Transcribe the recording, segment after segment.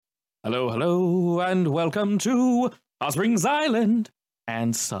Hello, hello, and welcome to Hot Springs Island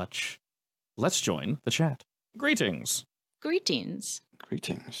and such. Let's join the chat. Greetings. Greetings.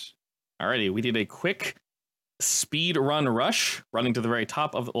 Greetings. Alrighty, we did a quick speed run rush, running to the very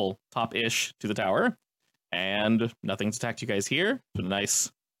top of, well, top-ish to the tower, and nothing's attacked you guys here. A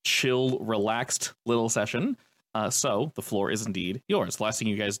nice, chill, relaxed little session. So the floor is indeed yours. The last thing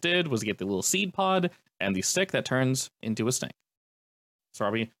you guys did was get the little seed pod and the stick that turns into a snake. So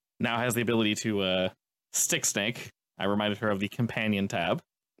Robbie now has the ability to stick snake. I reminded her of the companion tab.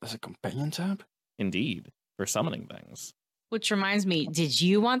 There's a companion tab? Indeed, for summoning things. Which reminds me, did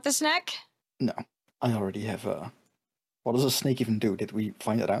you want the snack? No, I already have a... What does a snake even do? Did we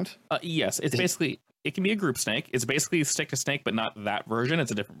find that out? Yes, it's basically... It can be a group snake. It's basically stick to snake, but not that version.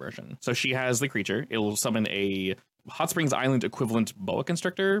 It's a different version. So she has the creature. It will summon a Hot Springs Island equivalent boa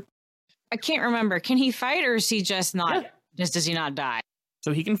constrictor. I can't remember. Can he fight or is he just not... Yeah. Just does he not die?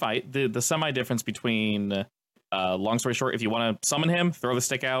 So he can fight. The semi-difference between... long story short, if you want to summon him, throw the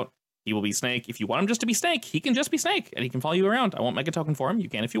stick out, he will be snake. If you want him just to be snake, he can just be snake, and he can follow you around. I won't make a token for him. You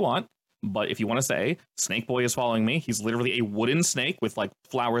can if you want. But if you want to say, Snake Boy is following me, he's literally a wooden snake with, like,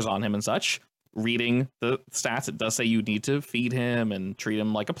 flowers on him and such. Reading the stats, it does say you need to feed him and treat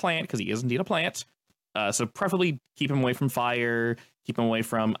him like a plant, because he is indeed a plant. So preferably keep him away from fire, keep him away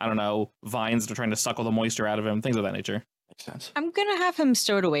from, I don't know, vines that are trying to suck all the moisture out of him, things of that nature. Makes sense. I'm going to have him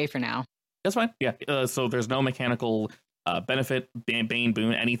stowed away for now. That's fine. Yeah. So there's no mechanical benefit, bane,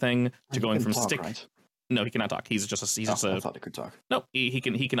 boon, anything to going from talk, stick. Right? No, he cannot talk. He's just a. I thought he could talk. No, he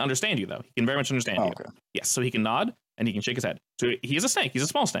can understand you though. He can very much understand you. Okay. Yes. So he can nod and he can shake his head. So he is a snake. He's a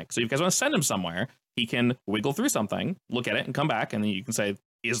small snake. So if you guys want to send him somewhere, he can wiggle through something, look at it, and come back, and then you can say,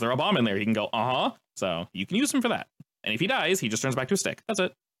 "Is there a bomb in there?" He can go, So you can use him for that. And if he dies, he just turns back to a stick. That's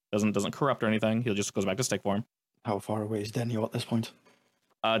it. Doesn't corrupt or anything. He'll just goes back to stick form. How far away is Daniel at this point?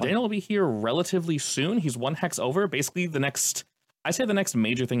 Daniel will be here relatively soon. He's one hex over. Basically, the next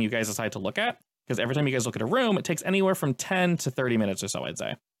major thing you guys decide to look at, because every time you guys look at a room, it takes anywhere from 10 to 30 minutes or so, I'd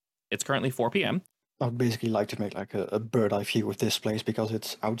say. It's currently 4 p.m. I'd basically like to make like a bird eye view of this place because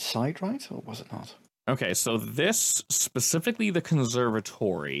it's outside, right? Or was it not? Okay, so this, specifically the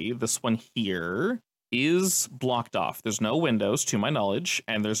conservatory, this one here, is blocked off. There's no windows, to my knowledge,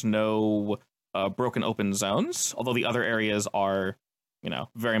 and there's no broken open zones, although the other areas are,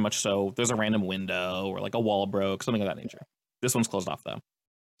 very much so. There's a random window or like a wall broke, something of that nature. This one's closed off, though.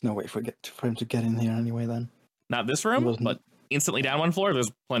 No way for him to get in here anyway, then. Not this room, but instantly down one floor,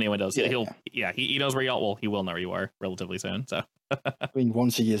 there's plenty of windows. Yeah. He knows where y'all, well, he will know where you are relatively soon, so. I mean,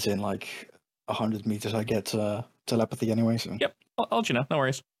 once he is in like 100 meters, I get telepathy anyway, so. Yep, I'll let you know, no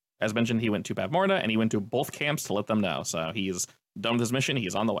worries. As mentioned, he went to Bavmorda, and he went to both camps to let them know, so he's done with his mission,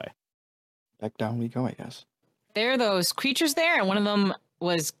 he's on the way. Back down we go, I guess. There are those creatures there, and one of them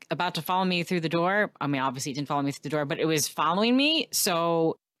was about to follow me through the door. I mean, obviously it didn't follow me through the door, but it was following me,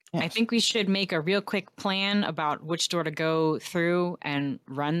 so Yes. I think we should make a real quick plan about which door to go through and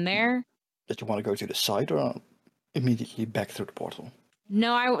run there. Did you want to go to the side or immediately back through the portal?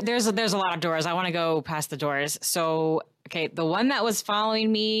 No, there's a lot of doors. I want to go past the doors. So, okay, the one that was following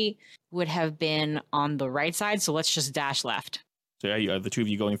me would have been on the right side, so let's just dash left. So yeah, you have the two of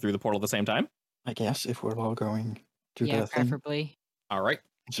you going through the portal at the same time? I guess, if we're all going to Yeah, the thing. preferably. All right,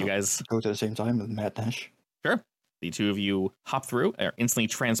 So you guys... go to the same time with Mad Dash. Sure. The two of you hop through, are instantly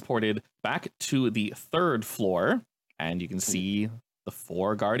transported back to the third floor, and you can see the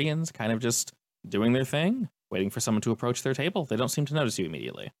 4 guardians kind of just doing their thing, waiting for someone to approach their table. They don't seem to notice you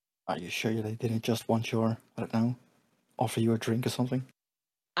immediately. Are you sure they didn't just want your, I don't know, offer you a drink or something?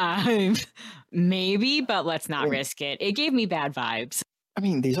 Maybe, but let's not Yeah. risk it. It gave me bad vibes. I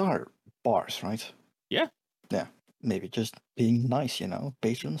mean, these are bars, right? Yeah. Yeah. Maybe just being nice,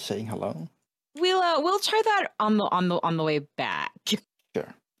 patrons saying hello. We'll try that on the way back.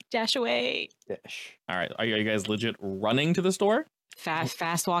 Sure. Dash away. Dash. All right, are you guys legit running to the store?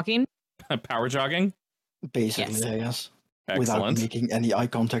 Fast walking. Power jogging? Basically, Yes. I guess. Without Excellent. making any eye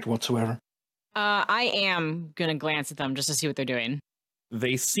contact whatsoever. I am gonna glance at them just to see what they're doing.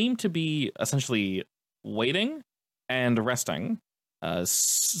 They seem to be essentially waiting and resting,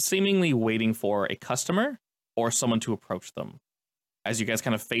 seemingly waiting for a customer or someone to approach them. As you guys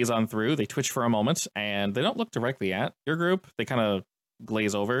kind of phase on through, they twitch for a moment, and they don't look directly at your group. They kind of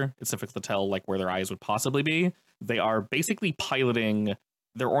glaze over. It's difficult to tell like where their eyes would possibly be. They are basically piloting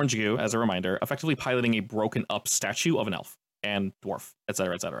their orange goo, as a reminder, effectively piloting a broken up statue of an elf and dwarf,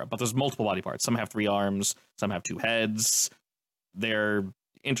 etc., etc. But there's multiple body parts. Some have 3 arms, some have 2 heads. They're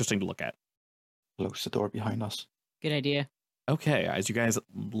interesting to look at. Close the door behind us. Good idea. Okay, as you guys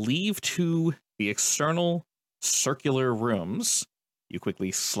leave to the external circular rooms, You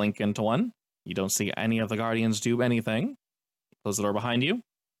quickly slink into one. You don't see any of the guardians do anything. Close the door behind you.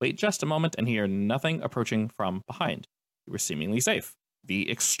 Wait just a moment and hear nothing approaching from behind. You were seemingly safe.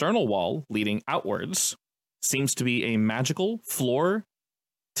 The external wall leading outwards seems to be a magical floor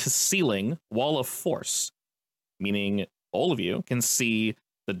to ceiling wall of force, meaning all of you can see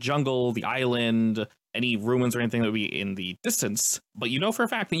the jungle, the island, any ruins or anything that would be in the distance, but you know for a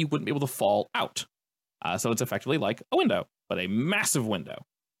fact that you wouldn't be able to fall out. So it's effectively like a window, but a massive window.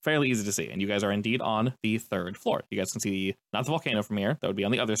 Fairly easy to see, and you guys are indeed on the 3rd floor. You guys can see not the volcano from here, that would be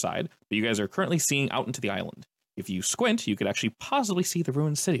on the other side, but you guys are currently seeing out into the island. If you squint, you could actually possibly see the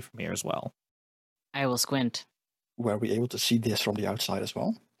ruined city from here as well. I will squint. Were we able to see this from the outside as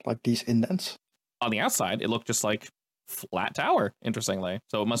well? Like these indents? On the outside, it looked just like flat tower, interestingly.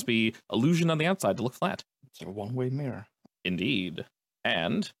 So it must be illusion on the outside to look flat. It's a one-way mirror. Indeed.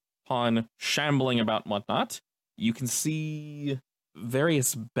 And upon shambling about and whatnot, you can see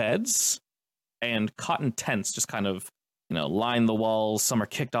various beds and cotton tents just kind of, line the walls. Some are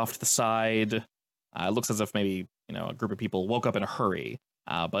kicked off to the side. It looks as if maybe, a group of people woke up in a hurry.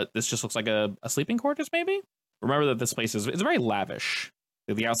 But this just looks like a sleeping quarters, maybe? Remember that this place is very lavish.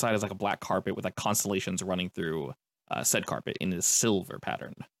 The outside is like a black carpet with like constellations running through said carpet in a silver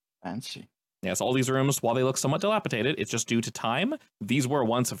pattern. Fancy. Yes, all these rooms, while they look somewhat dilapidated, it's just due to time. These were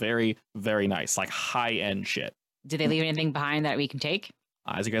once very, very nice, like high-end shit. Did they leave anything behind that we can take?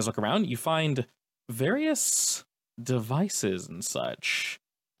 As you guys look around, you find various devices and such.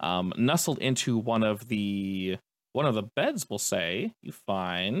 Nestled into one of the beds, we'll say, you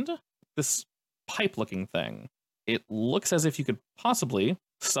find this pipe-looking thing. It looks as if you could possibly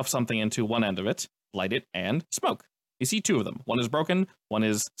stuff something into one end of it, light it, and smoke. You see 2 of them. One is broken, one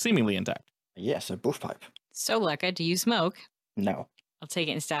is seemingly intact. Yes, a boof pipe. So, Lekka, do you smoke? No. I'll take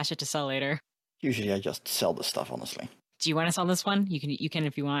it and stash it to sell later. Usually I just sell the stuff, honestly. Do you want to sell this one? You can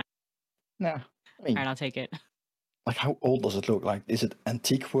if you want. No. I mean, All right, I'll take it. like, how old does it look? Like, is it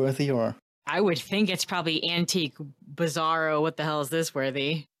antique worthy or? I would think it's probably antique, bizarro. What the hell is this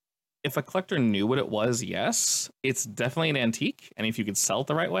worthy? If a collector knew what it was, yes, it's definitely an antique. And if you could sell it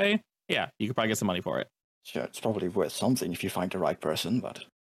the right way, yeah, you could probably get some money for it. Sure, it's probably worth something if you find the right person, but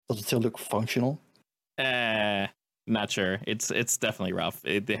does it still look functional? Not sure. It's definitely rough.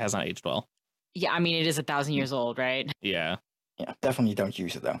 It has not aged well. Yeah, I mean, it is 1,000 years old, right? Yeah. Yeah, definitely don't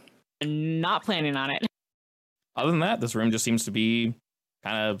use it though. Not planning on it. Other than that, this room just seems to be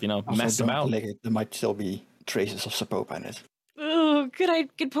kind of, Also, messed don't about. lick it. There might still be traces of Sapopa in it. Oh,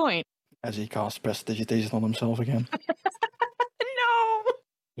 good point. As he casts prestidigitation on himself again. No!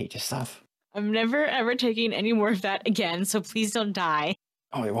 Hate your stuff. I'm never ever taking any more of that again, so please don't die.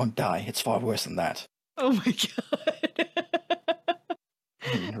 Oh, it won't die. It's far worse than that. Oh my god.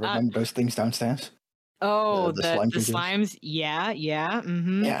 Remember those things downstairs? Oh, the the slime creatures? slimes. Yeah.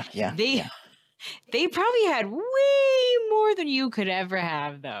 Mm-hmm. Yeah. They probably had way more than you could ever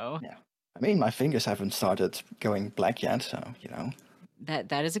have, though. Yeah. I mean, my fingers haven't started going black yet, so,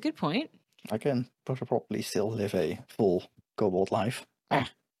 That is a good point. I can probably still live a full kobold life.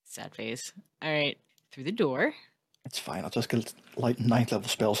 Sad face. All right, through the door. It's fine. I'll just get like 9th level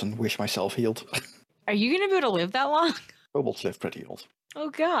spells and wish myself healed. Are you gonna be able to live that long? Kobolds live pretty old. Oh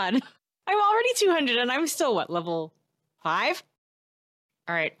god. I'm already 200 and I'm still what, level 5?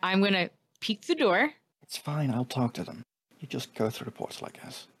 All right, I'm gonna peek the door. It's fine. I'll talk to them. You just go through the portal, I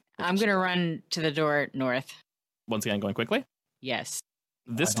guess. I'm gonna run to the door north. Once again, going quickly. Yes.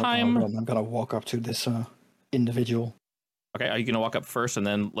 This I'm not time, gonna run. I'm gonna walk up to this individual. okay, are you going to walk up first and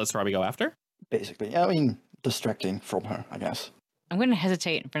then let Sarabi go after? Basically, I mean, distracting from her, I guess. I'm gonna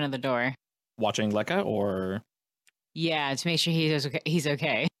hesitate in front of the door. Watching Lekka or... Yeah, to make sure he's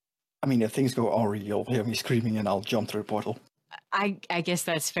okay. I mean, if things go awry, you'll hear me screaming and I'll jump through the portal. I guess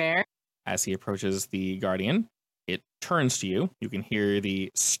that's fair. As he approaches the Guardian, it turns to you. You can hear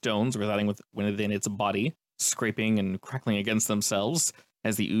the stones residing within its body scraping and crackling against themselves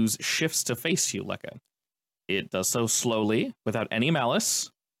as the ooze shifts to face you, Lekka. It does so slowly, without any malice,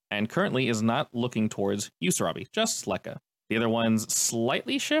 and currently is not looking towards you, Sarabi, just Lekka. The other ones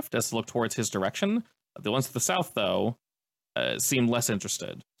slightly shift as to look towards his direction. The ones to the south, though, seem less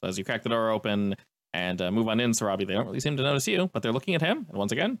interested. So as you crack the door open and move on in, Sarabi, they don't really seem to notice you, but they're looking at him, and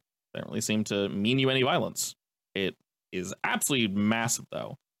once again, they don't really seem to mean you any violence. It is absolutely massive,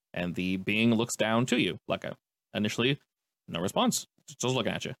 though, and the being looks down to you, Lekka. Initially, no response. Just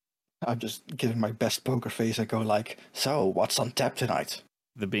looking at you. I'm just giving my best poker face and go like, so, what's on tap tonight?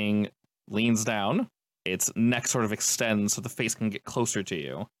 The being leans down. Its neck sort of extends so the face can get closer to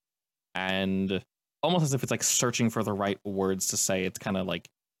you. And almost as if it's like searching for the right words to say, it's kind of like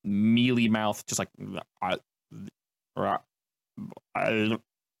mealy mouth, just like I,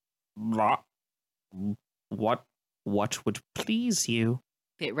 what would please you?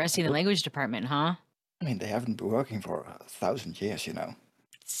 Bit rusty in the language department, huh? I mean, they haven't been working for 1,000 years, you know.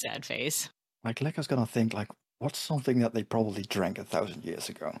 Sad face. Like, Lekka's gonna think, like, what's something that they probably drank 1,000 years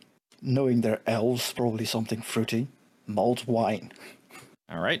ago? Knowing they're elves, probably something fruity. Malt wine.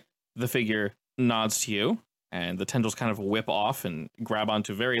 All right. The figure nods to you, and the tendrils kind of whip off and grab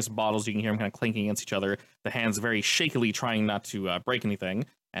onto various bottles. You can hear them kind of clinking against each other, the hands very shakily trying not to break anything,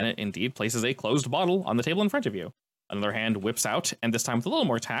 and it indeed places a closed bottle on the table in front of you. Another hand whips out, and this time with a little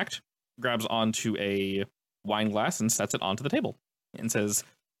more tact, grabs onto a wine glass and sets it onto the table and says,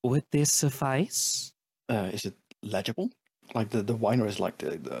 "Would this suffice?" Is it legible? Like, the wine, or is like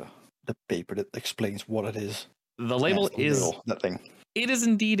the paper that explains what it is? The label is... that thing. It is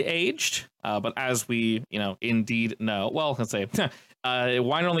indeed aged, but as we, indeed know, well, let's say,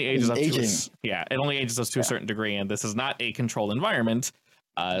 wine only ages up to it only ages us to a certain degree, and this is not a controlled environment.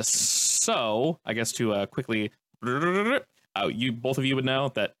 So I guess to quickly, both of you would know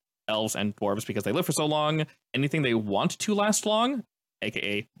that elves and dwarves, because they live for so long, anything they want to last long,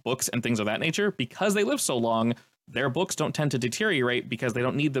 aka books and things of that nature, because they live so long, their books don't tend to deteriorate because they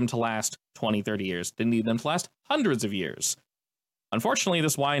don't need them to last 20, 30 years. They need them to last hundreds of years. Unfortunately,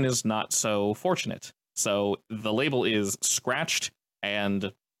 this wine is not so fortunate. So the label is scratched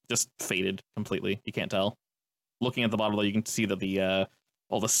and just faded completely. You can't tell. Looking at the bottle, though, you can see that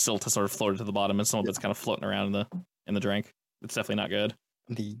all the silt has sort of floated to the bottom, and some of it's kind of floating around in the drink. It's definitely not good.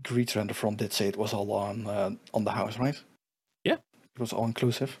 The greeter on the front did say it was all on the house, right? Yeah. It was all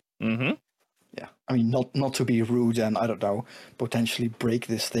inclusive. Mm-hmm. Yeah. I mean, not to be rude and, I don't know, potentially break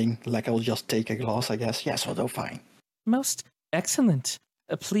this thing. Like, I'll just take a glass, I guess. Yes, well, fine. Most excellent.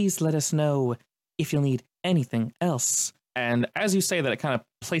 Please let us know if you'll need anything else. And as you say that, it kind of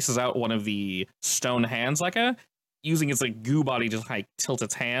places out one of the stone hands, using its goo body to tilt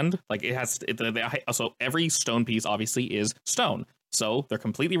its hand. Like, it has so every stone piece obviously is stone, so they're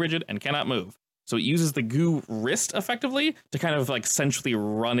completely rigid and cannot move. So it uses the goo wrist effectively to kind of centrally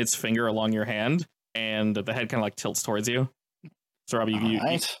run its finger along your hand, and the head kind of tilts towards you. So Robbie,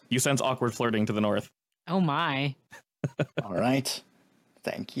 you sense awkward flirting to the north. Oh my. All right.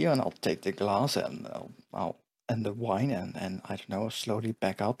 Thank you, and I'll take the glass and and the wine and I don't know, slowly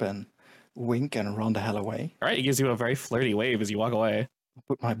back up and wink and run the hell away. All right, he gives you a very flirty wave as you walk away. I'll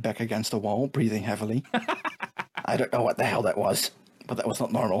put my back against the wall, breathing heavily. I don't know what the hell that was, but that was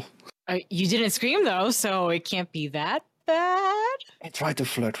not normal. You didn't scream though, so it can't be that bad. It tried to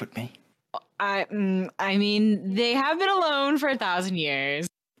flirt with me. I mean, they have been alone for 1,000 years.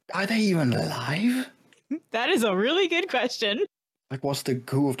 Are they even alive? That is a really good question. Like, was the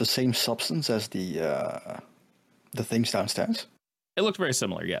goo of the same substance as the things downstairs? It looked very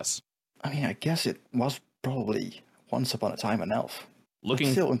similar, yes. I mean, I guess it was probably once upon a time an elf.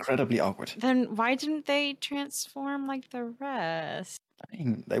 Looking still incredibly awkward. Then why didn't they transform like the rest? I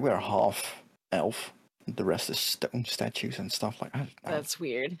mean, they were half elf. The rest is stone statues and stuff like that. That's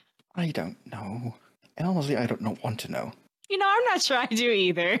weird. I don't know. And honestly, I don't want to know. I'm not sure I do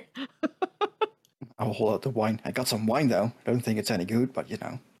either. I'll hold out the wine. I got some wine, though. Don't think it's any good, but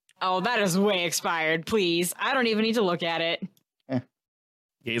Oh, that is way expired, please. I don't even need to look at it.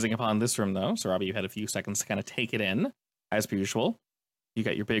 Gazing upon this room, though, so Robbie, you had a few seconds to kind of take it in, as per usual. You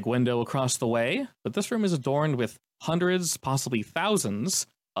got your big window across the way, but this room is adorned with hundreds, possibly thousands,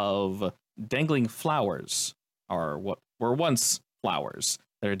 of dangling flowers, or what were once flowers,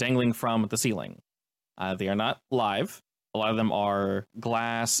 that are dangling from the ceiling. They are not live. A lot of them are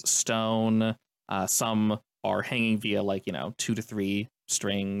glass, stone. Some are hanging via 2 to 3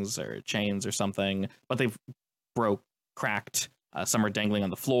 strings or chains or something, but they've cracked. Some are dangling on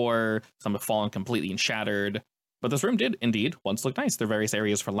the floor. Some have fallen completely and shattered. But this room did indeed once look nice. There are various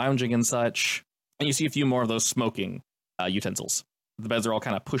areas for lounging and such. And you see a few more of those smoking utensils. The beds are all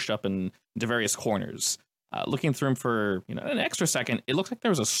kind of pushed up into various corners. Looking through them for an extra second, it looks like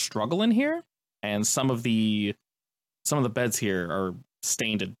there was a struggle in here, and some of the beds here are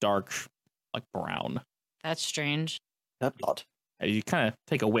stained a dark, brown. That's strange. That blood. You kind of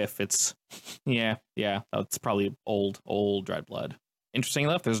take a whiff. It's that's probably old dried blood. Interesting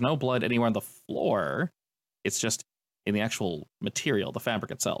enough, there's no blood anywhere on the floor. It's just in the actual material, the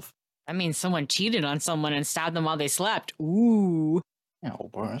fabric itself. That means someone cheated on someone and stabbed them while they slept. Ooh. Yeah, or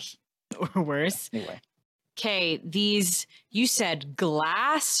worse. Or worse. Anyway. Okay, these, you said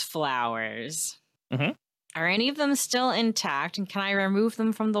glass flowers. Mm-hmm. Are any of them still intact, and can I remove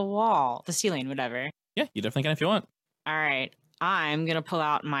them from the wall, the ceiling, whatever? Yeah, you definitely can if you want. All right. I'm going to pull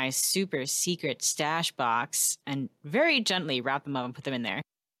out my super secret stash box and very gently wrap them up and put them in there.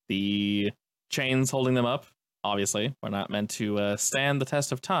 The chains holding them up Obviously, we're not meant to stand the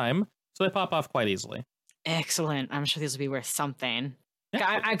test of time, so they pop off quite easily. Excellent. I'm sure these will be worth something.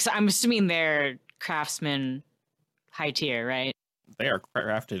 Yeah. I'm assuming they're craftsman high tier, right? They are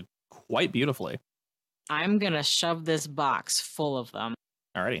crafted quite beautifully. I'm going to shove this box full of them.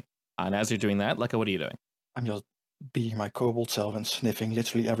 Alrighty. And as you're doing that, Lekka, what are you doing? I'm just being my kobold self and sniffing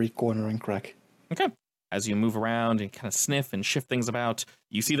literally every corner and crack. Okay. As you move around and kind of sniff and shift things about,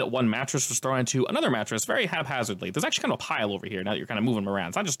 you see that one mattress was thrown into another mattress very haphazardly. There's actually kind of a pile over here now that you're kind of moving them around.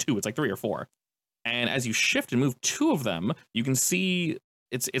 It's not just two, it's like 3 or 4. And as you shift and move 2 of them, you can see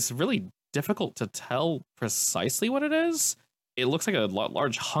it's really difficult to tell precisely what it is. It looks like a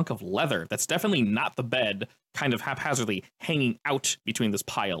large hunk of leather that's definitely not the bed, kind of haphazardly hanging out between this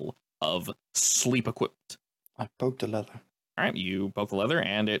pile of sleep equipment. I poked the leather. All right, you poke the leather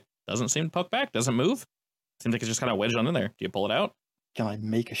and it doesn't seem to poke back, doesn't move. Seems like it's just kind of wedged under there. Do you pull it out? Can I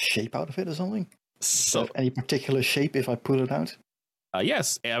make a shape out of it or something? So, any particular shape if I pull it out?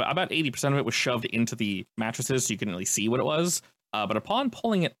 yes, about 80% of it was shoved into the mattresses, so you couldn't really see what it was. But upon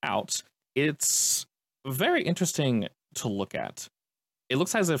pulling it out, it's very interesting to look at. It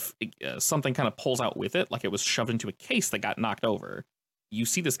looks as if something kind of pulls out with it, like it was shoved into a case that got knocked over. You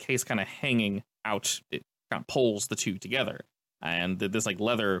see this case kind of hanging out. It kind of pulls the two together. And this like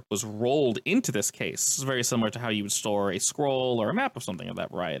leather was rolled into this case. It's very similar to how you would store a scroll or a map of something of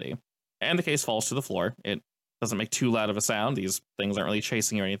that variety. And the case falls to the floor. It doesn't make too loud of a sound. These things aren't really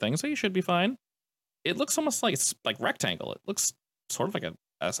chasing you or anything, so you should be fine. It looks almost like it's like rectangle. It looks sort of like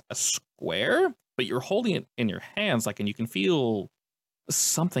a square, but you're holding it in your hands, like, and you can feel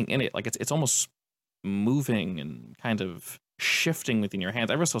something in it. Like it's almost moving and kind of shifting within your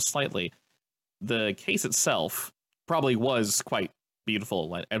hands ever so slightly. The case itself probably was quite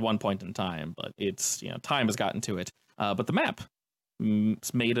beautiful at one point in time, but it's, time has gotten to it. But the map,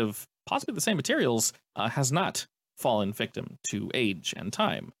 it's made of possibly the same materials, has not fallen victim to age and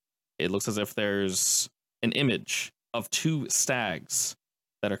time. It looks as if there's an image of 2 stags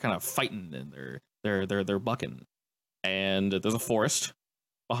that are kind of fighting and they're bucking. And there's a forest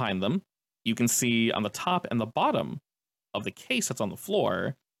behind them. You can see on the top and the bottom of the case that's on the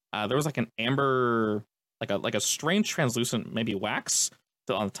floor, there was like an amber, like a strange translucent maybe wax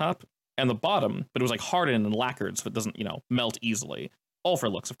on the top and the bottom, but it was like hardened and lacquered so it doesn't, melt easily. All for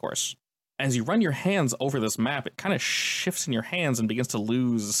looks, of course. As you run your hands over this map, it kind of shifts in your hands and begins to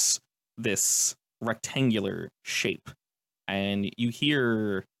lose this rectangular shape. And you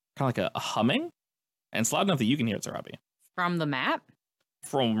hear kind of like a humming, and it's loud enough that you can hear it, Sarabi. From the map?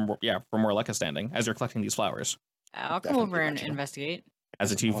 From where Lekka's standing, as you're collecting these flowers. I'll come over and investigate.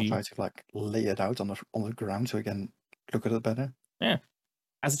 As a I'll TV, try to lay it out on the ground so I can look at it better. Yeah.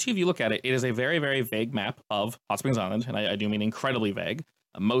 As a TV look at it, it is a very, very vague map of Hot Springs Island, and I do mean incredibly vague.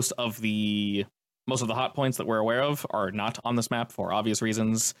 Most of the hot points that we're aware of are not on this map for obvious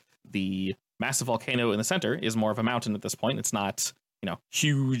reasons. The massive volcano in the center is more of a mountain at this point. It's not,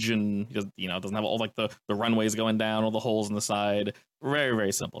 huge and, doesn't have all like the runways going down, all the holes in the side. Very,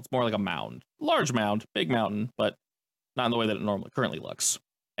 very simple. It's more like a mound. Large mound, big mountain, but not in the way that it currently looks.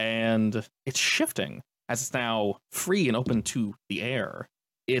 And it's shifting as it's now free and open to the air.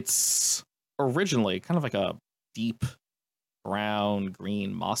 It's originally kind of like a deep brown,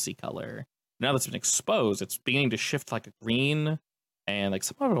 green, mossy color. Now that's been exposed, it's beginning to shift like a green and like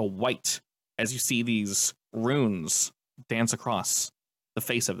somewhat of a white as you see these runes dance across the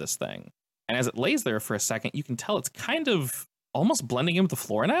face of this thing. And as it lays there for a second, you can tell it's kind of almost blending in with the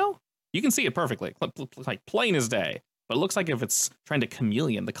floor now. You can see it perfectly, like plain as day. But it looks like if it's trying to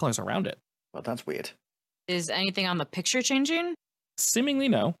chameleon the colors around it. Well, that's weird. Is anything on the picture changing? Seemingly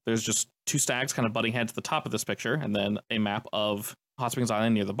no. There's just 2 stags kind of butting heads at the top of this picture, and then a map of Hot Springs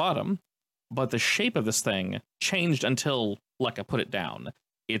Island near the bottom. But the shape of this thing changed until Lekka put it down.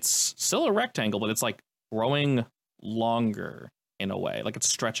 It's still a rectangle, but it's like growing longer in a way, like it's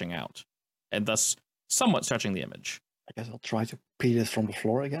stretching out, and thus somewhat stretching the image. I guess I'll try to peel it from the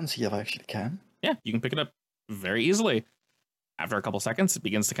floor again, see if I actually can. Yeah, you can pick it up very easily. After a couple seconds, it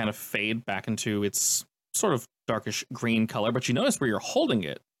begins to kind of fade back into its sort of darkish green color, but you notice where you're holding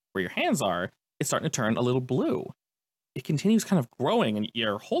it, where your hands are, it's starting to turn a little blue. It continues kind of growing, and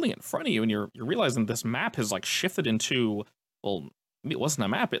you're holding it in front of you, and you're realizing this map has like shifted into, well, maybe it wasn't a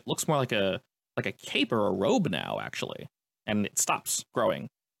map, it looks more like a cape or a robe now, actually. And it stops growing.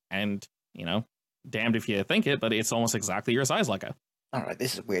 And, damned if you think it, but it's almost exactly your size, Lekka. Alright,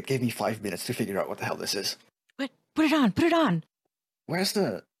 this is weird. Give me 5 minutes to figure out what the hell this is. What? Put it on, put it on. Where's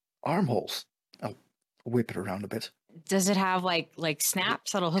the armholes? I'll whip it around a bit. Does it have like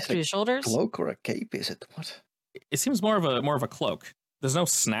snaps that'll hook Is it to your shoulders? Cloak or a cape? Is it what? It seems more of a cloak. there's no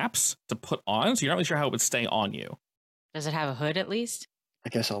snaps to put on, so you're not really sure how it would stay on you. Does it have a hood at least? I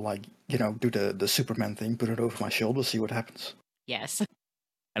guess I'll do the Superman thing, put it over my shoulder, see what happens. Yes.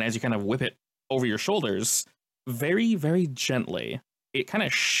 And as you kind of whip it over your shoulders, very, very gently, it kind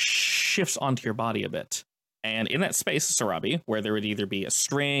of shifts onto your body a bit. And in that space, Sarabi, where there would either be a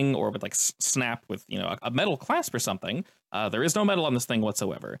string or would snap with, a metal clasp or something, there is no metal on this thing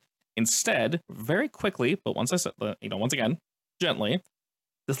whatsoever. Instead, very quickly, but once again, gently,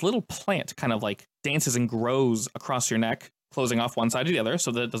 this little plant kind of dances and grows across your neck, closing off one side to the other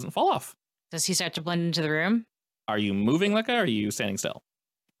so that it doesn't fall off. Does he start to blend into the room? Are you moving, Lekka, or are you standing still?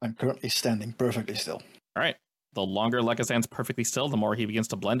 I'm currently standing perfectly still. All right. The longer Lekka stands perfectly still, the more he begins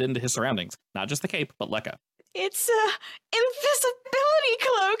to blend into his surroundings. Not just the cape, but Lekka. It's a invisibility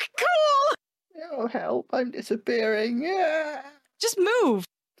cloak. Cool. Oh, help. I'm disappearing. Yeah. Just move.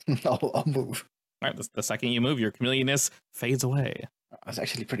 I'll move. All right. The second you move, your chameleonness fades away. That's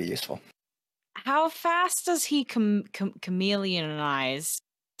actually pretty useful. How fast does he chameleonize?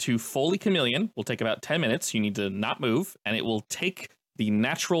 To fully chameleon will take about 10 minutes. You need to not move, and it will take the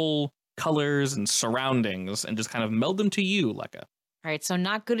natural colors and surroundings and just kind of meld them to you, Lekka. All right, so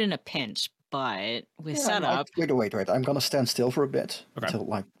not good in a pinch, but with setup. Wait. I'm gonna stand still for a bit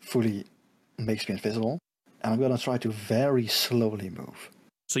until fully makes me invisible, and I'm gonna try to very slowly move.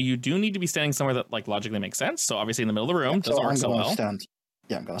 So you do need to be standing somewhere that logically makes sense. So obviously in the middle of the room doesn't work so well. I'm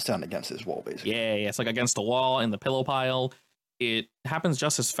gonna stand against this wall basically. Yeah, it's against the wall in the pillow pile. It happens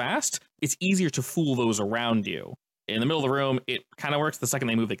just as fast. It's easier to fool those around you. In the middle of the room, it kind of works the second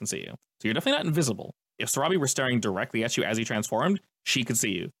they move, they can see you. So you're definitely not invisible. If Sarabi were staring directly at you as he transformed, she could see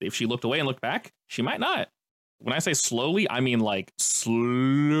you. If she looked away and looked back, she might not. When I say slowly, I mean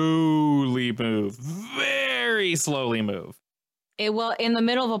slowly move. Very slowly move. Well, in the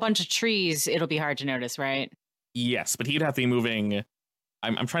middle of a bunch of trees, it'll be hard to notice, right? Yes, but he'd have to be moving.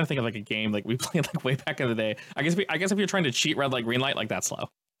 I'm trying to think of a game we played way back in the day. I guess if you're trying to cheat red light, green light, that's slow.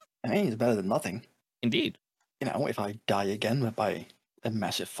 I mean, it's better than nothing. Indeed. If I die again by a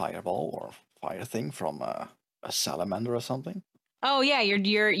massive fireball or fire thing from a salamander or something. Oh yeah,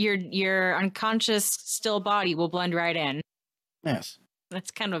 your unconscious still body will blend right in. Yes. That's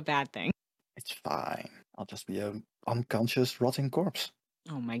kind of a bad thing. It's fine. I'll just be an unconscious rotting corpse.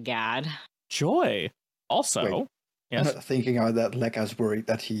 Oh my god. Joy. Also, Wait. yes. I'm thinking that Lekka's worried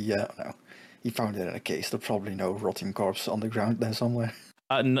that he found it in a case. There's probably no rotting corpse on the ground there somewhere.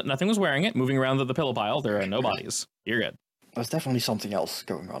 Nothing was wearing it. Moving around the pillow pile, there are no bodies. You're good. There's definitely something else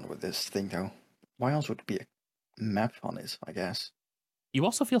going on with this thing, though. Why else would it be a map on it, I guess? You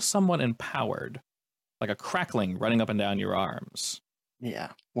also feel somewhat empowered, like a crackling running up and down your arms.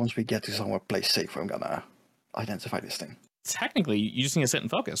 Yeah. Once we get to somewhere place safe, I'm gonna identify this thing. Technically, you just need to sit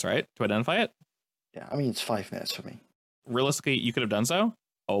and focus, right? To identify it? Yeah, I mean, it's 5 minutes for me. Realistically, you could have done so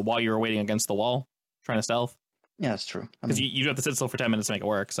while you were waiting against the wall, trying to stealth. Yeah, that's true. Because you have to sit still for 10 minutes to make it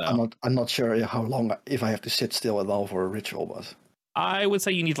work. So I'm not sure how long, if I have to sit still at all for a ritual, but I would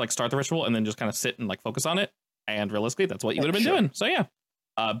say you need to start the ritual and then just kind of sit and focus on it. And realistically, that's what you would have been doing. So yeah,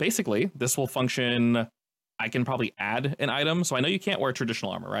 basically this will function. I can probably add an item. So I know you can't wear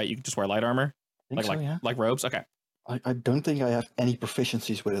traditional armor, right? You can just wear light armor, like robes. Okay. I don't think I have any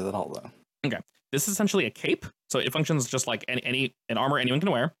proficiencies with it at all, though. Okay. This is essentially a cape. So it functions just like an armor anyone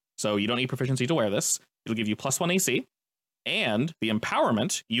can wear. So you don't need proficiency to wear this. It'll give you +1 AC. And the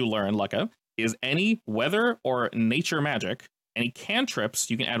empowerment you learn, Lekka, is any weather or nature magic, any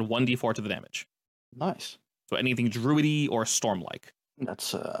cantrips, you can add 1d4 to the damage. Nice. So anything druidy or storm-like.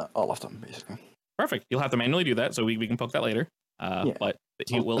 That's all of them, basically. Perfect. You'll have to manually do that, so we can poke that later. Yeah. But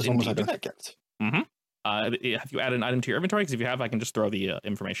it will as long as I indeed do don't that. forget. Mm-hmm. Have you added an item to your inventory? Because if you have, I can just throw the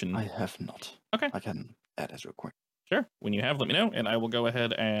information. I have not. Okay. I can add it real quick. Sure. When you have, let me know, and I will go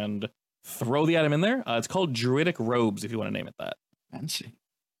ahead and throw the item in there. It's called Druidic Robes, if you want to name it that. Fancy.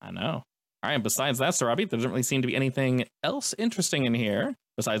 I know. All right, besides that, Sarabi, there doesn't really seem to be anything else interesting in here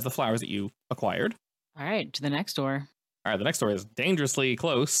besides the flowers that you acquired. All right, to the next door. All right, the next door is dangerously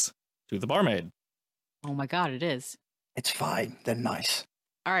close to the barmaid. Oh my god, it is. It's fine. They're nice.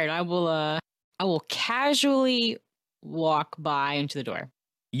 All right, I will casually walk by into the door.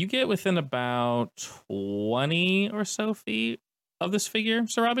 You get within about 20 or so feet of this figure,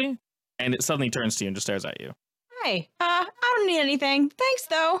 Sarabi, and it suddenly turns to you and just stares at you. Hey, I don't need anything. Thanks,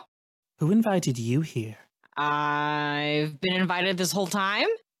 though. Who invited you here? I've been invited this whole time.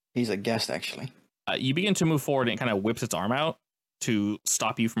 He's a guest, actually. You begin to move forward and it kind of whips its arm out to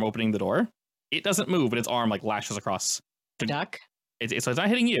stop you from opening the door. It doesn't move, but its arm lashes across. Duck? So it's not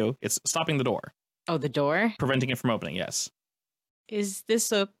hitting you. It's stopping the door. Oh, the door? Preventing it from opening, yes. Is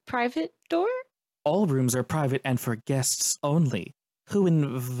this a private door? All rooms are private and for guests only. Who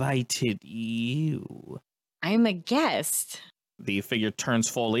invited you? I'm a guest. The figure turns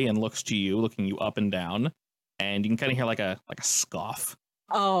fully and looks to you, looking you up and down, and you can kind of hear like a scoff.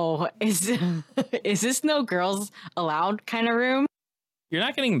 Oh, is this no girls allowed kind of room? You're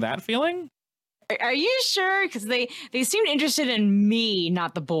not getting that feeling? Are you sure? Because they seemed interested in me,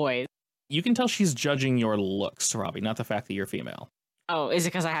 not the boys. You can tell she's judging your looks, Robbie, not the fact that you're female. Oh, is it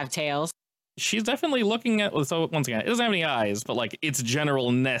because I have tails? She's definitely looking at, so once again, it doesn't have any eyes, but like its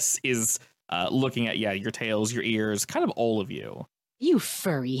generalness is looking at, yeah, your tails, your ears, kind of all of you. You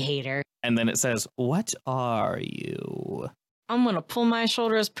furry hater. And then it says, what are you? I'm going to pull my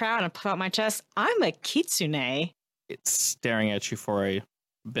shoulders proud and puff out my chest. I'm a kitsune. It's staring at you for a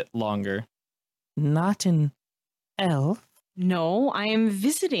bit longer. Not an elf? No, I am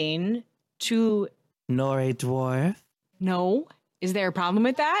visiting to... Nor a dwarf? No. Is there a problem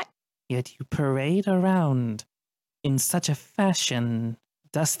with that? Yet you parade around in such a fashion.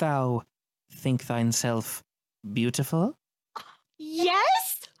 Dost thou think thyself beautiful?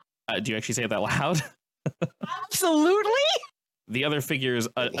 Yes! Do you actually say it that loud? Absolutely! The other figures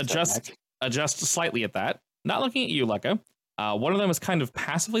adjust slightly at that. Not looking at you, Lekka. One of them is kind of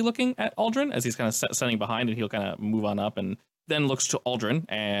passively looking at Aldrin as he's kind of standing behind, and he'll kind of move on up and then looks to Aldrin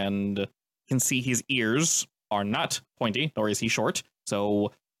and can see his ears are not pointy, nor is he short.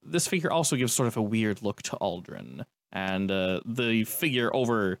 So this figure also gives sort of a weird look to Aldrin. And the figure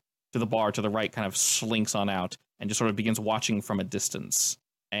over to the bar to the right kind of slinks on out and just sort of begins watching from a distance.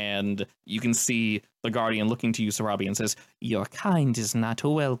 And you can see the Guardian looking to you, Sarabi, and says, your kind is not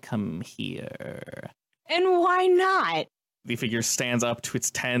welcome here. And why not? The figure stands up to its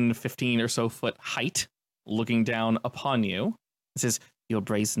 10, 15 or so foot height, looking down upon you. It says, your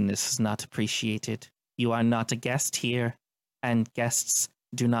brazenness is not appreciated. You are not a guest here, and guests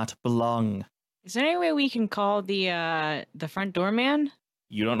do not belong. Is there any way we can call the front door man?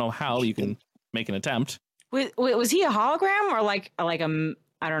 You don't know how. You can make an attempt. Wait, was he a hologram or like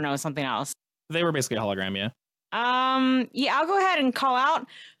I don't know, something else? They were basically a hologram, yeah. Yeah, I'll go ahead and call out.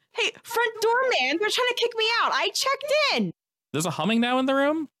 Hey, front door man, they're trying to kick me out. I checked in. There's a humming now in the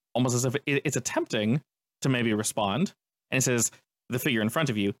room, almost as if it's attempting to maybe respond. And it says, the figure in front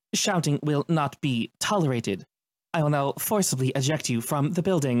of you, shouting will not be tolerated. I will now forcibly eject you from the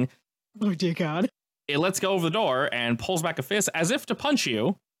building. Oh, dear God. It lets go of the door and pulls back a fist as if to punch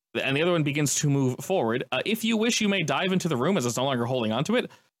you. And the other one begins to move forward. If you wish, you may dive into the room as it's no longer holding onto it,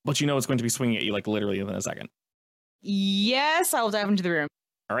 but you know it's going to be swinging at you like literally within a second. Yes, I'll dive into the room.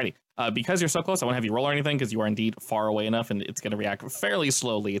 Alrighty. Because you're so close, I won't have you roll or anything because you are indeed far away enough and it's going to react fairly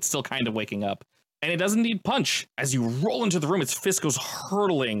slowly. It's still kind of waking up. And it does indeed punch. As you roll into the room, its fist goes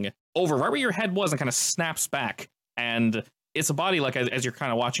hurtling over right where your head was and kind of snaps back. And it's a body, like, as you're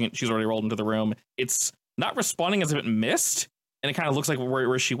kind of watching it, she's already rolled into the room. It's not responding as if it missed. And it kind of looks like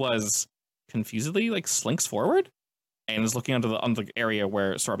where she was confusedly, like, slinks forward and is looking onto the area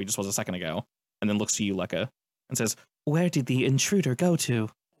where Sarabi just was a second ago. And then looks to you, Lekka, and says, where did the intruder go to?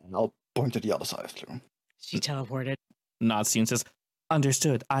 And I'll point to the other side of the room. She teleported. Nods to you and says,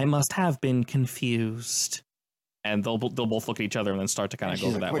 understood. I must have been confused. And they'll both look at each other and then start to kind of go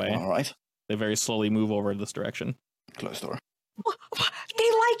over that way. All right. They very slowly move over this direction. Closed door.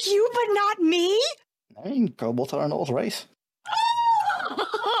 They like you, but not me? I mean, kobolds are an old race.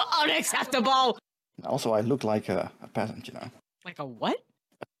 Unacceptable. And also, I look like a peasant, you know. Like a what?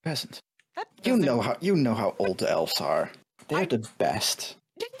 Peasant. That You doesn't- know how old the elves are. They're the best.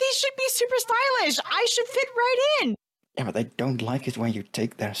 They should be super stylish. I should fit right in. Yeah, but they don't like it when you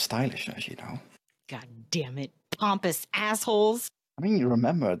take their stylishness, you know. God damn it. Pompous assholes. I mean, you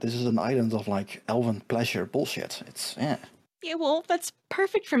remember, this is an island of, like, elven pleasure bullshit. It's, yeah. Yeah, well, that's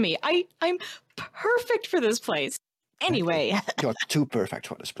perfect for me. I'm perfect for this place. Anyway. You're too perfect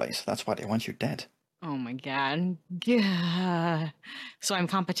for this place. That's why they want you dead. Oh my god. Yeah. So I'm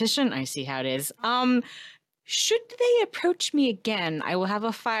competition? I see how it is. Should they approach me again, I will have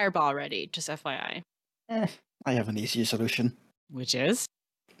a fireball ready, just FYI. I have an easier solution. Which is?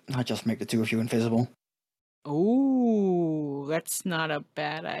 I just make the two of you invisible. Ooh, that's not a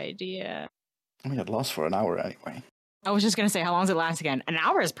bad idea. I mean, it lasts for an hour anyway. I was just gonna say, how long does it last again? An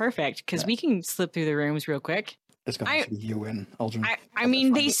hour is perfect, because we can slip through the rooms real quick. It's going to be you and Aldrin. I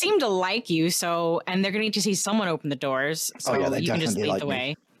mean, they seem to like you, so, and they're gonna need to see someone open the doors, so they you can just definitely lead like the me.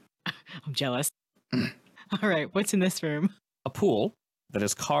 way. I'm jealous. All right, what's in this room? A pool that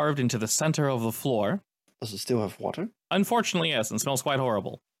is carved into the center of the floor. Does it still have water? Unfortunately, yes, and smells quite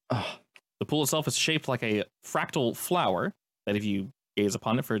horrible. Ugh. The pool itself is shaped like a fractal flower that, if you gaze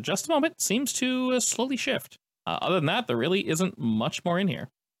upon it for just a moment, seems to slowly shift. Other than that, there really isn't much more in here.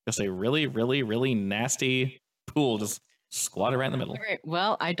 Just a really, really, really nasty pool just Squat right in the middle. All right.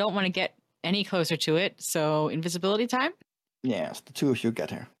 Well, I don't want to get any closer to it, so invisibility time? Yes, the two of you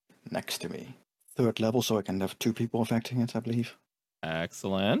get here next to me. 3rd level, so I can have 2 people affecting it, I believe.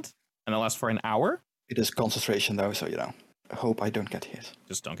 Excellent. And that lasts for an hour? It is concentration though, so I hope I don't get hit.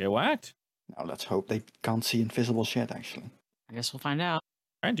 Just don't get whacked. Now let's hope they can't see invisible shit, actually. I guess we'll find out.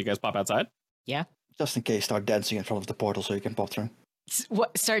 All right, do you guys pop outside? Yeah. Just in case, start dancing in front of the portal so you can pop through.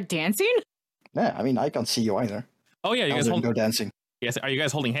 What? Start dancing? Yeah, I mean, I can't see you either. Oh yeah, you guys Go dancing. Yes, are you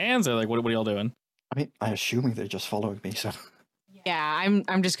guys holding hands or like what are y'all doing? I mean, I'm assuming they're just following me, so... Yeah,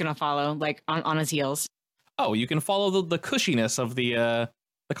 I'm just gonna follow, like on his heels. Oh, you can follow the cushiness of the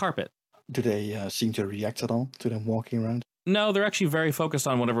carpet. Do they seem to react at all to them walking around? No, they're actually very focused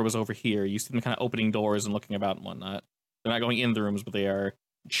on whatever was over here. You see them kind of opening doors and looking about and whatnot. They're not going in the rooms, but they are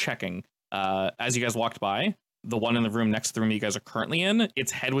checking. As you guys walked by, the one in the room next to the room you guys are currently in,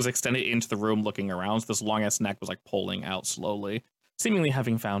 its head was extended into the room looking around. So this long-ass neck was like pulling out slowly, seemingly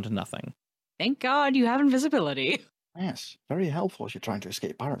having found nothing. Thank God you have invisibility. Yes, very helpful if you're trying to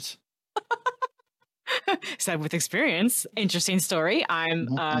escape pirates. Said with experience. Interesting story. I'm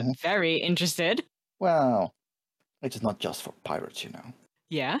very interested. Well, it's not just for pirates,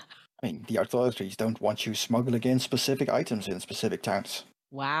 Yeah. I mean, the authorities don't want you smuggling in specific items in specific towns.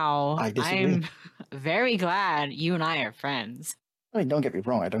 Wow. I disagree. I'm very glad you and I are friends. I mean, don't get me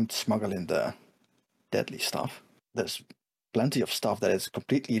wrong, I don't smuggle in the deadly stuff. There's plenty of stuff that is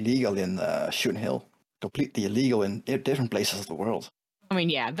completely illegal in Shun Hill. Completely illegal in different places of the world. I mean,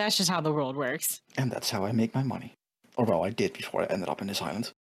 yeah, that's just how the world works. And that's how I make my money. Or well, I did before I ended up in this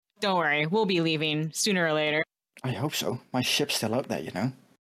island. Don't worry, we'll be leaving sooner or later. I hope so. My ship's still out there,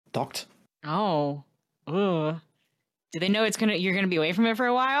 Docked. Oh. Ugh. Do they know you're gonna be away from it for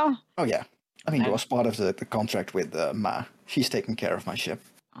a while? Oh yeah. I mean, it was part of the contract with Ma. She's taking care of my ship.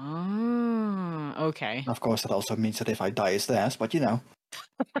 Oh, okay. Of course, that also means that if I die, it's theirs, but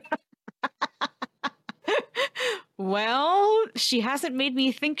Well, she hasn't made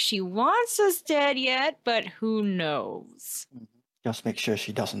me think she wants us dead yet, but who knows? Just make sure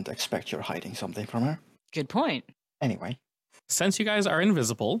she doesn't expect you're hiding something from her. Good point. Anyway. Since you guys are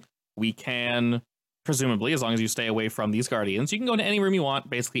invisible, we can, presumably, as long as you stay away from these guardians, you can go into any room you want,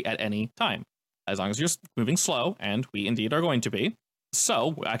 basically at any time. As long as you're moving slow, and we indeed are going to be.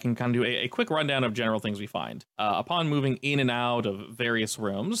 So, I can kind of do a quick rundown of general things we find. Upon moving in and out of various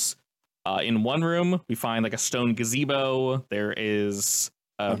rooms, in one room, we find like a stone gazebo. There is...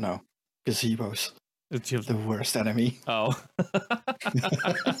 oh no. Gazebos. The worst enemy. Oh.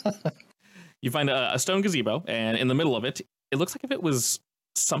 You find a stone gazebo, and in the middle of it, it looks like if it was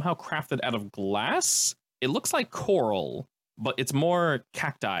somehow crafted out of glass. It looks like coral, but it's more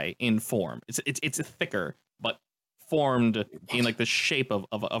cacti in form. It's thicker, but formed in like the shape of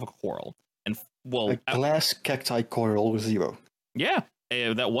a coral. And well, a glass cacti coral gazebo. Yeah,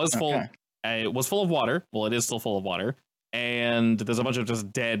 that was full. Okay. It was full of water. Well, it is still full of water, and there's a bunch of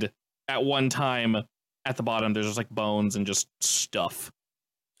just dead at one time. At the bottom, there's just like bones and just stuff.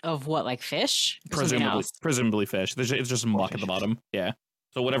 Of what, like fish? Or something else? Presumably fish. It's just muck at the bottom. Yeah.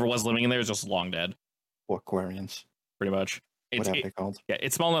 So whatever was living in there is just long dead. Or aquarians. Pretty much. Whatever they're called. Yeah,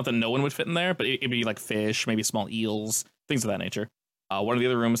 it's small enough that no one would fit in there, but it'd be like fish, maybe small eels, things of that nature. One of the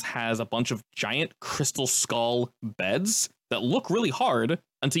other rooms has a bunch of giant crystal skull beds that look really hard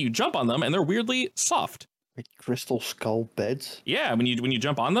until you jump on them, and they're weirdly soft. Like crystal skull beds? Yeah, when you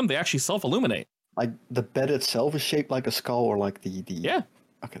jump on them, they actually self-illuminate. Like the bed itself is shaped like a skull, or like the Yeah.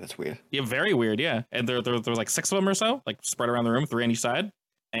 Okay, that's weird. Yeah, very weird. Yeah, and there's like 6 of them or so, like spread around the room, 3 on each side.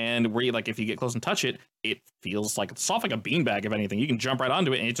 And where you like, if you get close and touch it, it feels like it's soft like a beanbag. If anything, you can jump right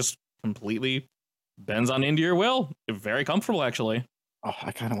onto it, and it just completely bends on into your will. Very comfortable, actually. Oh,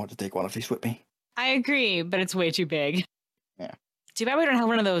 I kind of want to take one of these with me. I agree, but it's way too big. Yeah. Too bad we don't have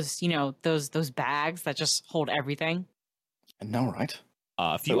one of those, those bags that just hold everything. I know, right?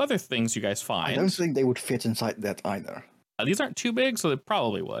 A few other things you guys find. I don't think they would fit inside that either. These aren't too big, so they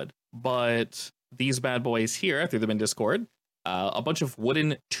probably would. But these bad boys here, through them in Discord, a bunch of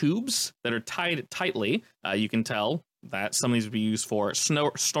wooden tubes that are tied tightly. You can tell that some of these would be used for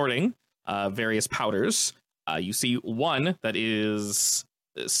snorting various powders. You see one that is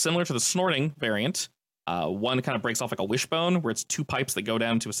similar to the snorting variant. One kind of breaks off like a wishbone, where it's 2 pipes that go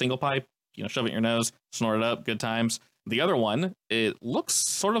down to a single pipe. Shove it in your nose, snort it up, good times. The other one, it looks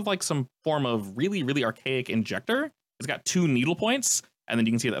sort of like some form of really, really archaic injector. It's got 2 needle points, and then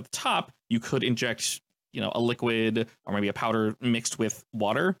you can see that at the top, you could inject, a liquid or maybe a powder mixed with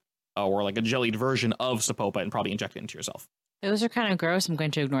water, or like a jellied version of Sapopa, and probably inject it into yourself. Those are kind of gross. I'm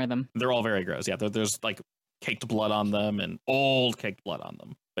going to ignore them. They're all very gross. Yeah, there's like caked blood on them and old caked blood on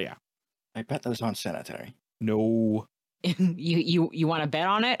them. But yeah. I bet those aren't sanitary. No. You want to bet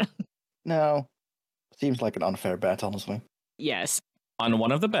on it? No, seems like an unfair bet, honestly. Yes. On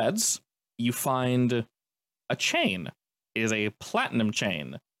one of the beds, you find a chain. It is a platinum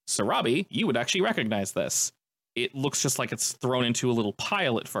chain. Sarabi, you would actually recognize this. It looks just like it's thrown into a little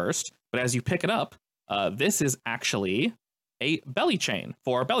pile at first, but as you pick it up, this is actually a belly chain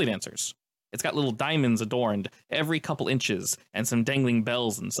for belly dancers. It's got little diamonds adorned every couple inches and some dangling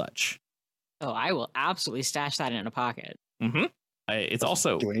bells and such. Oh, I will absolutely stash that in a pocket. Mm-hmm. It's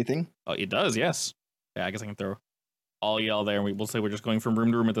also... Do anything? Oh, it does, yes. Yeah, I guess I can throw all y'all there, and we'll say we're just going from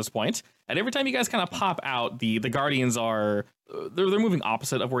room to room at this point. And every time you guys kind of pop out, the Guardians are... They're moving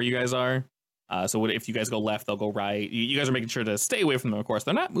opposite of where you guys are. So if you guys go left, they'll go right. You guys are making sure to stay away from them, of course.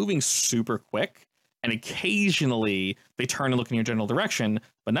 They're not moving super quick. And occasionally, they turn and look in your general direction,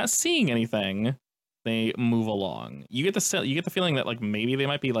 but not seeing anything, they move along. You get the feeling that like maybe they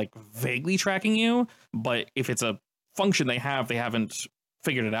might be like vaguely tracking you, but if it's a function they haven't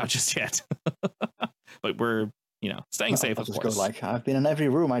figured it out just yet. But we're, staying safe, I'll of just course. go like, I've been in every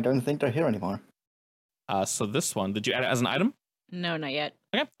room. I don't think they're here anymore. So this one, did you add it as an item? No, not yet.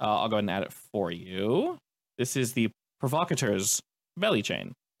 Okay, I'll go ahead and add it for you. This is the Provocateur's belly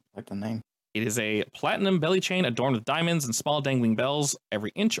chain. Like the name. It is a platinum belly chain adorned with diamonds and small dangling bells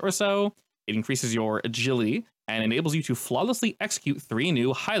every inch or so. It increases your agility and enables you to flawlessly execute 3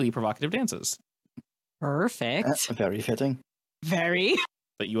 new highly provocative dances. Perfect. Very fitting. Very.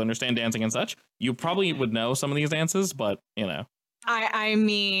 That you understand dancing and such. You probably would know some of these dances, but, I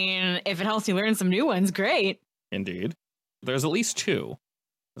mean, if it helps you learn some new ones, great. Indeed. There's at least 2.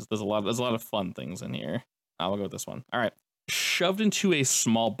 There's a lot of fun things in here. I'll go with this one. All right. Shoved into a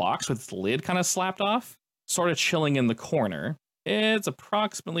small box with its lid kind of slapped off, sort of chilling in the corner. It's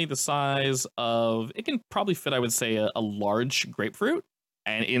approximately the size of, it can probably fit, I would say, a large grapefruit.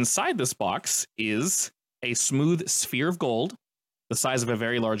 And inside this box is a smooth sphere of gold, the size of a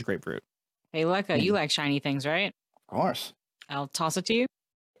very large grapefruit. Hey, Lekka, you like shiny things, right? Of course. I'll toss it to you.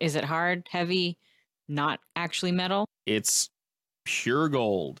 Is it hard, heavy, not actually metal? It's pure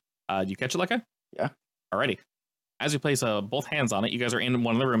gold. Do you catch it, Lekka? Yeah. Alrighty. As you place both hands on it, you guys are in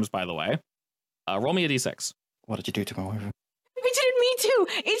one of the rooms, by the way. Roll me a d6. What did you do to my wife? We didn't mean to.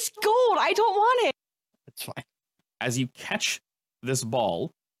 It's gold. I don't want it. It's fine. As you catch this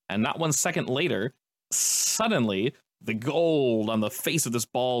ball, and not 1 second later, suddenly the gold on the face of this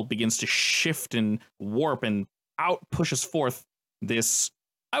ball begins to shift and warp, and out pushes forth this,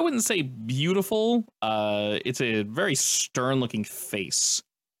 I wouldn't say beautiful, it's a very stern-looking face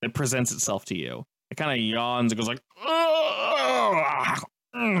that presents itself to you. It kind of yawns, it goes like,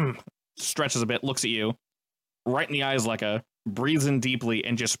 stretches a bit, looks at you, right in the eyes like breathes in deeply,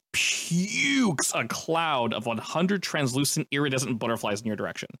 and just pukes a cloud of 100 translucent iridescent butterflies in your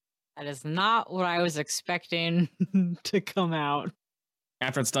direction. That is not what I was expecting to come out.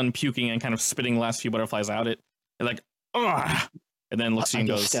 After it's done puking and kind of spitting the last few butterflies out, it's like, ugh, and then looks at you I'm and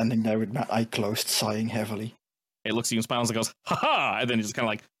just goes, standing there with my eye closed, sighing heavily. it looks at you and smiles and goes, ha-ha, and then it just kind of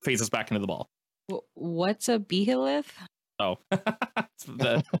like phases back into the ball. What's a behemoth? Oh,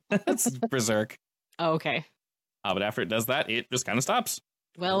 that's Berserk. Oh, okay. But after it does that, it just kind of stops.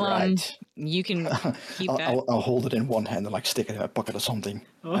 Well, Right. you can keep that. I'll hold it in one hand and like stick it in my pocket or something.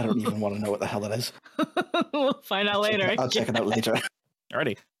 I don't even want to know what the hell it is. We'll find out later. I'll check it out later.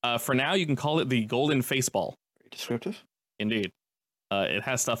 Alrighty. For now, you can call it the golden face ball. Very descriptive. Indeed. It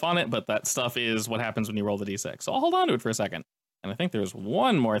has stuff on it, but that stuff is what happens when you roll the d6. So I'll hold on to it for a second. And I think there's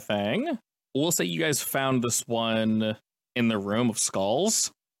one more thing. We'll say you guys found this one in the Room of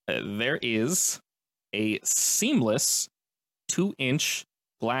Skulls. There is a seamless 2-inch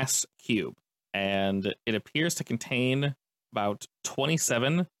glass cube, and it appears to contain about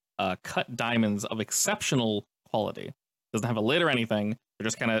 27 cut diamonds of exceptional quality. Doesn't have a lid or anything. They're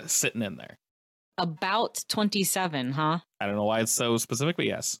just kind of sitting in there. About 27, huh? I don't know why it's so specific, but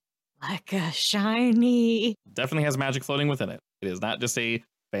yes. Like a shiny. Definitely has magic floating within it. It is not just a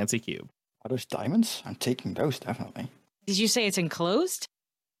fancy cube. Are those diamonds? I'm taking those, definitely. Did you say it's enclosed?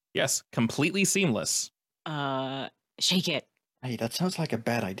 Yes, completely seamless. Shake it. Hey, that sounds like a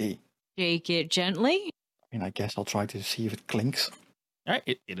bad idea. Shake it gently. I mean, I guess I'll try to see if it clinks. All right,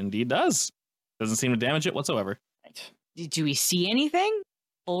 it indeed does. Doesn't seem to damage it whatsoever. Right. Do we see anything?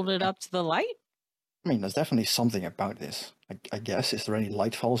 Hold it up to the light? I mean, there's definitely something about this. I guess. Is there any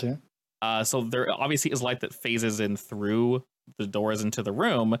light falls here? So there obviously is light that phases in through the doors into the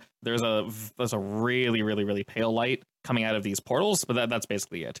room. There's a really, really, really pale light coming out of these portals, but that's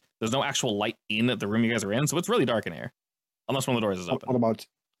basically it. There's no actual light in the room you guys are in, so it's really dark in here. Unless one of the doors is open. What about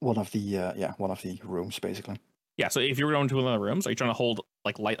one of the rooms, basically? Yeah, so if you were going to one of the rooms, are you trying to hold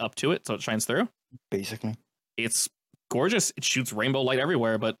like light up to it so it shines through? Basically. It's gorgeous. It shoots rainbow light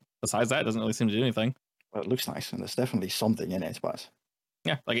everywhere, but besides that, it doesn't really seem to do anything. Well, it looks nice, and there's definitely something in it, but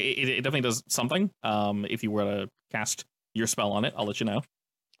Yeah, like it definitely does something. If you were to cast your spell on it, I'll let you know.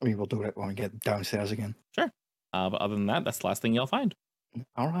 I mean, we'll do it when we get downstairs again. Sure. But other than that, that's the last thing you'll find.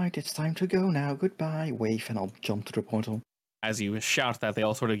 All right, it's time to go now. Goodbye. Wave, and I'll jump to the portal. As you shout that, they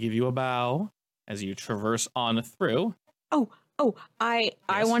all sort of give you a bow as you traverse on through. I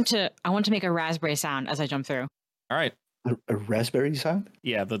Yes. want to make a raspberry sound as I jump through. All right. A raspberry sound?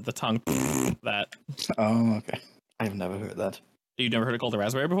 Yeah, the tongue. That. Oh, okay. I've never heard that. You've never heard it called a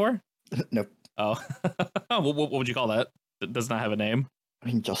raspberry before? Nope. Oh. What would you call that? It does not have a name. I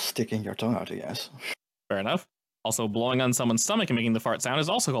mean, just sticking your tongue out, I guess. Fair enough. Also, blowing on someone's stomach and making the fart sound is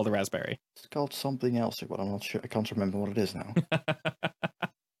also called a raspberry. It's called something else, but I'm not sure. I can't remember what it is now.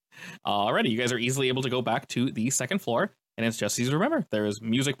 Alrighty, you guys are easily able to go back to the second floor, and it's just easy to remember. There's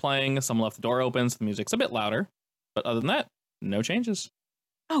music playing, someone left the door open, so the music's a bit louder. But other than that, no changes.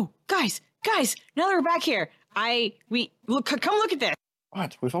 Oh, guys, now that we're back here, come look at this.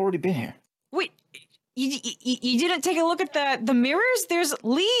 What? We've already been here. Wait, you didn't take a look at the mirrors? There's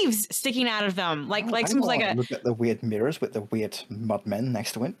leaves sticking out of them, like I some don't like wanna a. look at the weird mirrors with the weird mud men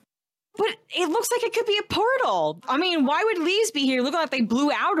next to it. But it looks like it could be a portal. I mean, why would leaves be here? Looking like they blew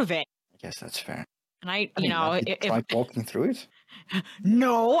out of it. I guess that's fair. And I mean, have you tried walking through it?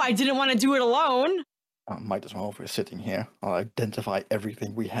 no, I didn't want to do it alone. Might as well if we're sitting here. I'll identify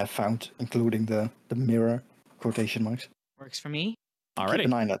everything we have found, including the mirror quotation marks. Works for me. Keep Alrighty.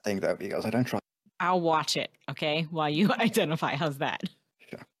 an eye on that thing though, because I don't trust. I'll watch it, okay? While you identify. How's that?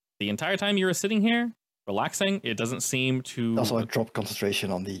 The entire time you were sitting here, relaxing, it doesn't seem to... Also, I dropped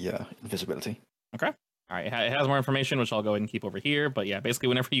concentration on the invisibility. Okay. All right. It has more information, which I'll go ahead and keep over here. But yeah, basically,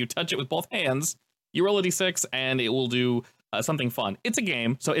 whenever you touch it with both hands, you roll a d6, and it will do something fun. It's a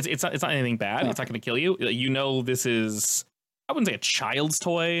game, so it's not anything bad. Okay. It's not going to kill you. You know, this is, I wouldn't say a child's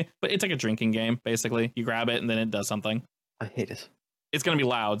toy, but it's like a drinking game. Basically, you grab it, and then it does something. I hate it. It's going to be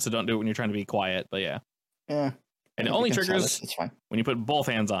loud, so don't do it when you're trying to be quiet. But yeah, Yeah. and it if only you can sell triggers It's fine. when you put both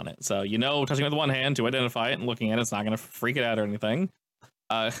hands on it. So you know, touching with one hand to identify it and looking at it's not going to freak it out or anything.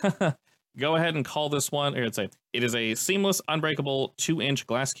 Go ahead and call this one, or it is a seamless, unbreakable 2-inch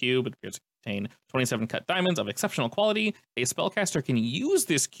glass cube. It appears to contain 27 cut diamonds of exceptional quality. A spellcaster can use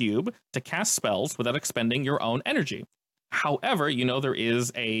this cube to cast spells without expending your own energy. However, you know there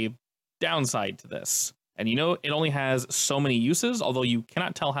is a downside to this. And you know it only has so many uses, although you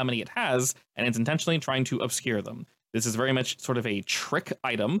cannot tell how many it has, and it's intentionally trying to obscure them. This is very much sort of a trick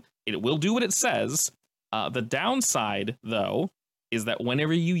item. It will do what it says. The downside, though, is that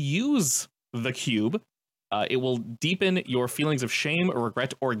whenever you use the cube, it will deepen your feelings of shame,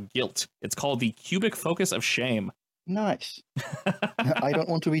 regret, or guilt. It's called the cubic focus of shame. Nice. I don't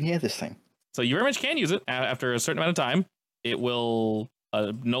want to be near this thing. So you very much can use it after a certain amount of time. It will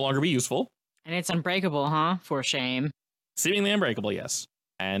no longer be useful. And it's unbreakable, huh? For shame. Seemingly unbreakable, yes.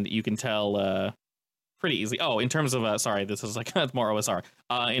 And you can tell pretty easily. Oh, in terms of, sorry, this is like more OSR.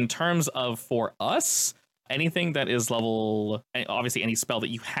 In terms of for us, anything that is level, obviously any spell that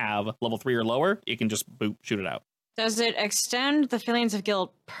you have level 3 or lower, you can just boop, shoot it out. Does it extend the feelings of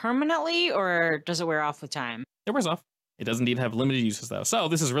guilt permanently, or does it wear off with time? It wears off. It does indeed have limited uses, though. So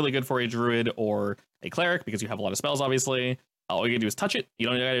this is really good for a druid or a cleric because you have a lot of spells, obviously. All you can do is touch it. You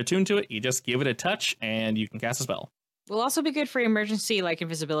don't need to attune to it. You just give it a touch, and you can cast a spell. Will also be good for emergency, like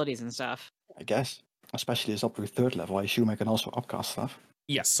invisibilities and stuff. I guess. Especially as up to 3rd level, I assume I can also upcast stuff.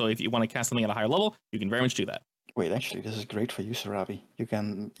 Yes, so if you want to cast something at a higher level, you can very much do that. Wait, actually, this is great for you, Sarabi. You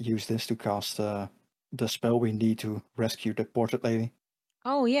can use this to cast the spell we need to rescue the portrait lady.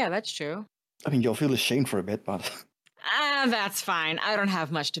 Oh, yeah, that's true. I mean, you'll feel ashamed for a bit, but That's fine. I don't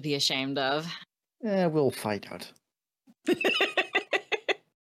have much to be ashamed of. we'll fight out.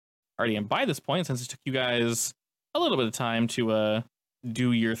 Alrighty, and by this point, since it took you guys a little bit of time to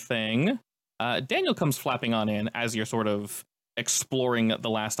do your thing, Daniel comes flapping on in as you're sort of exploring the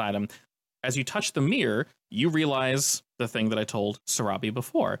last item. As you touch the mirror, you realize the thing that I told Sarabi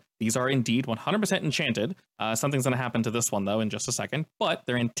before. These are indeed 100% enchanted. Something's going to happen to this one, though, in just a second. But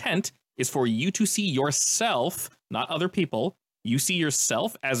their intent is for you to see yourself, not other people. You see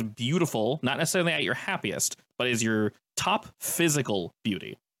yourself as beautiful, not necessarily at your happiest, but as your top physical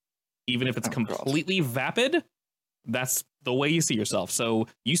beauty. Even if it's completely vapid, that's the way you see yourself. So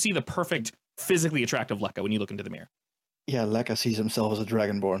you see the perfect, physically attractive Lekka when you look into the mirror. Yeah, Lekka sees himself as a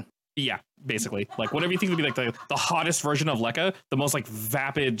dragonborn. Yeah, basically. Like, whatever you think would be like the hottest version of Lekka, the most like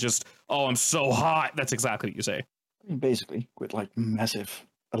vapid, just, oh, I'm so hot. That's exactly what you say. I mean, basically, with like massive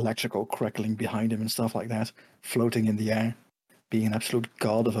electrical crackling behind him and stuff like that, floating in the air, being an absolute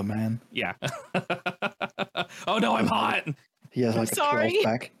god of a man. Yeah. Oh no, I'm hot. Oh He has like a Sorry. 12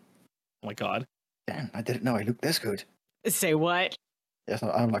 pack. my god. Damn, I didn't know I looked this good. Say what? Yes,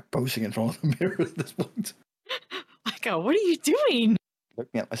 I'm like posing in front of the mirror at this point. Micah, what are you doing?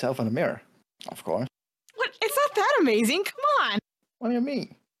 Looking at myself in the mirror. Of course. What? It's not that amazing. Come on. What do you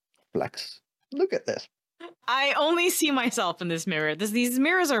mean? Flex. Look at this. I only see myself in this mirror. These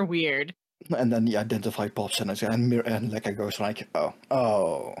mirrors are weird. And then the identify pops in and Lekka goes like,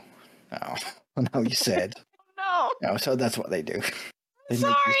 oh. Now you said. No. No, so that's what they do.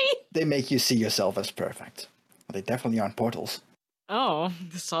 Sorry. They make you see yourself as perfect. But they definitely aren't portals. Oh,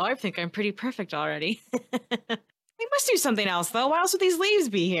 so I think I'm pretty perfect already. We must do something else, though. Why else would these leaves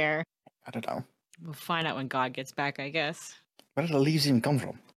be here? I don't know. We'll find out when God gets back, I guess. Where did the leaves even come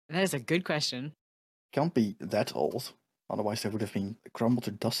from? That is a good question. Can't be that old. Otherwise they would have been crumbled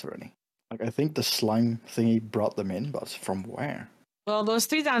to dust already. Like, I think the slime thingy brought them in, but from where? Well, those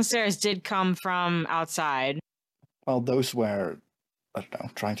 3 downstairs did come from outside. Well, those were, I don't know,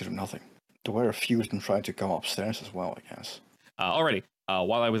 trying to do nothing. There were a few of them trying to come upstairs as well, I guess. Alrighty.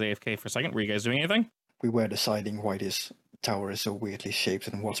 While I was AFK for a second, were you guys doing anything? We were deciding why this tower is so weirdly shaped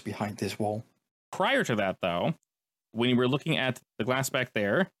and what's behind this wall. Prior to that, though, when you were looking at the glass back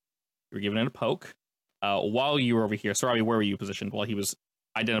there, you were giving it a poke. While you were over here, Sarabi, where were you positioned while he was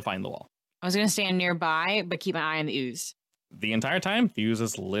identifying the wall? I was going to stand nearby, but keep my eye on the ooze. The entire time, the ooze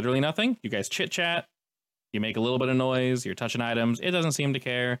is literally nothing. You guys chit-chat. You make a little bit of noise. You're touching items. It doesn't seem to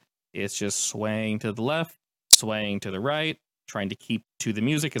care. It's just swaying to the left, swaying to the right, trying to keep to the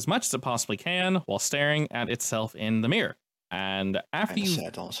music as much as it possibly can while staring at itself in the mirror. And after Kinda you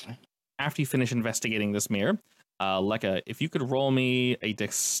sad, honestly. after you finish investigating this mirror, Lekka, if you could roll me a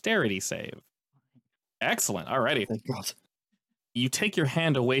dexterity save. Excellent. Alrighty. Thank God. You take your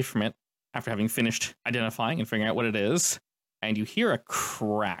hand away from it after having finished identifying and figuring out what it is, and you hear a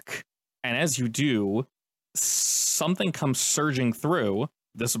crack. And as you do, something comes surging through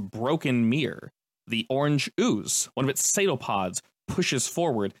this broken mirror. The orange ooze, one of its cephalopods, pushes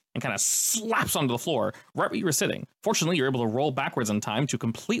forward and kind of slaps onto the floor right where you were sitting. Fortunately, you're able to roll backwards in time to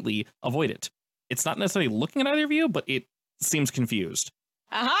completely avoid it. It's not necessarily looking at either of you, but it seems confused.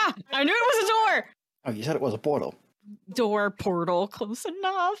 Aha! I knew it was a door! Oh, you said it was a portal. Door, portal, close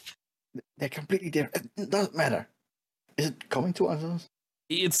enough. They're completely different. It doesn't matter. Is it coming to us?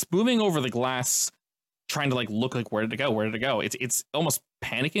 It's moving over the glass, trying to look like where did it go? Where did it go? It's almost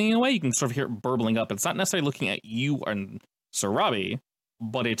panicking in a way. You can sort of hear it burbling up. It's not necessarily looking at you and Sarabi,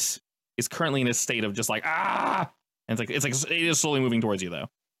 but it is currently in a state of just ah. And it is slowly moving towards you though.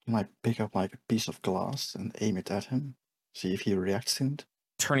 You might pick up a piece of glass and aim it at him. See if he reacts to it.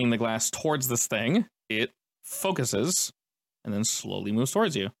 Turning the glass towards this thing, it focuses and then slowly moves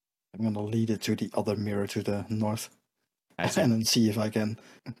towards you. I'm gonna lead it to the other mirror to the north. As And then see if I can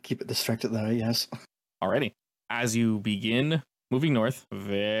keep it distracted there, yes. Alrighty. As you begin moving north,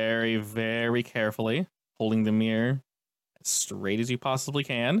 very, very carefully, holding the mirror as straight as you possibly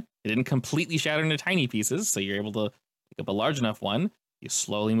can. It didn't completely shatter into tiny pieces, so you're able to pick up a large enough one. You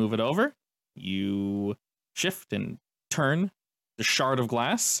slowly move it over. You shift and turn the shard of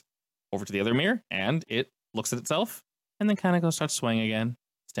glass over to the other mirror, and it looks at itself, and then kind of starts swaying again,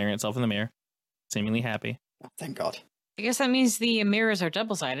 staring at itself in the mirror, seemingly happy. Thank God. I guess that means the mirrors are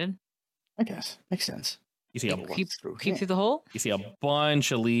double-sided. I guess. Makes sense. You see a Maybe Creep, what's through creep here. through the hole? You see a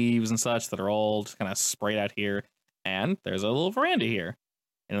bunch of leaves and such that are all just kind of sprayed out here. And there's a little veranda here.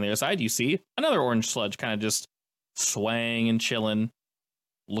 And on the other side, you see another orange sludge kind of just swaying and chilling,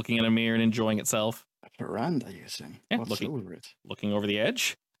 looking in a mirror and enjoying itself. A veranda, you say? Yeah, What's looking- over it? Looking over the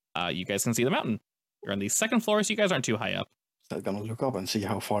edge, you guys can see the mountain. You're on the second floor, so you guys aren't too high up. Still gonna look up and see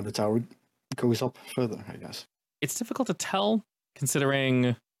how far the tower goes up further, I guess. It's difficult to tell,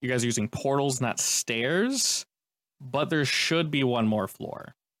 considering you guys are using portals, not stairs. But there should be one more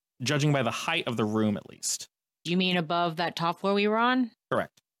floor, judging by the height of the room, at least. You mean above that top floor we were on?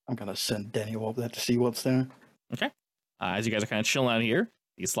 Correct. I'm gonna send Daniel up there to see what's there. As you guys are kind of chilling out here,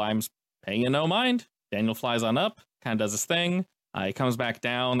 these slimes paying it no mind. Daniel flies on up, kind of does his thing. He comes back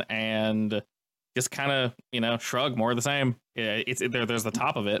down and just kind of, shrug, more of the same. Yeah, there's the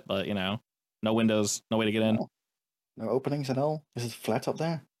top of it, but, no windows, no way to get in. Oh. No openings at all? Is it flat up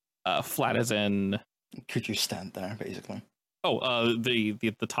there? Flat as in, Could you stand there, basically?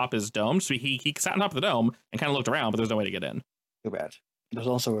 the top is domed. So he sat on top of the dome and kind of looked around, but there's no way to get in. Too bad. There's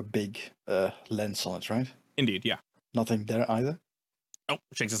also a big lens on it, right? Indeed, yeah. Nothing there either? Oh,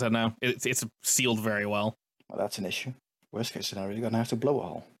 shakes his head now. It's sealed very well. Well, that's an issue. Worst case scenario, you're gonna have to blow a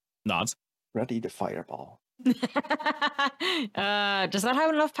hole. Nods. Ready the fireball. Does that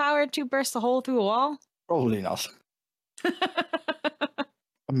have enough power to burst a hole through a wall? Probably not.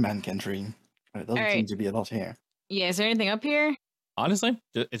 A man can dream. There doesn't seem Alright. to be a lot here. Yeah, is there anything up here? Honestly,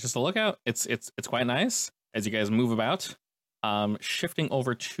 it's just a lookout. It's quite nice as you guys move about. Shifting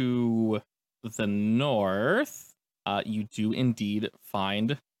over to the north, you do indeed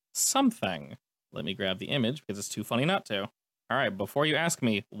find something. Let me grab the image because it's too funny not to. All right, before you ask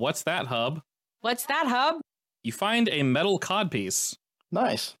me, what's that, Hub? What's that, Hub? You find a metal codpiece.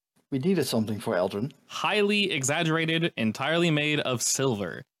 Nice. We needed something for Eldrin. Highly exaggerated, entirely made of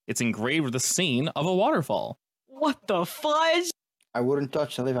silver. It's engraved with the scene of a waterfall. What the fudge? I wouldn't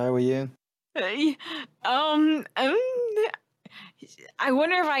touch that if I were you. Um, I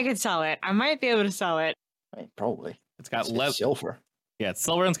wonder if I could sell it. I might be able to sell it. I mean, probably. It's got It's silver. Yeah, it's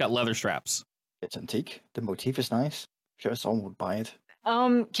silver and it's got leather straps. It's antique. The motif is nice. Sure, someone would buy it.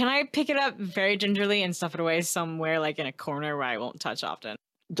 Can I pick it up very gingerly and stuff it away somewhere like in a corner where I won't touch often?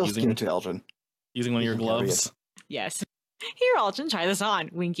 Just Using- give it to Eldrin. Using one of your You can carry gloves. Yes. Here, Alton, try this on.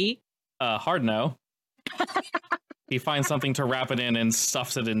 Winky. Hard no. He finds something to wrap it in and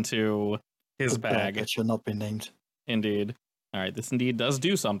stuffs it into his A bag. that should not be named. Indeed. All right, this indeed does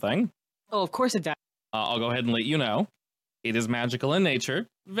do something. Oh, of course it does. I'll go ahead and let you know. It is magical in nature.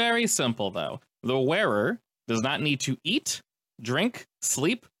 Very simple, though. The wearer does not need to eat, drink,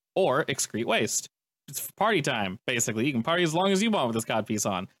 sleep, or excrete waste. It's party time, basically. You can party as long as you want with this codpiece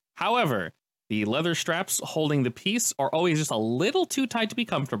on. However, the leather straps holding the piece are always just a little too tight to be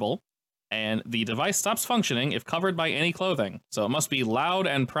comfortable, and the device stops functioning if covered by any clothing. So it must be loud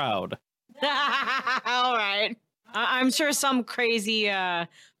and proud. All right. I'm sure some crazy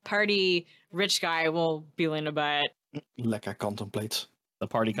party rich guy will be willing to buy it. Lekka contemplates. The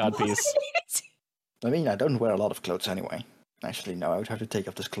party codpiece. I mean, I don't wear a lot of clothes anyway. Actually, no, I would have to take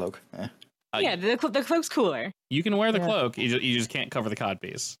off this cloak. Yeah, the cloak's cooler. You can wear the Yeah. cloak, you just can't cover the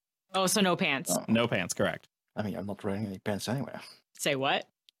codpiece. Oh, so no pants. Oh. No pants, correct. I mean, I'm not wearing any pants anywhere. Say what?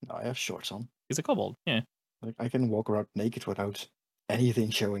 No, I have shorts on. He's a kobold, yeah. Like, I can walk around naked without anything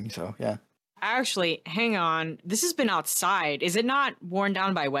showing, so yeah. Actually, hang on. This has been outside. Is it not worn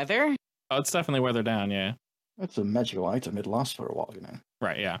down by weather? Oh, it's definitely weathered down, yeah. It's a magical item. It lasts for a while, you know.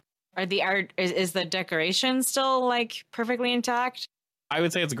 Right, yeah. Are the art is the decoration still like perfectly intact? I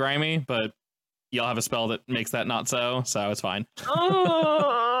would say it's grimy, but you'll have a spell that makes that not so it's fine.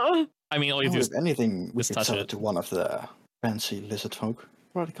 Oh, I mean, all you Oh, do is if anything, we just could touch sell it. it to one of the fancy lizard folk.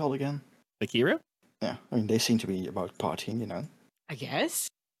 What are they called again? the Kiru. Yeah, I mean, they seem to be about partying, you know. I guess.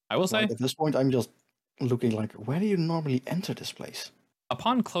 I will say, Like, at this point, I'm just looking like, where do you normally enter this place?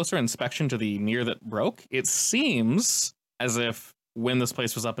 upon closer inspection to the mirror that broke, it seems as if when this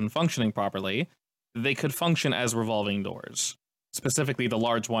place was up and functioning properly, they could function as revolving doors. Specifically, the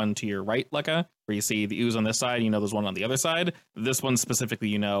large one to your right, Lekka, where you see the ooze on this side, you know there's one on the other side. This one specifically,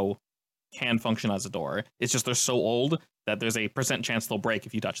 you know, can function as a door. It's just they're so old that there's a % chance they'll break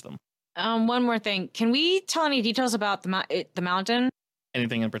if you touch them. One more thing. Can we tell any details about the mountain?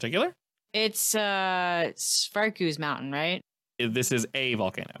 Anything in particular? It's Svarku's mountain, right? This is a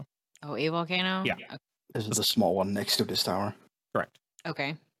volcano. Oh, a volcano? Yeah. This is the small one next to this tower. Correct.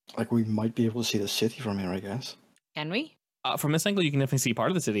 Okay. Like, we might be able to see the city from here, I guess. Can we? From this angle, you can definitely see part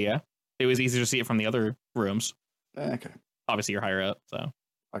of the city, yeah. It was easier to see it from the other rooms. Okay. Obviously, you're higher up, so.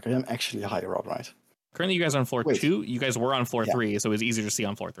 Like, I am actually higher up, right? Currently, you guys are on floor Wait. 2. You guys were on floor Yeah. 3, so it was easier to see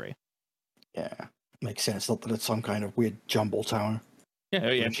on floor 3. Yeah. Makes sense. Not that it's some kind of weird jumble tower. Yeah,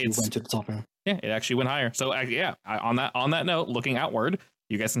 We yeah, actually it's went to the top here. yeah, it actually went higher. So yeah, on that note, looking outward,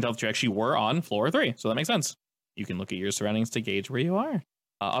 you guys can tell that you actually were on floor 3, so that makes sense. You can look at your surroundings to gauge where you are.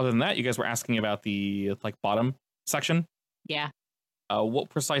 Other than that, you guys were asking about the like bottom section. Yeah. What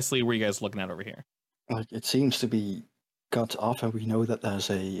precisely were you guys looking at over here? Like, it seems to be cut off, and we know that there's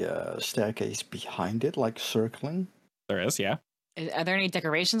a staircase behind it, like circling. There is, yeah. Are there any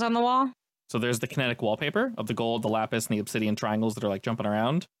decorations on the wall? So there's the kinetic wallpaper of the gold, the lapis, and the obsidian triangles that are like jumping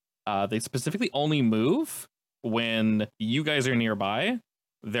around. They specifically only move when you guys are nearby.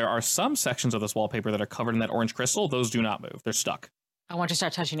 There are some sections of this wallpaper that are covered in that orange crystal. Those do not move. They're stuck. I want to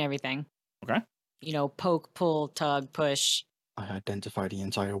start touching everything. Okay. You know, poke, pull, tug, push. I identify the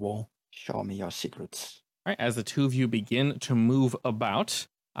entire wall. Show me your secrets. All right, as the two of you begin to move about,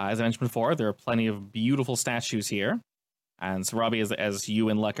 as I mentioned before, there are plenty of beautiful statues here. And so, Robbie, as you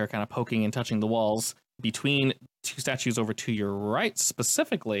and Lek are kind of poking and touching the walls, between two statues over to your right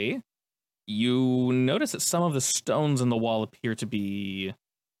specifically, you notice that some of the stones in the wall appear to be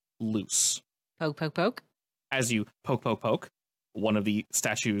loose. Poke, poke, poke. As you poke, one of the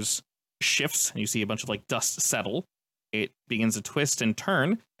statues shifts, and you see a bunch of like dust settle. It begins to twist and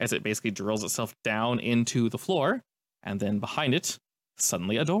turn as it basically drills itself down into the floor, and then behind it,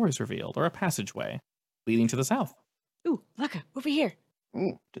 suddenly a door is revealed, or a passageway leading to the south. Ooh, look, over here.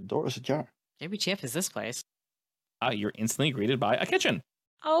 Ooh, the door is ajar. WTF is this place? You're instantly greeted by a kitchen.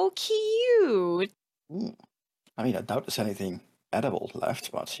 Oh, cute. Ooh. I mean, I doubt there's anything edible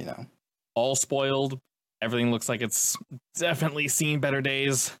left, but you know. All spoiled. Everything looks like it's definitely seen better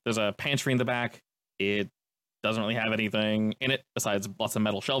days. There's a pantry in the back. It doesn't really have anything in it besides lots of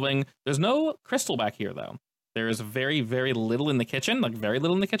metal shelving. There's no crystal back here, though. There is very, very little in the kitchen, like very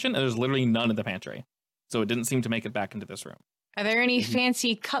little in the kitchen, and there's literally none in the pantry. So it didn't seem to make it back into this room. Are there any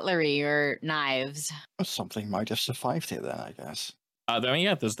fancy cutlery or knives? Something might have survived here then, I guess.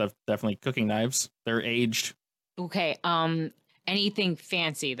 There's definitely cooking knives. They're aged. Okay, anything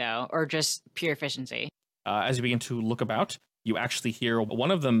fancy though, or just pure efficiency? As you begin to look about, you actually hear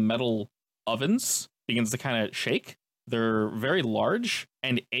one of the metal ovens begins to kind of shake. They're very large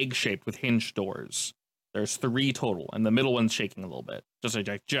and egg-shaped with hinged doors. There's 3 total, and the middle one's shaking a little bit,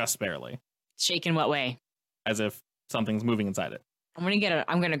 just barely, Shaking what way? as if something's moving inside it. I'm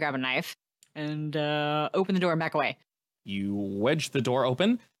gonna grab a knife and open the door and back away. You wedge the door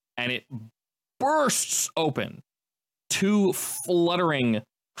open, and it bursts open. 2 fluttering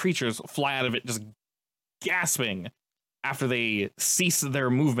creatures fly out of it, just gasping. After they cease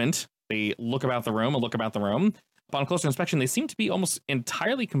their movement, they look about the room. Upon closer inspection, they seem to be almost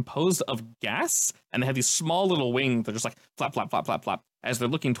entirely composed of gas, and they have these small little wings that are just like flap, flap, flap, flap, flap. As they're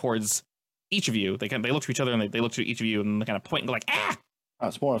looking towards each of you, they look to each other, and they look to each of you, and they kind of point and go like, ah! Oh,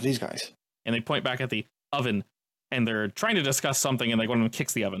 it's more of these guys. And they point back at the oven, and they're trying to discuss something, and like one of them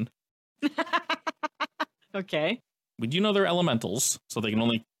kicks the oven. Okay. We do know they're elementals, so they can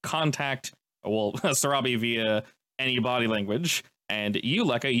only contact, Sarabi via any body language. And you,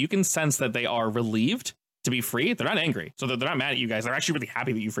 Lekka, you can sense that they are relieved to be free. They're not angry, so they're not mad at you guys. They're actually really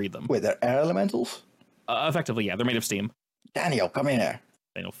happy that you freed them. Wait, they're air elementals? Effectively, yeah. They're made of steam. Daniel, come in here.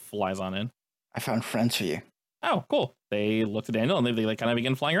 Daniel flies on in. I found friends for you. Oh, cool. They look to Daniel, and they like kind of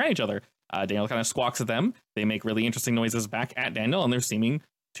begin flying around each other. Daniel kind of squawks at them. They make really interesting noises back at Daniel, and they're seeming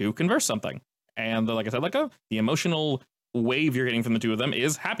to converse something. And like I said, Lekka, the emotional wave you're getting from the 2 of them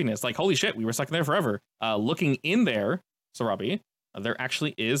is happiness. Like, holy shit, we were stuck there forever. Looking in there, Sarabi, there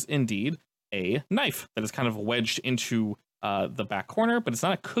actually is indeed a knife that is kind of wedged into the back corner, but it's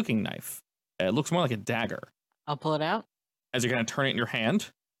not a cooking knife. It looks more like a dagger. I'll pull it out. As you kind of turn it in your hand,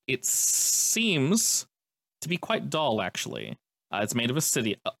 it seems to be quite dull, actually. It's made of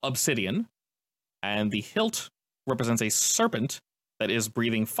obsidian, and the hilt represents a serpent that is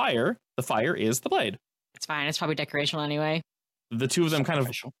breathing fire. The fire is the blade. It's fine. It's probably decorational anyway. The 2 of them kind of,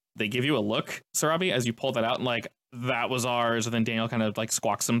 Special. they give you a look, Sarabi, as you pull that out, and like, that was ours. And then Daniel kind of like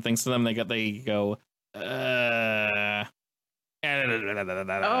squawks some things to them. They go, Oh,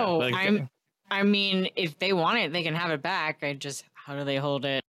 like, I mean, if they want it, they can have it back. How do they hold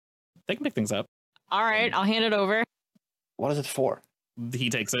it? they can pick things up. All right, I'll hand it over. What is it for? He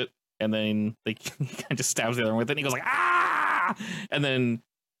takes it, and then he kind of just stabs the other one with it, and he goes like, ah! And then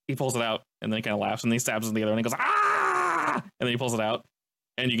he pulls it out, and then he kind of laughs, and then he stabs the other one, and he goes, ah! And then he pulls it out,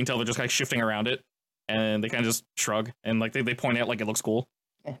 and you can tell they're just kind of shifting around it, and they kind of just shrug, and like they point out like it looks cool.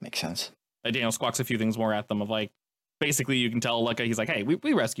 Makes sense. Daniel squawks a few things more at them of like, basically you can tell like he's like, hey,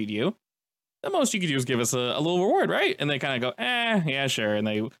 we rescued you. The most you could do is give us a little reward, right? And they kind of go, yeah, sure. And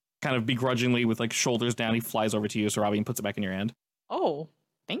they kind of begrudgingly, with like shoulders down, he flies over to you, Sarabi, and puts it back in your hand. Oh,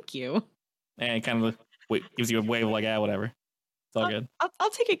 thank you. And he kind of gives you a wave of like, whatever. It's all good. I'll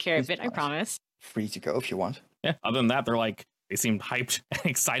take care of It's it. I nice. promise. Free to go if you want. Yeah. Other than that, they seem hyped and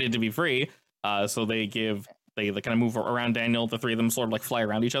excited to be free. So they kind of move around Daniel. The 3 of them sort of like fly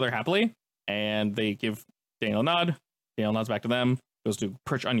around each other happily. And they give Daniel a nod. Daniel nods back to them, goes to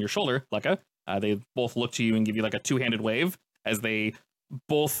perch on your shoulder, Lekka. They both look to you and give you like a 2-handed wave as they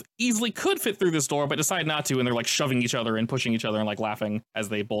both easily could fit through this door, but decide not to. And they're like shoving each other and pushing each other and like laughing as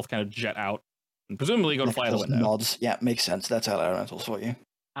they both kind of jet out and presumably go to fly out the Just window. nods. Yeah, makes sense. That's air elementals for you.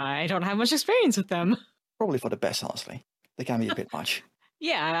 I don't have much experience with them. Probably for the best, honestly. They can be a bit much.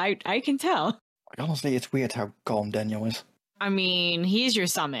 Yeah, I can tell. Like, honestly, it's weird how calm Daniel is. I mean, he's your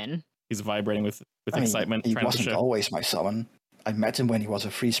summon. He's vibrating with I mean, excitement. he trying to wasn't show. always my summon. I met him when he was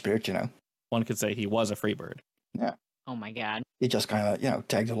a free spirit, you know. One could say he was a free bird. Oh my god. He just kind of,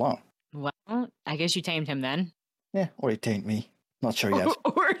 tagged along. Well, I guess you tamed him then. Yeah, or he tamed me. Not sure yet.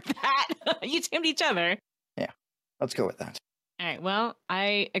 Or that. You tamed each other. Let's go with that. All right, well,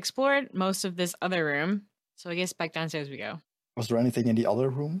 I explored most of this other room, so I guess back downstairs we go. Was there anything in the other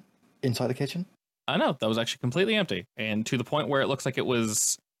room? Inside the kitchen? No, that was actually completely empty. And to the point where it looks like it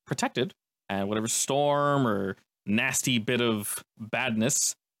was protected. And whatever storm or nasty bit of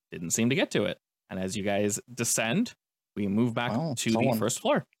badness didn't seem to get to it. And as you guys descend, we move back Wow, to the someone- first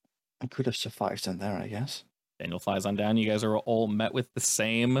floor. I could have survived in there, I guess. Daniel flies on down. You guys are all met with the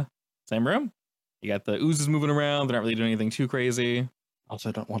same Same room. You got the oozes moving around. They're not really doing anything too crazy.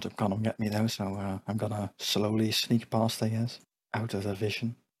 Also, don't want to come and get me though, so I'm gonna slowly sneak past, I guess, out of their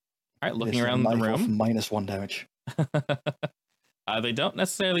vision. All right, looking It's a around the knife of room. -1 damage. They don't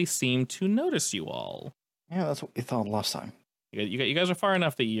necessarily seem to notice you all. Yeah, that's what we thought last time. You guys are far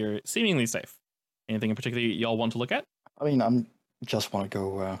enough that you're seemingly safe. Anything in particular y'all want to look at? I mean, I'm just want to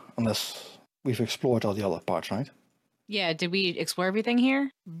go unless we've explored all the other parts, right? Yeah, did we explore everything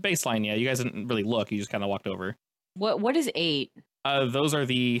here? Baseline, yeah. You guys didn't really look. You just kind of walked over. What is 8? Those are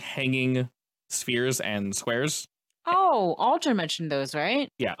the hanging spheres and squares. Oh, Aldrin mentioned those, right?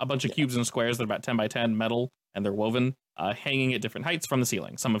 Yeah, a bunch of cubes and squares that are about 10 by 10 metal, and they're woven, hanging at different heights from the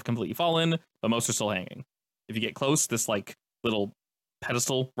ceiling. Some have completely fallen, but most are still hanging. If you get close, this like little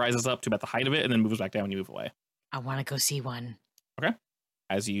pedestal rises up to about the height of it and then moves back down when you move away. I want to go see one.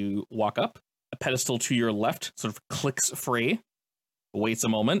 As you walk up, a pedestal to your left sort of clicks free, waits a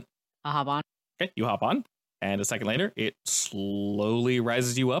moment. I'll hop on. Okay, you hop on, and a second later, it slowly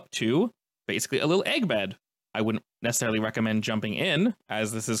rises you up to basically a little egg bed. I wouldn't necessarily recommend jumping in,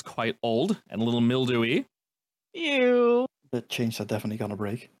 as this is quite old and a little mildewy. Ew. The chains are definitely gonna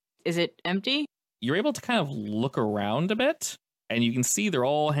break. Is it empty? You're able to kind of look around a bit, and you can see they're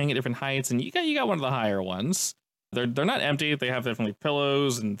all hanging at different heights, and you got one of the higher ones. They're not empty. They have definitely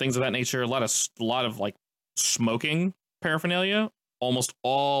pillows and things of that nature. A lot of like smoking paraphernalia. Almost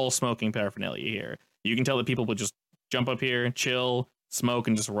all smoking paraphernalia here. You can tell that people would just jump up here, chill, smoke,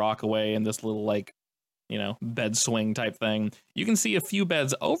 and just rock away in this little like, bed swing type thing. You can see a few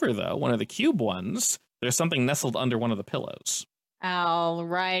beds over though. One of the cube ones. There's something nestled under one of the pillows. I'll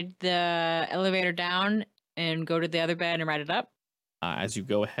ride the elevator down and go to the other bed and ride it up. As you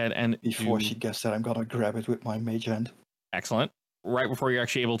go ahead and Before she gets there, I'm gonna grab it with my mage hand. Excellent. Right before you're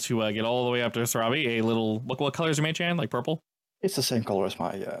actually able to get all the way up to Sarabi, a little... What color is your mage hand? Like purple? It's the same color as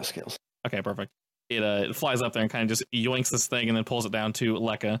my scales. Okay, perfect. It flies up there and kind of just yoinks this thing and then pulls it down to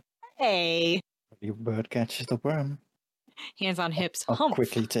Lekka. Hey. Your bird catches the worm. Hands on hips. I'll Humph.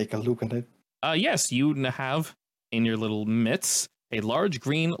 quickly take a look at it. Yes, you have in your little mitts a large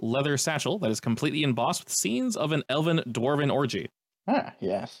green leather satchel that is completely embossed with scenes of an elven dwarven orgy. Ah,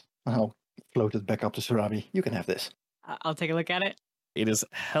 yes. I'll float it back up to Sarabi. You can have this. I'll take a look at it. It is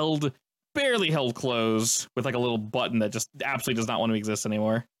barely held closed with like a little button that just absolutely does not want to exist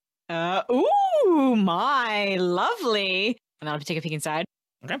anymore. Ooh, my lovely. And I'll take a peek inside.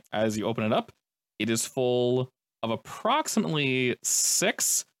 Okay. As you open it up, it is full of approximately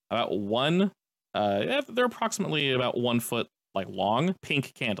 6, about one. They're approximately about 1 foot like long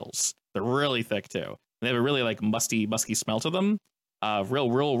pink candles. They're really thick too. They have a really like musky smell to them.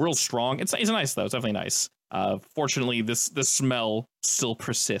 Real strong. It's nice though. It's definitely nice. Fortunately, this smell still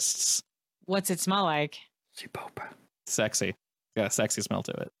persists. What's it smell like? Zipopa. Sexy. It's got a sexy smell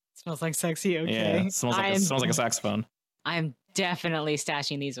to it. Smells like sexy. Okay. Yeah, it smells like a saxophone. I'm definitely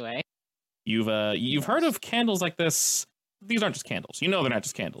stashing these away. You've heard of candles like this. These aren't just candles. You know they're not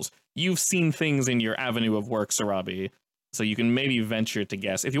just candles. You've seen things in your avenue of work, Sarabi. So you can maybe venture to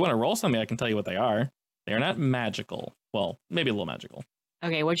guess. If you want to roll something, I can tell you what they are. They are not magical. Well, maybe a little magical.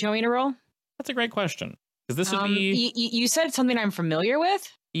 Okay, what do you want me to roll? That's a great question. Because this would be... You said something I'm familiar with?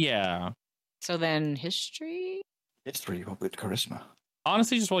 Yeah. So then history? History with charisma.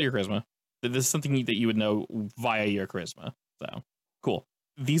 Honestly, just roll your charisma. This is something that you would know via your charisma. So, cool.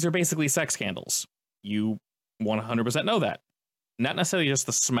 These are basically sex candles. You 100% know that. Not necessarily just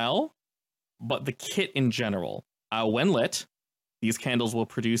the smell, but the kit in general. When lit, these candles will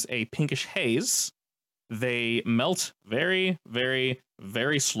produce a pinkish haze. They melt very, very,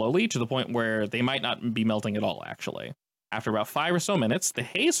 very slowly to the point where they might not be melting at all, actually. After about 5 or so minutes, the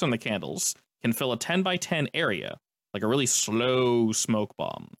haze from the candles can fill a 10 by 10 area, like a really slow smoke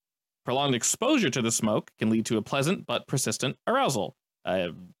bomb. Prolonged exposure to the smoke can lead to a pleasant but persistent arousal.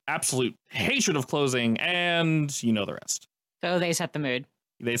 Absolute hatred of closing, and you know the rest. So they set the mood.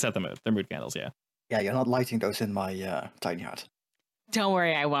 They set the mood. They're mood candles, yeah. Yeah, you're not lighting those in my tiny hut. Don't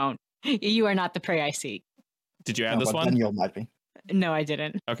worry, I won't. You are not the prey I seek. Did you add this one? Then you might be. No, I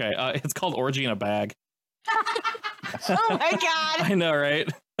didn't. Okay, it's called Orgy in a Bag. Oh my god! I know,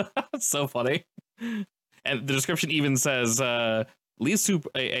 right? It's so funny. And the description even says, leads to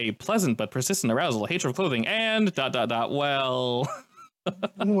a pleasant but persistent arousal, hatred of clothing, and ... Well...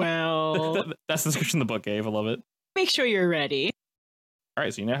 Well... That's the description the book gave. I love it. Make sure you're ready. All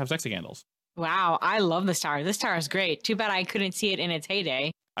right, so you now have sexy candles. Wow, I love this tower. This tower is great. Too bad I couldn't see it in its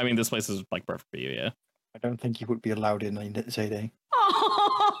heyday. I mean, this place is like perfect for you, yeah. I don't think you would be allowed in Zayday.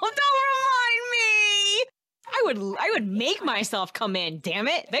 Oh, don't remind me! I would make myself come in, damn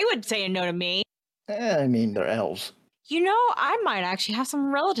it. They would say no to me. I mean, they're elves. You know, I might actually have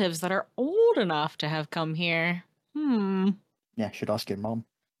some relatives that are old enough to have come here. Yeah, should ask your mom.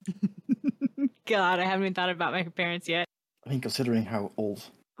 God, I haven't even thought about my parents yet. I mean, considering how old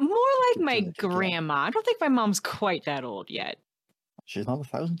More like Good my to let you go. grandma. I don't think my mom's quite that old yet. she's not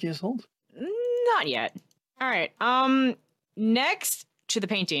 1,000 years old. Not yet. All right. Next to the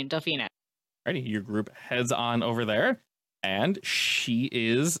painting, Delphina. Alrighty, your group heads on over there, and she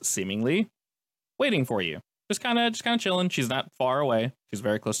is seemingly waiting for you. Just kind of chilling. She's not far away. She's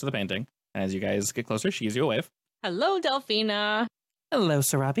very close to the painting. And as you guys get closer, she gives you a wave. Hello, Delphina. Hello,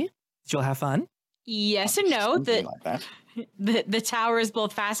 Sarabi. Did you all have fun? Yes and no. Something like that. The tower is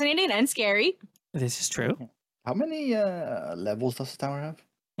both fascinating and scary. This is true. How many levels does the tower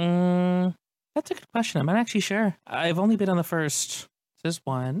have? That's a good question. I'm not actually sure. I've only been on the first. This is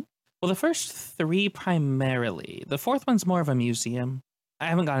one. Well, the first 3 primarily. The 4th one's more of a museum. I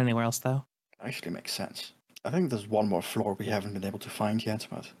haven't gone anywhere else, though. Actually makes sense. I think there's one more floor we haven't been able to find yet,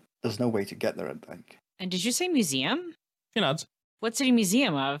 but there's no way to get there, I think. And did you say museum? She nods. What city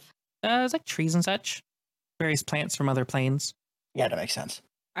museum of? It's like trees and such. Various plants from other planes. Yeah, that makes sense.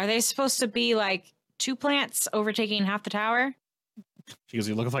 Are they supposed to be like 2 plants overtaking half the tower? She gives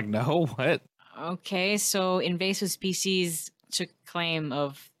you a look of like, no, what? Okay, so invasive species took claim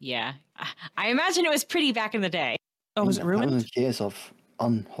of, yeah. I imagine it was pretty back in the day. Oh, was it ruined? 1,000 years of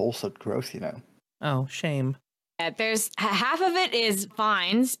unwholesome growth, you know. Oh, shame. There's half of it is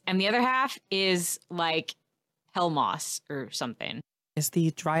vines, and the other half is like hell moss or something. Is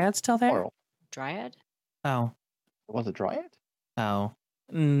the dryad still there? Or Dryad? Oh. was it dryad? Oh.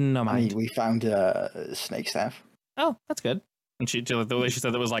 No I mind. mean, we found a snake staff. Oh, that's good. And the way she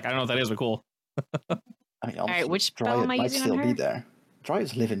said that was like, I don't know what that is, but cool. I mean, right, which spell dryad am I might using on still be her? there.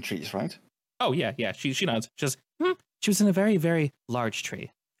 Dryads live in trees, right? Oh, yeah. She nods. Just, She was in a very, very large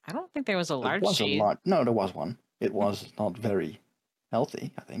tree. I don't think there was a There large was tree. No, there was one. It was not very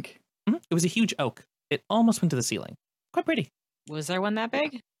healthy, I think. It was a huge oak. It almost went to the ceiling. Quite pretty. Was there one that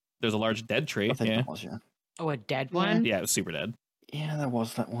big? there's a large dead tree. I think Yeah. there was, yeah. Oh, a dead Yeah. one? Yeah, it was super dead. Yeah, there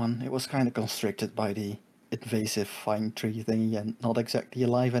was that one. It was kind of constricted by the invasive fine tree thingy and not exactly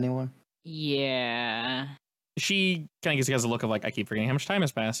alive anymore. Yeah. She kind of gives you guys a look of like, I keep forgetting how much time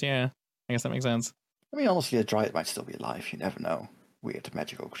has passed. Yeah, I guess that makes sense. I mean, honestly, a dryad might still be alive. You never know. Weird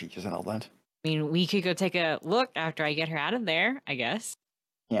magical creatures and all that. I mean, we could go take a look after I get her out of there, I guess.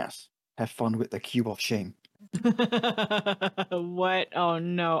 Yes. Have fun with the cube of shame. What? Oh,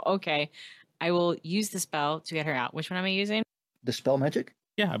 no. Okay. I will use the spell to get her out. Which one am I using? The spell magic?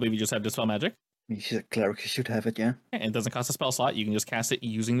 Yeah, I believe you just have Dispel Magic. I mean, she's a cleric. She should have it, yeah. And it doesn't cost a spell slot. You can just cast it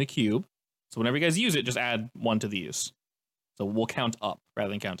using the cube. So whenever you guys use it, just add 1 to the use. So we'll count up rather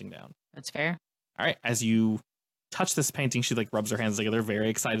than counting down. That's fair. All right, as you touch this painting, she like rubs her hands together very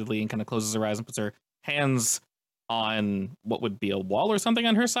excitedly and kind of closes her eyes and puts her hands on what would be a wall or something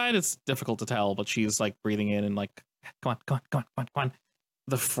on her side. It's difficult to tell, but she's like breathing in and like, come on.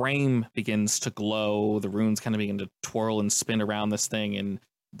 The frame begins to glow. The runes kind of begin to twirl and spin around this thing, and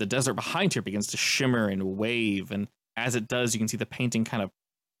the desert behind her begins to shimmer and wave. And as it does, you can see the painting kind of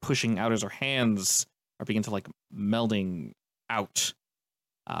pushing out as her hands are begin to like melding out,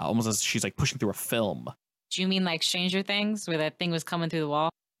 almost as she's like pushing through a film. Do you mean like Stranger Things, where that thing was coming through the wall?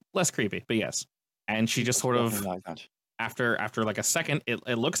 Less creepy, but yes. And she just sort of, Nothing like that. after like a second,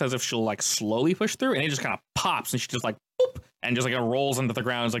 it looks as if she'll like slowly push through, and it just kind of pops, and she just like boop, and just like it rolls into the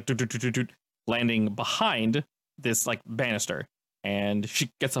ground, it's like doot, landing behind this like banister. And she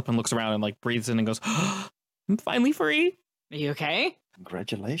gets up and looks around and like breathes in and goes, I'm finally free. Are you okay?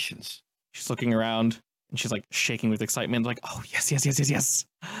 Congratulations. She's looking around and she's like shaking with excitement, like, oh yes.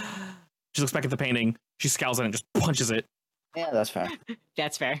 She looks back at the painting, she scowls at it and just punches it. Yeah, that's fair.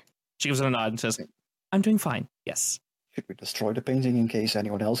 That's fair. She gives it a nod and says, I'm doing fine. Yes. Should we destroy the painting in case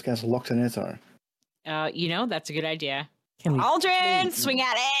anyone else gets locked in it, or... That's a good idea. Can we? Aldrin, swing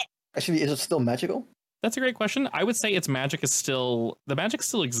at it! Actually, is it still magical? that's a great question. I would say the magic still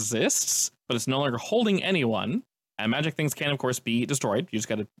exists, but it's no longer holding anyone. And magic things can, of course, be destroyed. You just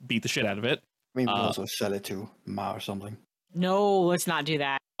got to beat the shit out of it. I mean, we also sell it to Ma or something. No, let's not do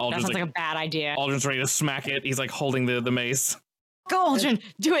that. That Aldrin's sounds like a bad idea. Aldrin's ready to smack it. He's like holding the mace. Go, Aldrin,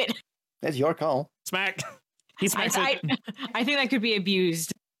 do it! It's your call. Smack. He smacks I think that could be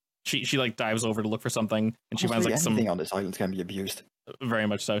abused. She like dives over to look for something, and she finds Honestly, like some, anything on this island can be abused. very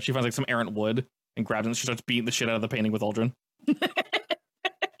much so. She finds like some errant wood and grabs it, and she starts beating the shit out of the painting with Aldrin.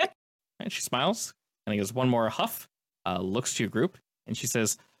 And she smiles, and he goes one more huff, looks to your group, and she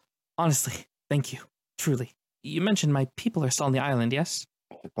says, Honestly, thank you. Truly. You mentioned my people are still on the island, yes?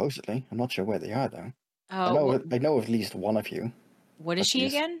 Supposedly. I'm not sure where they are, though. Oh, I know of at least one of you. what is she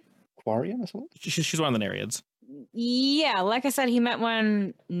Yes. again? Quarian or something? she's one of the Nereids. Yeah, like I said, he met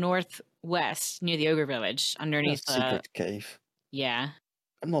one northwest near the ogre village underneath A secret cave. Yeah.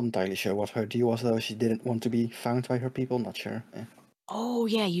 I'm not entirely sure what her deal was, though. She didn't want to be found by her people. Not sure. Eh. Oh,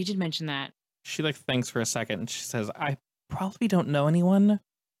 yeah, you did mention that. She like thinks for a second and she says, I probably don't know anyone,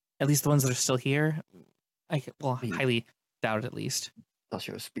 at least the ones that are still here. Well, Me. highly doubt it, at least. Does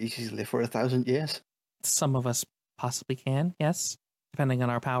your species live for 1,000 years? Some of us possibly can, yes, depending on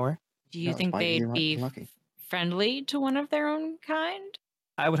our power. Do you No, think might be they'd right be lucky. friendly to one of their own kind?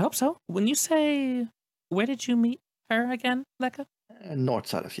 I would hope so. When you say, where did you meet her again, Lekka? North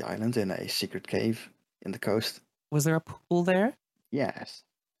side of the island, in a secret cave in the coast. Was there a pool there? Yes.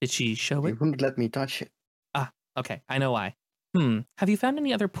 Did she show You it? wouldn't let me touch it. Okay, I know why. Have you found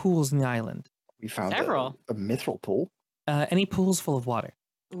any other pools in the island? We found Several. a mithril pool. Any pools full of water?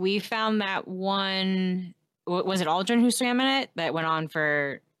 We found that one. Was it Aldrin who swam in it? That went on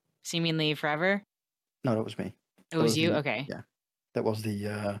for seemingly forever. No, that was me. It was you. the- Okay. Yeah. That was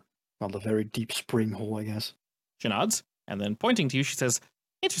the very deep spring hole, I guess. she nods, and then pointing to you, she says,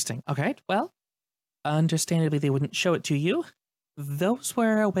 Interesting. Okay, well, understandably, they wouldn't show it to you. Those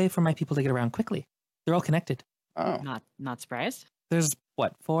were a way for my people to get around quickly. They're all connected. Oh, Not surprised. There's,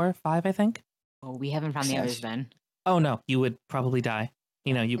 what, 4 or 5, I think? Oh, we haven't found the Makes others sense. then. Oh, no, you would probably die.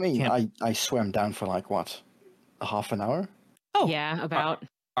 You know, you I mean, can't. I swam down for like, what, a half an hour? Oh, Yeah, about.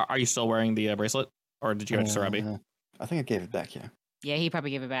 are you still wearing the bracelet? Or did you give it to Sarabi? I think I gave it back, yeah. Yeah, he probably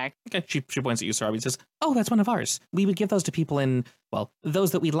gave it back. Okay, she points at you, Sarabi, and says, Oh, that's one of ours. We would give those to people in, well,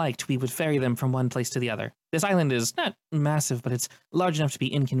 those that we liked, we would ferry them from one place to the other. This island is not massive, but it's large enough to be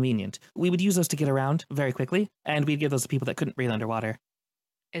inconvenient. We would use those to get around very quickly, and we'd give those to people that couldn't breathe underwater.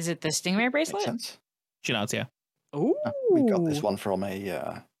 Is it the stingray Makes bracelet? sense. she nods, yeah. Ooh. We got this one from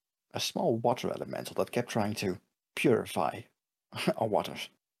a small water elemental that kept trying to purify our waters.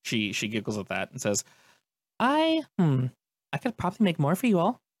 She giggles at that and says, I could probably make more for you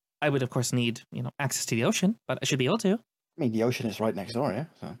all. I would, of course, need, access to the ocean, but I should be able to. I mean, the ocean is right next door, yeah?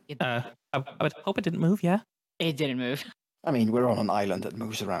 So, I would hope it didn't move, yeah? It didn't move. I mean, we're on an island that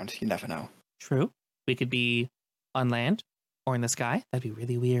moves around. You never know. True. We could be on land or in the sky. That'd be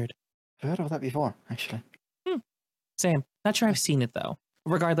really weird. I've heard of that before, actually. Same. Not sure I've seen it, though.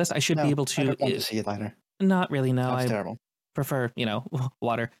 Regardless, I should No, be able I to... don't want to see it either. Not really, no. Sounds I terrible. prefer,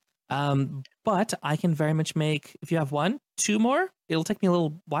 water. But I can very much make, if you have 1, 2 more, it'll take me a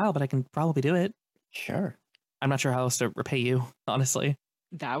little while, but I can probably do it. Sure. I'm not sure how else to repay you, honestly.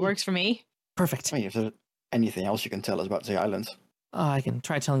 That works for me. Perfect. I mean, if there's anything else you can tell us about the island, I can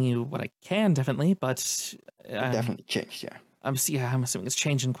try telling you what I can, definitely, but it definitely changed, yeah. I'm assuming it's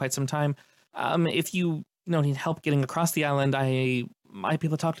changed in quite some time. If you need help getting across the island, I might be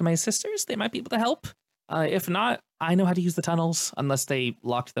able to talk to my sisters. They might be able to help. If not, I know how to use the tunnels, unless they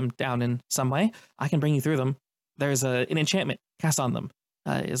locked them down in some way. I can bring you through them. There's an enchantment cast on them.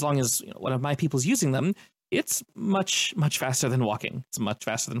 As long as one of my people's using them, it's much, much faster than walking. It's much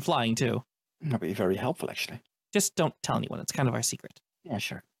faster than flying, too. That'd be very helpful, actually. Just don't tell anyone. It's kind of our secret. Yeah,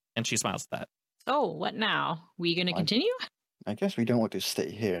 sure. and she smiles at that. So what now? We gonna Fine. continue? I guess we don't want to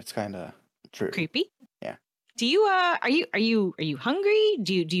stay here. It's kind of true. Creepy. Yeah. Do you are you hungry?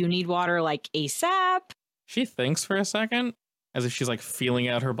 Do you need water like ASAP? She thinks for a second, as if she's like feeling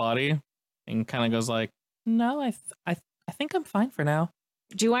out her body, and kind of goes like, No, I think I'm fine for now.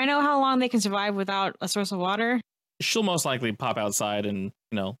 Do I know how long they can survive without a source of water? she'll most likely pop outside and,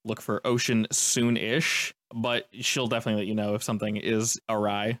 look for ocean soon-ish, but she'll definitely let you know if something is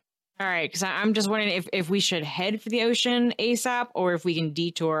awry. All right, because I'm just wondering if we should head for the ocean ASAP or if we can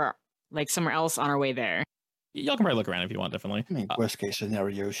detour like somewhere else on our way there. Y'all can probably look around if you want, definitely. I mean, worst case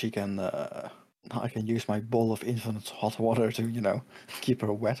scenario, she can. I can use my bowl of infinite hot water to, keep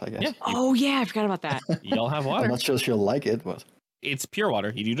her wet. I guess. Yeah. Oh yeah, I forgot about that. Y'all have I'm water. not sure she'll like it, but It's pure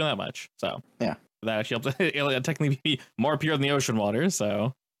water. You do know that much. So Yeah. that actually helps. It'll technically be more pure than the ocean water.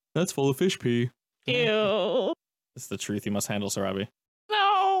 So that's full of fish pee. Ew. It's the truth you must handle, Sarabi.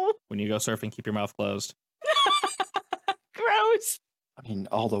 No. When you go surfing, keep your mouth closed. Gross. I mean,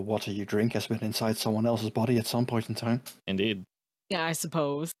 all the water you drink has been inside someone else's body at some point in time. Indeed. Yeah, I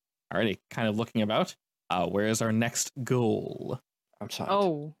suppose. Alrighty, kind of looking about. Where is our next goal? Outside.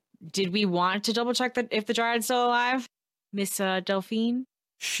 Oh, did we want to double check that if the Dryad's still alive, Miss Delphine?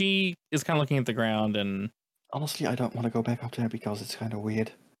 She is kind of looking at the ground and Honestly, I don't want to go back up there because it's kind of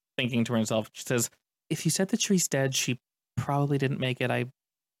weird. thinking to herself. She says, If you said the tree's dead, she probably didn't make it. I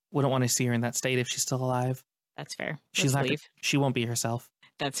wouldn't want to see her in that state if she's still alive. That's fair. She's Let's not. leave. She won't be herself.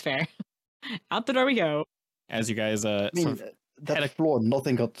 That's fair. Out the door we go. as you guys I mean, sort of that head ac- floor,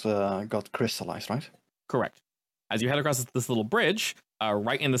 nothing got crystallized, right? correct. As you head across this little bridge,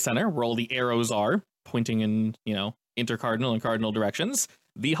 right in the center where all the arrows are, pointing in, intercardinal and cardinal directions,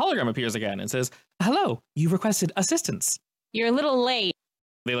 the hologram appears again and says, Hello, you requested assistance. You're a little late.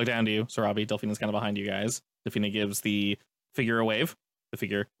 they look down to you, Sarabi. Delphina's kind of behind you guys. Delphina gives the figure a wave. The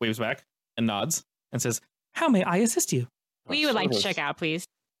figure waves back and nods and says, How may I assist you? We would like to check out, please.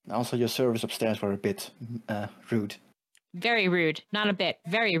 Also, your servers upstairs were a bit rude. Very rude. Not a bit.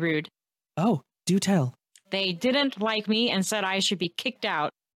 Very rude. Oh, do tell. They didn't like me and said I should be kicked out.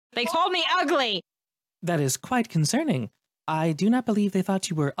 They called me ugly. That is quite concerning. I do not believe they thought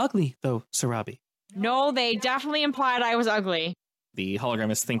you were ugly, though, Sarabi. No, they definitely implied I was ugly. the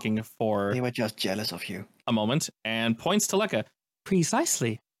hologram is thinking for They were just jealous of you. a moment and points to Lekka.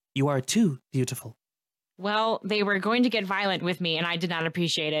 Precisely. You are too beautiful. Well, they were going to get violent with me and I did not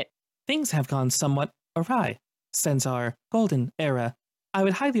appreciate it. Things have gone somewhat awry since our golden era. I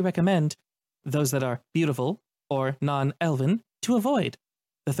would highly recommend those that are beautiful or non-elven to avoid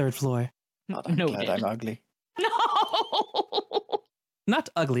the third floor. Not I'm glad I'm ugly. No! Not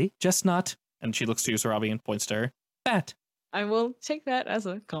ugly, just not And she looks to Sarabi and points to her. fat. I will take that as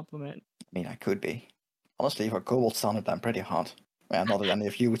a compliment. I mean, I could be. Honestly, if a kobold sounded, I'm pretty hot. Well, not that any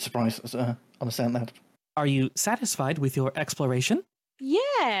of you would understand that. Are you satisfied with your exploration?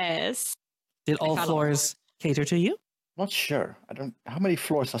 Yes. Did all found floors cater to you? Not sure. I don't. How many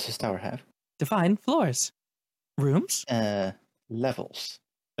floors does this tower have? Define floors. Rooms? Levels.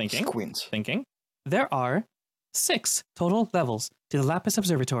 Thinking. Squints. Thinking. There are 6 total levels to the Lapis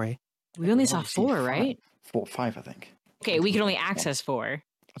Observatory. We only I've saw seen 4, five. right? 5, I think. Okay, we can only access 4.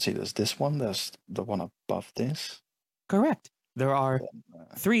 Let's see. There's this one. There's the one above this. Correct. There are Then,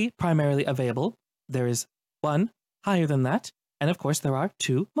 3 primarily available. There is 1 higher than that. And of course, there are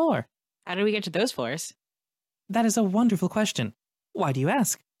 2 more. How did we get to those floors? That is a wonderful question. Why do you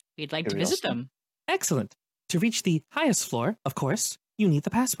ask? We'd like to visit Curiosity. them. Excellent. To reach the highest floor, of course, you need the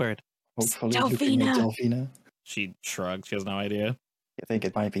password. hopefully, you can meet Delphina. Delphina. She shrugs. She has no idea. I think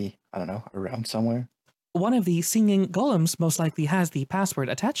it might be, I don't know, around somewhere. One of the singing golems most likely has the password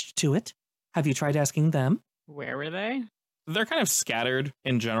attached to it. Have you tried asking them? Where were they? They're kind of scattered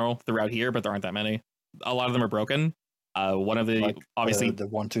in general throughout here, but there aren't that many. A lot of them are broken. One of the Like, obviously, the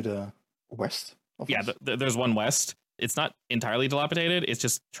one to the west. Of yeah. us. There's one west. It's not entirely dilapidated. It's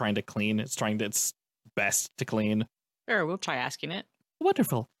just trying to clean. It's best to clean. Sure, we'll try asking it.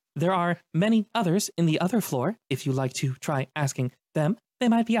 Wonderful. There are many others in the other floor. If you like to try asking them, they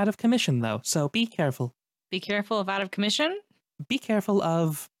might be out of commission, though, so be careful. Be careful of out of commission. Be careful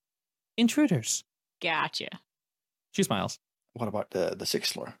of intruders. Gotcha. She smiles. What about the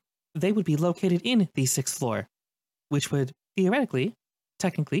sixth floor? They would be located in the 6th floor, which would theoretically,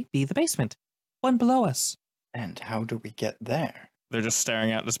 technically, be the basement, one below us. And how do we get there? They're just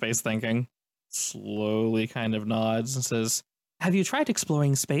staring out into space, thinking. Slowly, kind of nods and says, Have you tried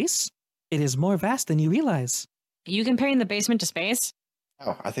exploring space? It is more vast than you realize. Are you comparing the basement to space?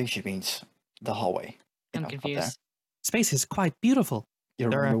 Oh, I think she means the hallway. I'm up there. confused. Space is quite beautiful. You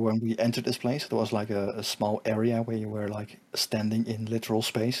There are- remember when we entered this place? There was like a small area where you were like standing in literal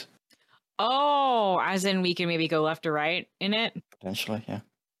space. Oh, as in we can maybe go left or right in it? Potentially, yeah.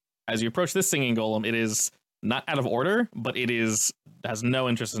 as you approach this singing golem, it is not out of order, but has no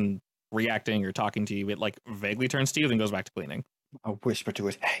interest in reacting or talking to you. It like vaguely turns to you, then goes back to cleaning. I whisper to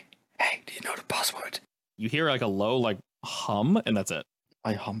it, hey, do you know the password? You hear like a low like hum, and that's it.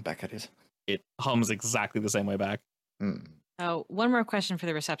 I hum back at it. It hums exactly the same way back. Hmm. Oh, one more question for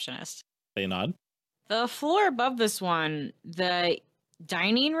the receptionist. They nod. The floor above this one, the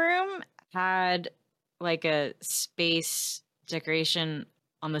dining room had like a space decoration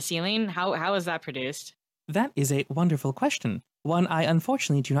on the ceiling. How is that produced? That is a wonderful question, one I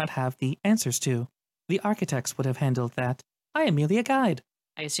unfortunately do not have the answers to. The architects would have handled that. I am merely a guide.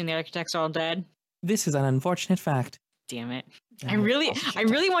 I assume the architects are all dead. This is an unfortunate fact. Damn it. Yeah, I really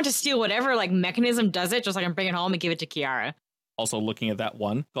possibly. want to steal whatever like mechanism does it, just so I can bring it home and give it to Kiara. Also looking at that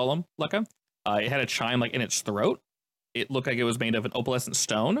one golem, Lekka, it had a chime like in its throat. It looked like it was made of an opalescent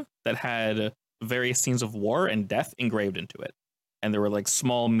stone that had various scenes of war and death engraved into it. And there were like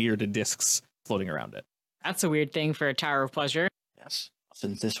small mirrored discs floating around it. That's a weird thing for a Tower of Pleasure. Yes.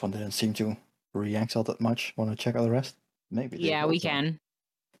 Since this one didn't seem to react all that much, want to check out the rest? Maybe. they Yeah, will we do. can.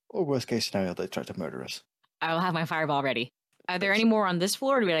 Or worst case scenario, they try to murder us. I will have my fireball ready. Are there any more on this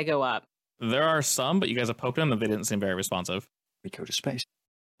floor, or do I go up? There are some, but you guys have poked them and they didn't seem very responsive. We go to space.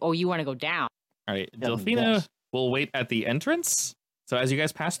 Oh, you want to go down? All right, Yeah, Delphina yes. will wait at the entrance. So as you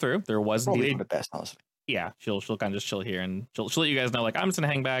guys pass through, there was Probably indeed for the best, honestly. yeah, she'll kind of just chill here and she'll let you guys know like I'm just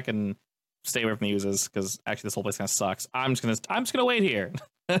gonna hang back and stay away from the uses because actually this whole place kind of sucks. I'm just gonna wait here.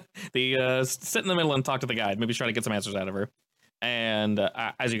 Sit in the middle and talk to the guide. Maybe try to get some answers out of her. And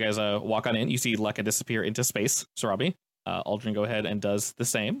as you guys walk on in, you see Lekka disappear into space. Sarabi, Aldrin, go ahead and does the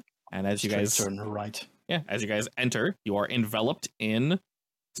same. And as you Straight guys turn right. Yeah, as you guys enter, you are enveloped in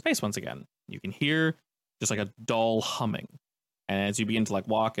space once again. You can hear just like a dull humming. And as you begin to like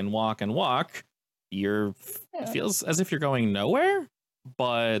walk and walk and walk, it feels as if you're going nowhere,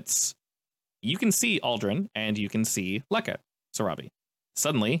 but you can see Aldrin and you can see Lekka, Sarabi.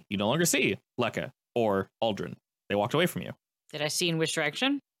 Suddenly, you no longer see Lekka or Aldrin. They walked away from you. Did I see in which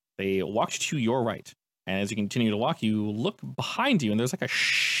direction? They walked to your right. And as you continue to walk, you look behind you and there's like a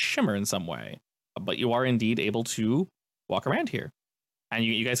shimmer in some way. But you are indeed able to walk around here. And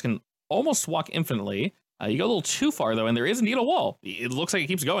you guys can almost walk infinitely. You go a little too far, though, and there is indeed a wall. It looks like it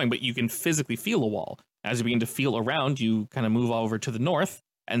keeps going, but you can physically feel a wall. As you begin to feel around, you kind of move over to the north,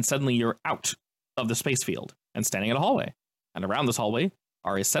 and suddenly you're out of the space field and standing in a hallway. And around this hallway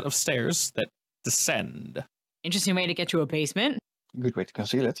are a set of stairs that descend. Interesting way to get to a basement. Good way to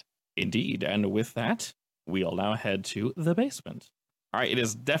conceal it. Indeed. And with that, we'll now head to the basement. All right, it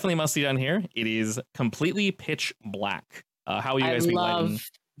is definitely musty down here. It is completely pitch black. How will you guys be lighting? I love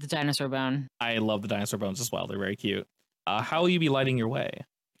the dinosaur bone. I love the dinosaur bones as well. They're very cute. How will you be lighting your way?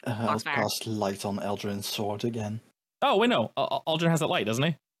 I'll cast light on Eldrin's sword again. Oh, wait, no. Aldrin has that light, doesn't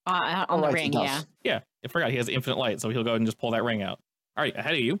he? On the ring, yeah. Yeah, I forgot. He has infinite light, so he'll go ahead and just pull that ring out. All right,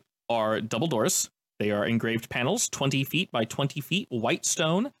 ahead of you are double doors. They are engraved panels, 20 feet by 20 feet, white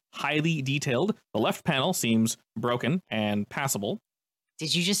stone, highly detailed. The left panel seems broken and passable.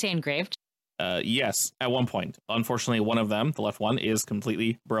 Did you just say engraved? Yes, at one point. Unfortunately, one of them, the left one, is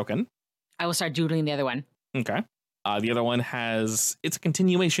completely broken. I will start doodling the other one. Okay. The other one it's a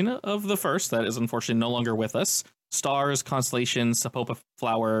continuation of the first that is unfortunately no longer with us. Stars, constellations, Sapopa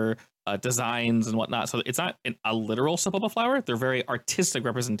flower, designs and whatnot. So it's not a literal Sapopa flower. They're very artistic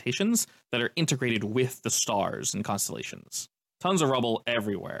representations that are integrated with the stars and constellations. Tons of rubble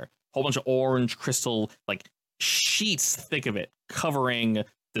everywhere. Whole bunch of orange crystal, like sheets thick of it, covering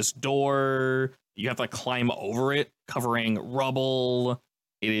this door. You have to like climb over it, covering rubble.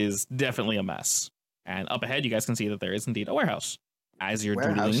 It is definitely a mess. And up ahead, you guys can see that there is indeed a warehouse. As you're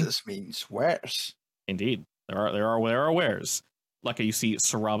Warehouses means wares. Indeed, there are wares. Lucky you see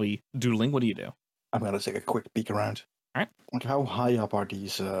Sarabi doodling. What do you do? I'm gonna take a quick peek around. All right. Like, how high up are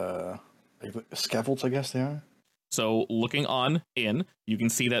these scaffolds? I guess they are. So looking on in, you can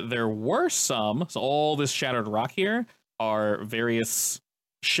see that there were some. So all this shattered rock here are various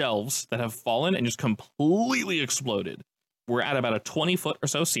shelves that have fallen and just completely exploded. We're at about a 20-foot or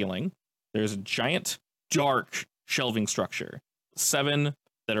so ceiling. There's a giant, dark shelving structure. 7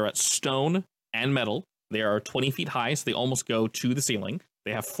 that are at stone and metal. They are 20 feet high, so they almost go to the ceiling.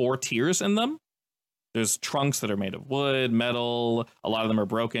 They have 4 tiers in them. There's trunks that are made of wood, metal. A lot of them are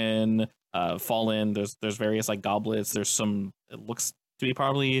broken, fallen. There's various like goblets. There's some, it looks to be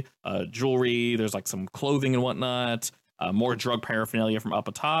probably jewelry. There's like some clothing and whatnot. More drug paraphernalia from up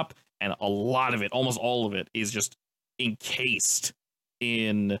atop. And a lot of it, almost all of it, is just encased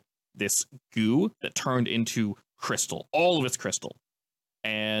in this goo that turned into crystal. All of it's crystal.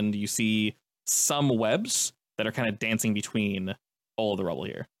 And you see some webs that are kind of dancing between all of the rubble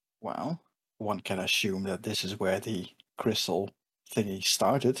here. Well, one can assume that this is where the crystal thingy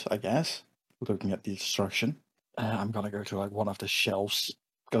started, I guess. Looking at the destruction. I'm gonna go to like one of the shelves.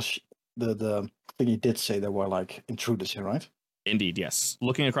 Because the thingy did say there were like intruders here, right? Indeed, yes.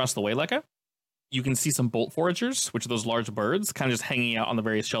 Looking across the way, Lekka, you can see some bolt foragers, which are those large birds, kind of just hanging out on the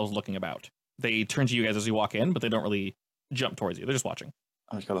various shelves looking about. They turn to you guys as you walk in, but they don't really jump towards you. They're just watching.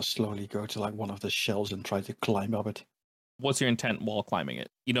 I'm just gonna slowly go to like one of the shelves and try to climb up it. What's your intent while climbing it?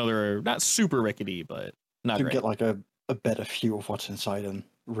 You know, they're not super rickety, but not to great. Get like a better view of what's inside and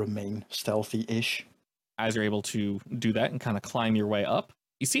remain stealthy-ish. As you're able to do that and kind of climb your way up,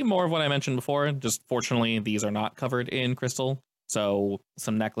 you see more of what I mentioned before. Just fortunately, these are not covered in crystal. So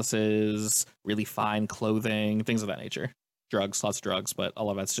some necklaces, really fine clothing, things of that nature. Drugs, lots of drugs, but all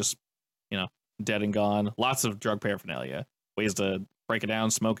of that's just, dead and gone. Lots of drug paraphernalia. Ways to break it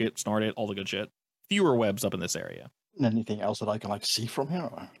down, smoke it, snort it, all the good shit. Fewer webs up in this area. Anything else that I can like see from here?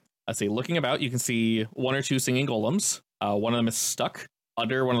 Or? I'd say looking about, you can see 1 or 2 singing golems. One of them is stuck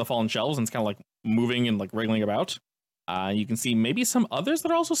under one of the fallen shelves and it's kind of like moving and like wriggling about. You can see maybe some others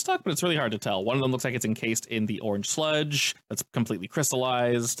that are also stuck, but it's really hard to tell. One of them looks like it's encased in the orange sludge that's completely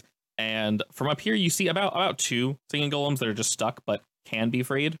crystallized. And from up here, you see about 2 singing golems that are just stuck, but can be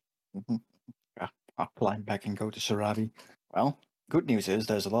freed. Mm-hmm. Yeah, I'll climb back and go to Sarabi. Well, good news is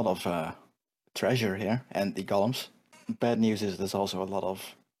there's a lot of treasure here and the golems. Bad news is there's also a lot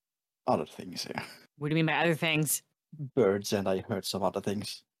of other things here. What do you mean by other things? Birds, and I heard some other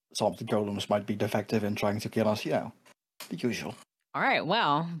things. Some of the golems might be defective in trying to kill us, The usual. All right.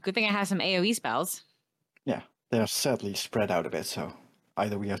 Well, good thing I have some AoE spells. Yeah, they're sadly spread out a bit, so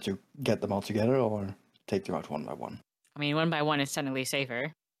either we have to get them all together or take them out one by one. I mean, 1 by 1 is technically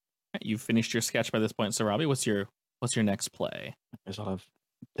safer. You've finished your sketch by this point, so Robbie, what's your next play? I sort of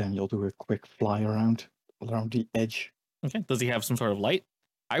Daniel do a quick fly around the edge. Okay. Does he have some sort of light?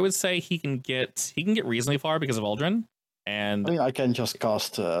 I would say he can get reasonably far because of Aldrin. And I mean, I can just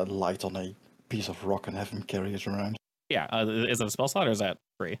cast light on a piece of rock and have him carry it around. yeah, is that a spell slot or is that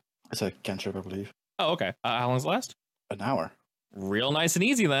free? It's a cantrip, I believe. Oh, okay. How long does it last? An hour. Real nice and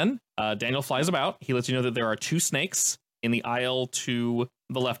easy then. Daniel flies about. He lets you know that there are 2 snakes in the aisle to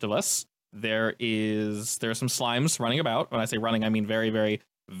the left of us. There are some slimes running about. When I say running, I mean very, very,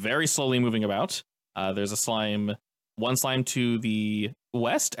 very slowly moving about. There's one slime to the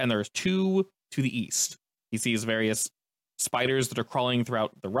west, and there's 2 to the east. He sees various spiders that are crawling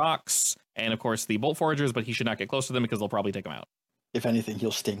throughout the rocks, and of course the bolt foragers, but he should not get close to them because they'll probably take him out. If anything,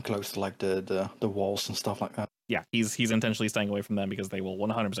 he'll stay close to like the walls and stuff like that. Yeah, he's intentionally staying away from them because they will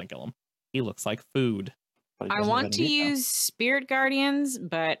 100% kill him. He looks like food. But he I doesn't have want to any meat now. use Spirit Guardians,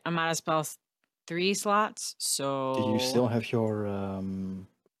 but I'm out of spells 3 slots, so... Do you still have your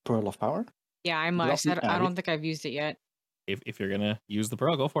Pearl of Power? Yeah, I Drop must. it, I Abby. don't think I've used it yet. If you're gonna use the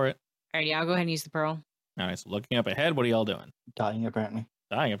pearl, go for it. All right, yeah, I'll go ahead and use the Pearl. All right, so looking up ahead, what are y'all doing? Dying, apparently.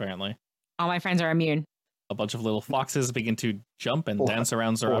 Dying, apparently. All my friends are immune. A bunch of little foxes begin to jump and Oh, dance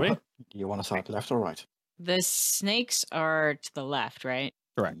around Or- Zarabi. Do you want to start left or right? The snakes are to the left, right?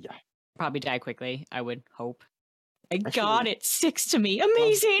 Correct. Yeah. Probably die quickly, I would hope. I Actually- got it. 6 to me.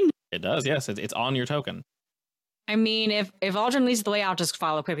 Amazing. It does, yes. It's on your token. I mean, if Aldrin leads the way, I'll just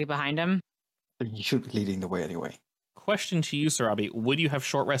follow quickly behind him. You should be leading the way anyway. Question to you, Sarabi. Would you have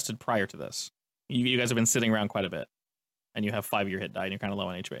short rested prior to this? You guys have been sitting around quite a bit. And you have 5 of your hit die, and you're kind of low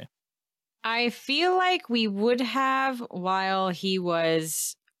on HP. I feel like we would have while he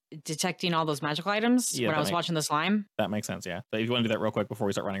was detecting all those magical items Yeah, when I that was makes- watching the slime. That makes sense, yeah. So if you want to do that real quick before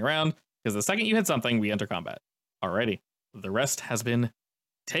we start running around, because the second you hit something, we enter combat. Alrighty. The rest has been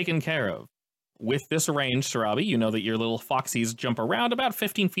taken care of. With this range, Sarabi, you know that your little foxies jump around about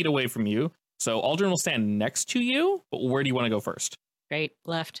 15 feet away from you. So Aldrin will stand next to you, but where do you want to go first? Great.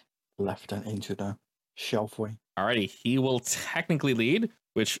 Left. Left and into the shelfway. Alrighty, he will technically lead,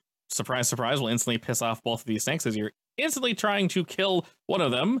 which, surprise, surprise, will instantly piss off both of these snakes as you're instantly trying to kill one of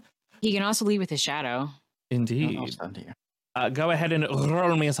them. He can also lead with his shadow. And I'll Indeed. stand here. Go ahead and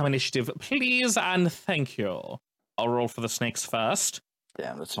roll me some initiative, please, and thank you. I'll roll for the snakes first.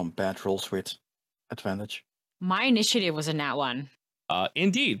 Damn, that's some bad rolls with advantage. My initiative was a nat 1.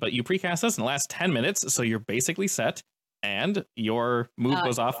 Indeed, but you precast this in the last 10 minutes, so you're basically set, and your move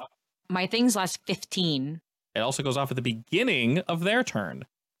goes off. My things last 15. It also goes off at the beginning of their turn.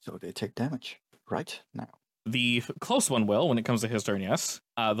 So they take damage right now. The close one will, when it comes to his turn, yes.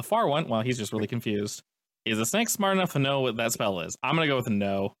 The far one, well, he's just really confused. Is the snake smart enough to know what that spell is? I'm going to go with a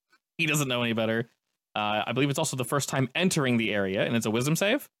no. He doesn't know any better. I believe it's also the first time entering the area, and it's a wisdom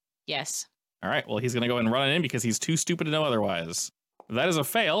save. Yes. All right, well, he's going to go ahead and run it in because he's too stupid to know otherwise. If that is a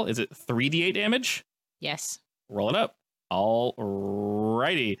fail, is it 3d8 damage? Yes. Roll it up. All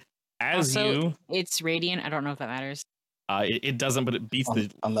righty. As Also, you... it's radiant. I don't know if that matters. It doesn't, but it beats the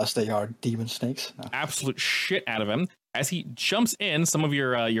Unless they are demon snakes. No. absolute shit out of him. As he jumps in, some of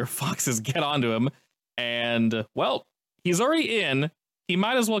your foxes get onto him, and well, he's already in. He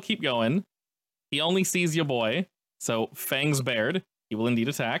might as well keep going. He only sees your boy, so fangs bared. He will indeed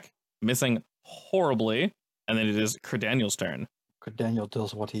attack, missing horribly, and then it is Credaniel's turn. Daniel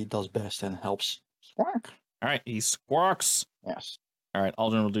does what he does best and helps. Squawk. All right, he squawks. Yes. All right,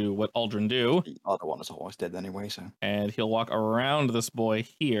 Aldrin will do what Aldrin do, The other one is always dead anyway, so. and he'll walk around this boy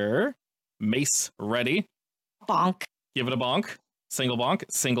here. Mace ready. Bonk. Give it a bonk.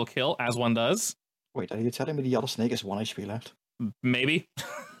 Single kill, as one does. Wait, are you telling me the other snake has 1 HP left? Maybe.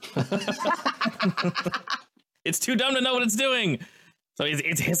 It's too dumb to know what it's doing. So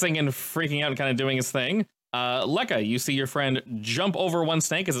it's hissing and freaking out and kind of doing his thing. Lekka, you see your friend jump over one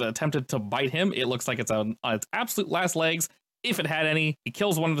snake as it attempted to bite him. It looks like it's on its absolute last legs, if it had any. He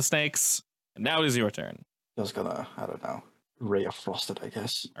kills one of the snakes, and now it is your turn. Just gonna, I don't know, Ray of Frosted, I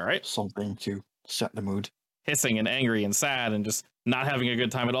guess. All right. Something to set the mood. Hissing and angry and sad and just not having a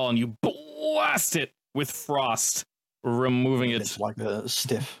good time at all, and you blast it with frost, removing it. It's like a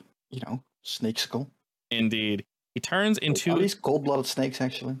stiff, snake skull. Indeed. He turns Are into... these cold-blooded snakes,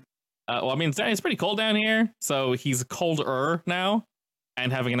 actually? Well, I mean, it's pretty cold down here, so he's colder now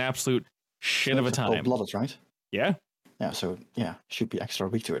and having an absolute shit of a Snakes are time. Cold-blooded, right? Yeah, Yeah, so, should be extra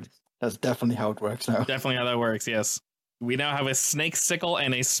weak to it. That's definitely how it works now. definitely how that works, yes. We now have a snake sickle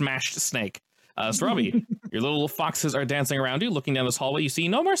and a smashed snake. Sarabi, your little foxes are dancing around you. Looking down this hallway, you see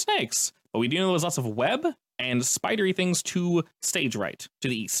no more snakes, but we do know there's lots of web and spidery things to stage right, to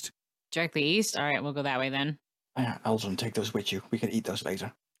the east. Directly east? All right, we'll go that way then. Yeah, Aldrin, take those with you. We can eat those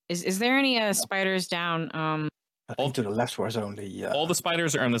later. Is there any spiders down? I think to the left was only... All the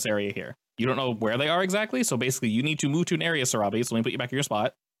spiders are in this area here. You don't know where they are exactly, so basically you need to move to an area, Sarabi, so let me put you back in your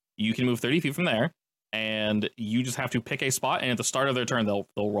spot. You can move 30 feet from there, and you just have to pick a spot, and at the start of their turn, they'll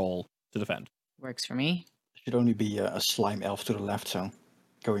roll to defend. Works for me. should only be a slime elf to the left, so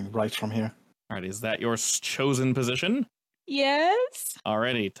going right from here. All right, is that your chosen position? Yes.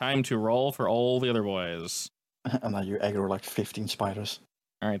 Alrighty, time to roll for all the other boys. And then you aggro like 15 spiders.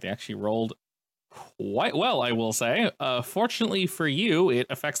 All right, they actually rolled quite well, I will say. Fortunately for you, it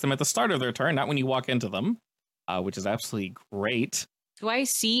affects them at the start of their turn, not when you walk into them, which is absolutely great. Do I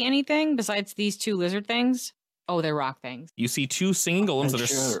see anything besides these two lizard things? Oh, they're rock things. You see two singing golems And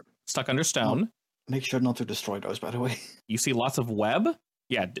that are stuck under stone. Make sure not to destroy those, by the way. You see lots of web.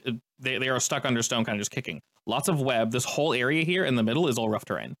 Yeah, they are stuck under stone, kind of just kicking. Lots of web. This whole area here in the middle is all rough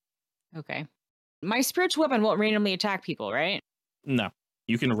terrain. Okay. My spiritual weapon won't randomly attack people, right? No.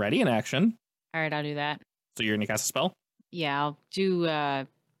 You can ready an action. All right, I'll do that. So you're going to cast a spell? Yeah, I'll do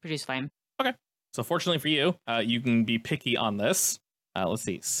produce flame. Okay. So fortunately for you, you can be picky on this. Let's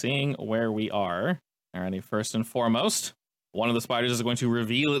see. Seeing where we are. Alrighty, first and foremost, one of the spiders is going to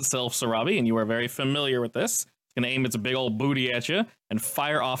reveal itself, Sarabi, and you are very familiar with this. It's going to aim its big old booty at you and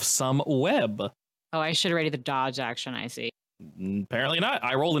fire off some web. Oh, I should have ready the dodge action, I see. Apparently not.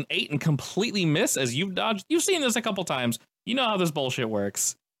 I rolled an 8 and completely miss as you've dodged. You've seen this a couple times. You know how this bullshit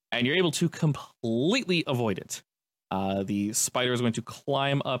works. And you're able to completely avoid it. The spider is going to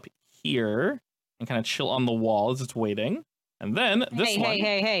climb up here and kind of chill on the wall as it's waiting. And then this one...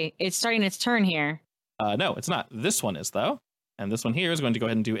 Hey. It's starting its turn here. No, it's not. This one is, though. And this one here is going to go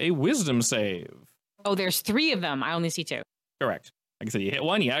ahead and do a wisdom save. Oh, there's 3 of them. I only see 2. Correct. Like I said, you hit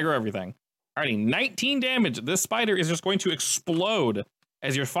one, you aggro everything. Alrighty, 19 damage. This spider is just going to explode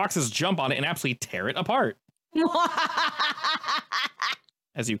as your foxes jump on it and absolutely tear it apart.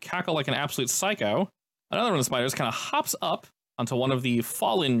 As you cackle like an absolute psycho, another one of the spiders kind of hops up onto one of the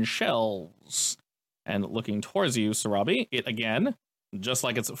fallen shelves. And looking towards you, Sarabi, it again, just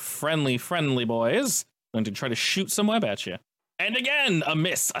like its friendly boys, going to try to shoot some web at you. And again, a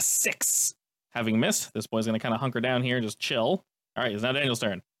miss, a 6. Having missed, this boy's going to kind of hunker down here and just chill. All right, it's now Daniel's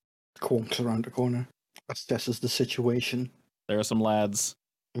turn. Quonks around the corner, assesses the situation, There are some lads.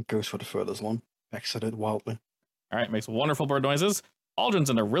 and goes for the furthest one. Exit it wildly. All right, makes wonderful bird noises. Aldrin's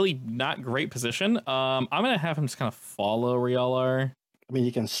in a really not great position. I'm going to have him just kind of follow where y'all are. I mean,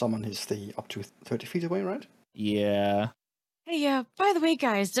 you can summon his thing up to 30 feet away, right? Yeah. Hey, by the way,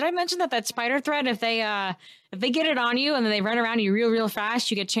 guys, did I mention that spider thread, if they get it on you and then they run around you real fast,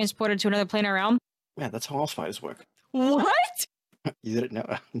 you get transported to another planar realm? Yeah, that's how all spiders work. What? You didn't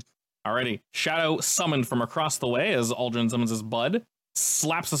know. Alrighty. Shadow summoned from across the way as Aldrin summons his bud,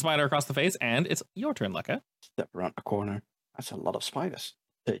 slaps the spider across the face, and it's your turn, Lekka. Step around the corner. That's a lot of spiders.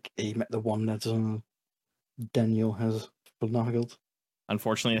 Take aim at the one that Daniel has finagled.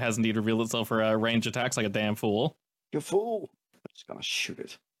 Unfortunately, it has indeed revealed itself for range attacks like a damn fool. You fool! I'm just gonna shoot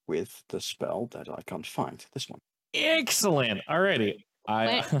it with the spell that I can't find. This one. Excellent. Alrighty.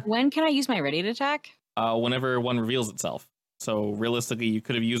 When can I use my ready to attack? Whenever one reveals itself. So realistically, you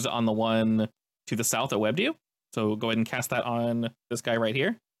could have used it on the one to the south that webbed you. So go ahead and cast that on this guy right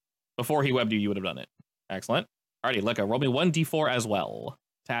here. Before he webbed you, you would have done it. Excellent. Alrighty, Lekka, roll me 1d4 as well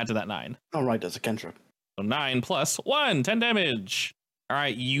to add to that 9. All right, that's a cantrip. So 9 plus 1, 10 damage. All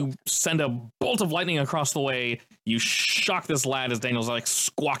right, you send a bolt of lightning across the way. You shock this lad as Daniel's like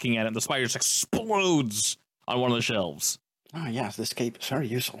squawking at it. The spider just explodes on one of the shelves. Ah, yes, this cape is very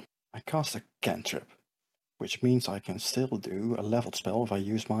useful. I cast a cantrip, which means I can still do a leveled spell if I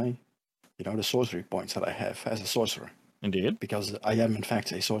use my, the sorcery points that I have as a sorcerer. Indeed. Because I am, in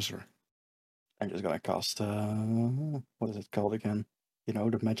fact, a sorcerer. I'm just gonna cast, what is it called again?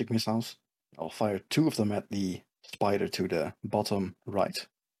 The magic missiles. I'll fire 2 of them at the spider to the bottom right,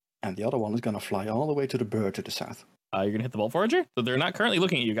 and the other one is gonna fly all the way to the bird to the south. You're gonna hit the Bolt Forager? So they're not currently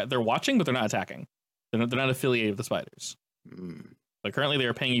looking at you. They're watching, but they're not attacking. They're not affiliated with the spiders. But currently they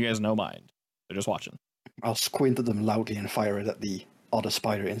are paying you guys no mind. They're just watching. I'll squint at them loudly and fire it at the other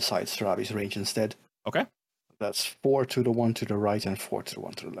spider inside Sarabi's range instead. Okay. That's 4 to the one to the right and 4 to the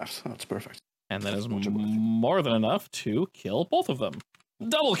one to the left. That's perfect. And that is more than enough to kill both of them.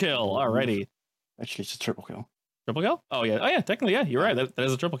 Double kill. Alrighty. Actually, it's a triple kill. Triple kill? Oh yeah. Technically, yeah. You're right. That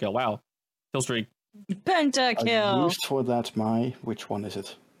is a triple kill. Wow. Kill streak. Pentakill. I used for that which one is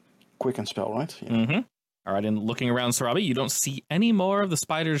it? Quicken spell, right? Yeah. Mm-hmm. All right. And looking around, Sarabi, you don't see any more of the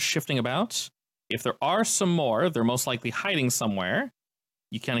spiders shifting about. If there are some more, they're most likely hiding somewhere.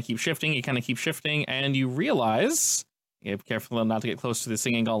 You kind of keep shifting, and you realize, you be careful not to get close to the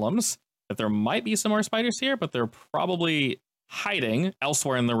singing golems, that there might be some more spiders here, but they're probably hiding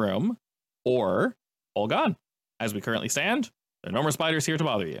elsewhere in the room, or all gone. As we currently stand, there are no more spiders here to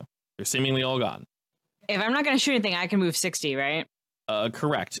bother you. They're seemingly all gone. If I'm not going to shoot anything, I can move 60, right?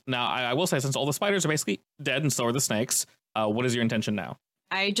 Correct. Now, I will say, since all the spiders are basically dead and so are the snakes, what is your intention now?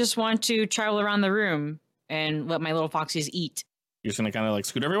 I just want to travel around the room and let my little foxies eat. You're just going to kind of like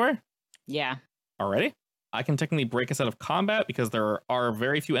scoot everywhere? Yeah. Alrighty. I can technically break us out of combat because there are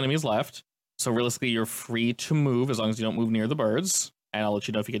very few enemies left. So realistically, you're free to move as long as you don't move near the birds. And I'll let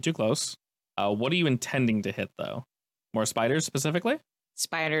you know if you get too close. What are you intending to hit, though? More spiders, specifically?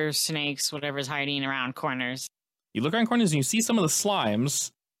 Spiders, snakes, whatever's hiding around corners. You look around corners and you see some of the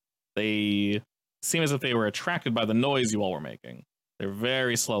slimes. They seem as if they were attracted by the noise you all were making. They're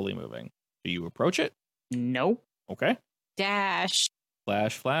very slowly moving. Do you approach it? Nope. Okay. Dash.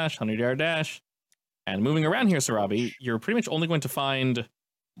 Flash, flash, 100-yard dash. And moving around here, Sarabi, you're pretty much only going to find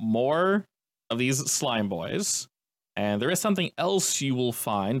more of these slime boys. And there is something else you will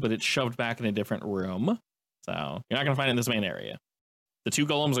find, but it's shoved back in a different room. So you're not going to find it in this main area. The two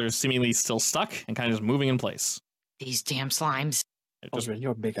golems are seemingly still stuck and kind of just moving in place. These damn slimes. Osrin,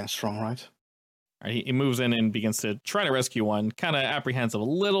 you're big and strong, right? He moves in and begins to try to rescue one, kind of apprehensive a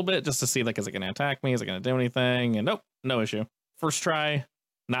little bit just to see, like, is it going to attack me? Is it going to do anything? And nope, no issue. First try,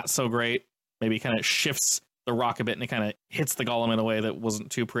 not so great. Maybe kind of shifts the rock a bit and it kind of hits the golem in a way that wasn't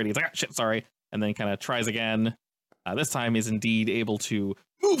too pretty. It's like, ah, shit, sorry. And then kind of tries again. This time is indeed able to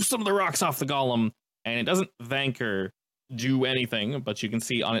move some of the rocks off the golem. And it doesn't thank or do anything, but you can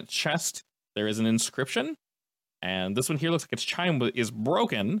see on its chest there is an inscription. And this one here looks like its chime is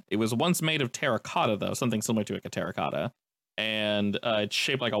broken. It was once made of terracotta, though, something similar to like a terracotta. And it's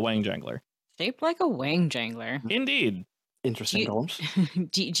shaped like a wang jangler. Shaped like a wang jangler. Indeed. Interesting golems.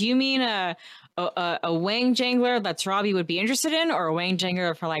 Do you mean a wang jangler that Robbie would be interested in, or a wang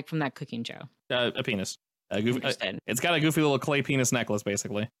jangler for like from that cooking show? A penis. It's got a goofy little clay penis necklace,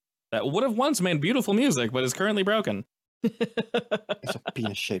 basically. That would have once made beautiful music, but is currently broken. It's a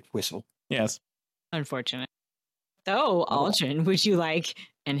penis-shaped whistle. Yes. Unfortunate. So, Aldrin, would you like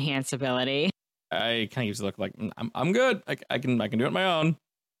enhance ability? I kind of used to look like I'm good. I can do it on my own.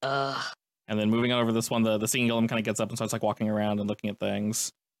 And then moving on over this one, the singing golem kind of gets up and starts like walking around and looking at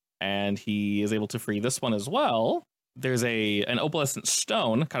things. And he is able to free this one as well. There's an opalescent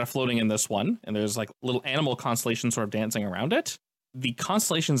stone kind of floating in this one, and there's like little animal constellations sort of dancing around it. The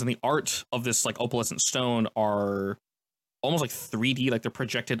constellations and the art of this like opalescent stone are almost like 3D, like they're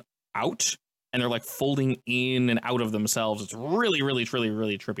projected out and they're like folding in and out of themselves. It's really, really, really,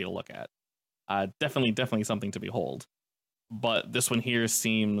 really trippy to look at. Definitely something to behold. But this one here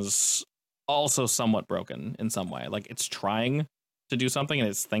seems also somewhat broken in some way. Like it's trying to do something and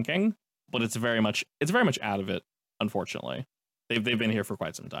it's thinking, but it's very much out of it. Unfortunately, they've been here for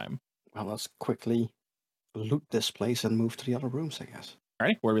quite some time. Well, let's quickly loot this place and move to the other rooms, I guess. All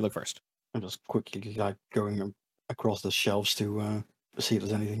right, where do we look first? I'm just quickly like going across the shelves to see if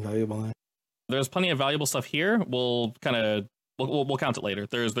there's anything valuable there. There's plenty of valuable stuff here. We'll count it later.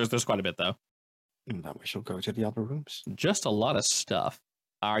 There's quite a bit though. And then we shall go to the other rooms. Just a lot of stuff.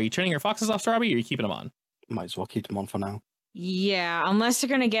 Are you turning your foxes off, Strawberry, or are you keeping them on? Might as well keep them on for now. Yeah, unless they're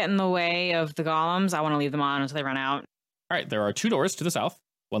going to get in the way of the golems, I want to leave them on until they run out. All right, there are 2 doors to the south.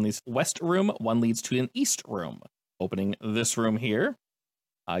 One leads west room, one leads to an east room. Opening this room here,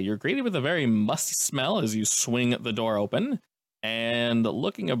 you're greeted with a very musty smell as you swing the door open. And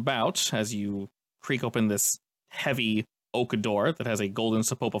looking about as you creak open this heavy oak door that has a golden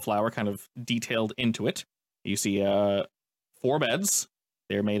sapopa flower kind of detailed into it, you see 4 beds.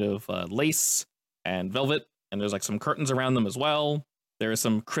 They're made of lace and velvet. And there's like some curtains around them as well. There is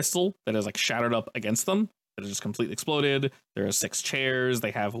some crystal that is like shattered up against them that is just completely exploded. There are 6 chairs.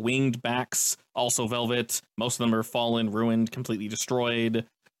 They have winged backs, also velvet. Most of them are fallen, ruined, completely destroyed.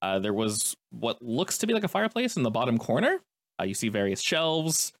 There was what looks to be like a fireplace in the bottom corner. You see various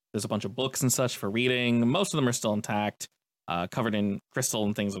shelves. There's a bunch of books and such for reading. Most of them are still intact, covered in crystal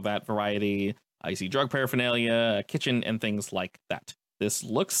and things of that variety. You see drug paraphernalia, a kitchen, and things like that. This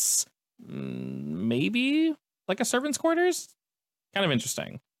looks maybe like a servant's quarters. Kind of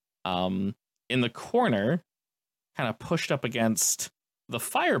interesting. In the corner, kind of pushed up against the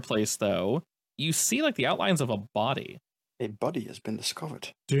fireplace, though, you see like the outlines of a body. A body has been discovered.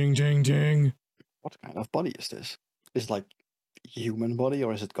 Ding, ding, ding. What kind of body is this? Is it like human body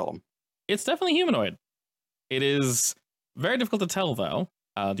or is it golem? It's definitely humanoid. It is very difficult to tell, though.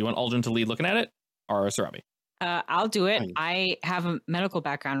 Do you want Aldrin to lead looking at it, or Sarabi? I'll do it. Fine. I have a medical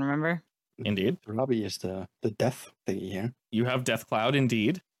background, remember? Indeed. Robbie is the death thingy here. You have Death Cloud,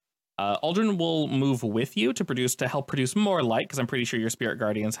 indeed. Aldrin will move with you to help produce more light, because I'm pretty sure your spirit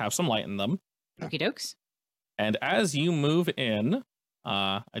guardians have some light in them. Okie dokes. And as you move in,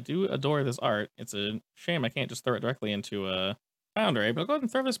 I do adore this art. It's a shame I can't just throw it directly into a Foundry, but I'll go ahead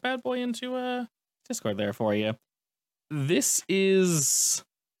and throw this bad boy into Discord there for you. This is,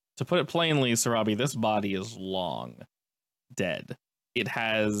 to put it plainly, Sarabi, this body is long, dead. It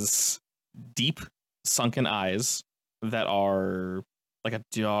has deep sunken eyes that are like a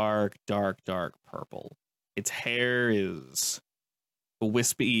dark, dark, dark purple. Its hair is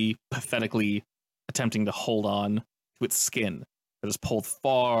wispy, pathetically attempting to hold on to its skin that is pulled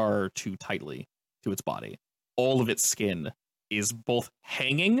far too tightly to its body. All of its skin is both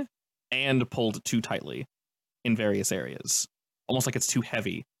hanging and pulled too tightly in various areas, almost like it's too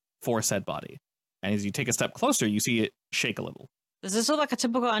heavy for said body. And as you take a step closer, you see it shake a little. Does this look like a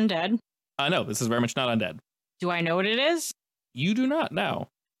typical undead? No, this is very much not undead. Do I know what it is? You do not know.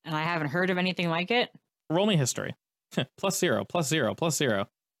 And I haven't heard of anything like it? Roll me history. +0, +0, +0.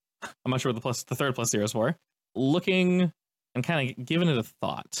 I'm not sure what the third +0 is for. Looking and kind of giving it a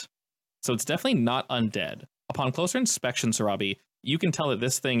thought. So it's definitely not undead. Upon closer inspection, Sarabi, you can tell that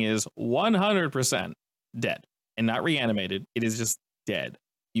this thing is 100% dead and not reanimated. It is just dead.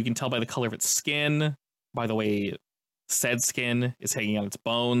 You can tell by the color of its skin, by the way said skin is hanging on its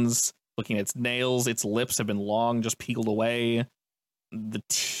bones, looking at its nails, its lips have been long just peeled away. The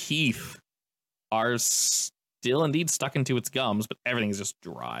teeth are still indeed stuck into its gums, but everything is just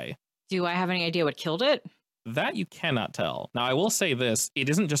dry. Do I have any idea what killed it? That you cannot tell. Now, I will say this, it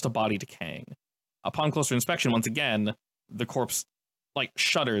isn't just a body decaying. Upon closer inspection, once again, the corpse like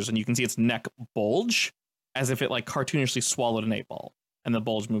shudders and you can see its neck bulge as if it like cartoonishly swallowed an 8-ball, and the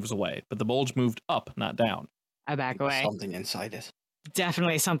bulge moves away. But the bulge moved up, not down. I back There's away. something inside it.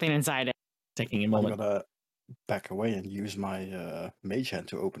 Definitely something inside it. Taking a I'm moment. gonna back away and use my mage hand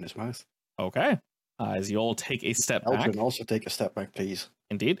to open his mouth. Okay. As you all take a step back. Eldrin, also take a step back, please.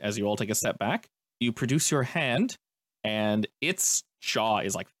 Indeed, as you all take a step back, you produce your hand, and its jaw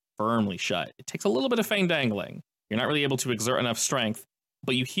is like firmly shut. It takes a little bit of feign dangling. You're not really able to exert enough strength,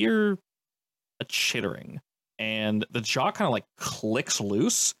 but you hear a chittering, and the jaw kind of like clicks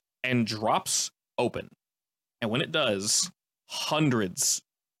loose and drops open. And when it does, hundreds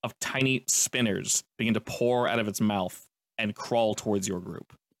of tiny spinners begin to pour out of its mouth and crawl towards your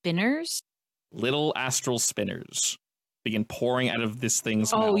group. Spinners? Little astral spinners begin pouring out of this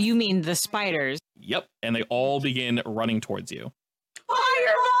thing's mouth. Oh, you mean the spiders? Yep, and they all begin running towards you.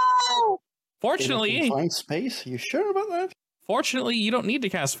 Fireball! In a Fortunately, confined space? You sure about that? fortunately, you don't need to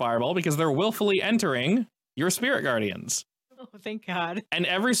cast Fireball because they're willfully entering your Spirit Guardians. Oh, thank God. And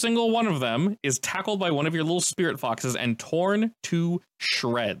every single one of them is tackled by one of your little spirit foxes and torn to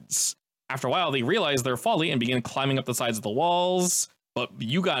shreds. After a while, they realize their folly and begin climbing up the sides of the walls. But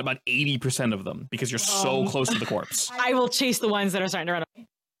you got about 80% of them because you're so close to the corpse. I will chase the ones that are starting to run away.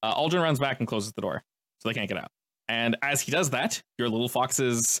 Aldrin runs back and closes the door, so they can't get out. And as he does that, your little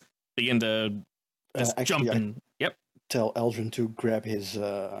foxes begin to just Actually, jump and... Yep. Tell Eldrin to grab his, you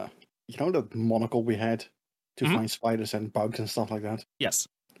know, the monocle we had to Mhm. find spiders and bugs and stuff like that. Yes.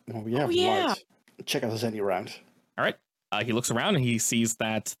 Well, we have yeah. light. Check out if there's any around. All right. He looks around and he sees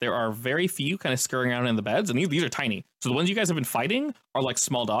that there are very few kind of scurrying around in the beds, and these are tiny. So the ones you guys have been fighting are like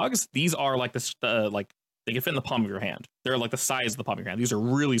small dogs. These are like this, like they can fit in the palm of your hand. They're like the size of the palm of your hand. These are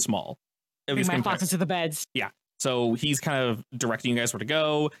really small. At Bring least my compared- foxes to the beds. So he's kind of directing you guys where to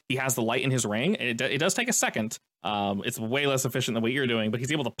go. He has the light in his ring, and it does take a second. It's way less efficient than what you're doing, but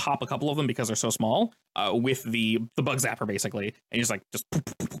he's able to pop a couple of them because they're so small with the bug zapper basically, and he's like just poof,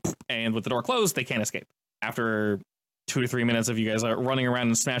 poof, poof, poof, and with the door closed, they can't escape. After 2 to 3 minutes of you guys running around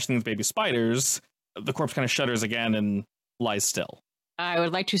and smashing these baby spiders, the corpse kind of shudders again and lies still. I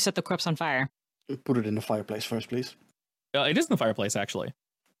would like to set the corpse on fire. Put it in the fireplace first, please. It is in the fireplace, actually.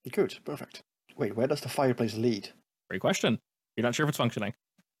 Good, perfect. Wait, where does the fireplace lead? Great question. You're not sure if it's functioning.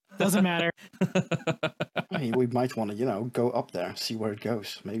 Doesn't matter. Hey, we might want to, you know, go up there, see where it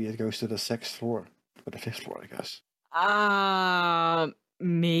goes. Maybe it goes to the 6th floor. Or the 5th floor, I guess.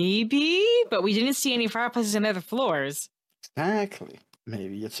 Maybe, but we didn't see any fireplaces in other floors. Exactly.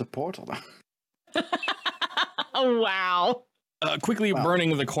 Maybe it's a portal. Oh, wow. Quickly Wow.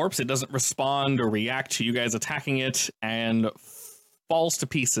 burning the corpse, it doesn't respond or react to you guys attacking it and falls to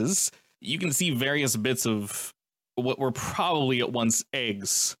pieces. You can see various bits of what were probably at once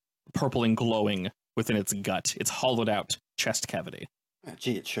eggs, purple and glowing within its gut, its hollowed out chest cavity.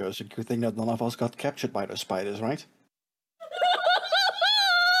 Gee, it sure is a good thing that none of us got captured by those spiders, right?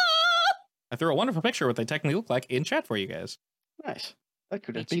 I threw a wonderful picture of what they technically look like in chat for you guys. Nice. That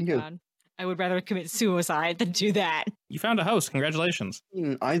could have Thank been you, good. God. I would rather commit suicide than do that. You found a host. Congratulations.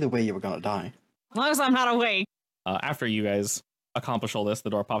 Either way, you were gonna die. As long as I'm not awake. After you guys accomplish all this, the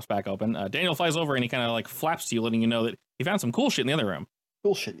door pops back open. Daniel flies over and he kind of like flaps to you, letting you know that he found some cool shit in the other room.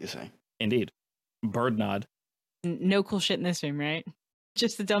 Bullshit, you say? Indeed. Bird nod. No cool shit in this room, right?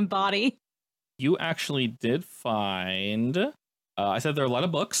 Just a dumb body. You actually did find... I said there are a lot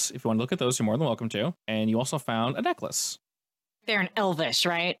of books. If you want to look at those, you're more than welcome to. And you also found a necklace. They're in Elvish,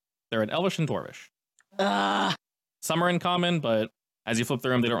 right? They're in Elvish and Dwarvish. Ugh. Some are in common, but as you flip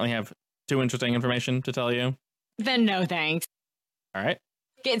through them, they don't really have too interesting information to tell you. Then no thanks. All right.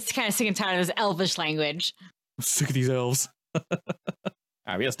 It's kind of sick and tired of this Elvish language. I'm sick of these elves. All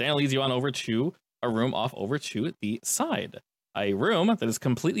right, yes, Daniel leads you on over to a room off over to the side. A room that is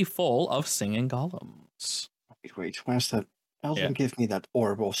completely full of singing golems. Wait, where's that? Elvin give me that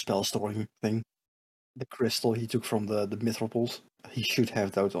orb of spell storing thing. The crystal he took from the Mythropols. He should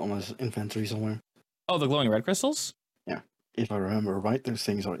have those on his inventory somewhere. Oh, the glowing red crystals? If I remember right, those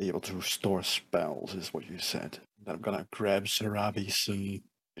things are able to store spells, is what you said. Then I'm gonna grab Sarabi's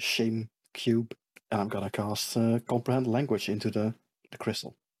shame cube, and I'm gonna cast comprehend language into the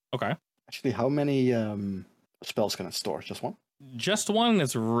crystal. Okay. Actually, how many spells can it store? Just one? Just one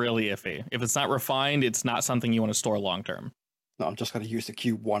is really iffy. If it's not refined, it's not something you want to store long term. No, I'm just gonna use the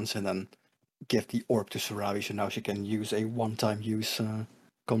cube once and then give the orb to Sarabi, so now she can use a one-time use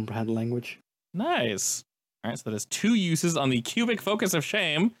comprehend language. Nice. All right, so that is 2 uses on the cubic focus of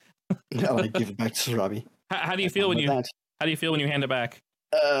shame. And I give it back to Sarabi. How do you feel when you hand it back?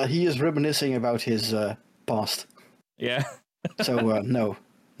 He is reminiscing about his past. Yeah. So no,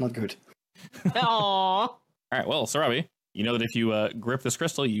 not good. Aww. All right, well, Sarabi, you know that if you grip this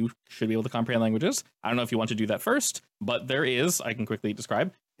crystal, you should be able to comprehend languages. I don't know if you want to do that first, but there is, I can quickly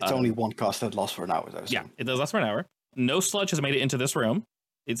describe. It's only one cast that lasts for an hour, though. So. Yeah, it does last for an hour. No sludge has made it into this room.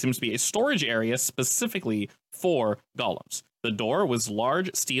 It seems to be a storage area specifically for golems. The door was large,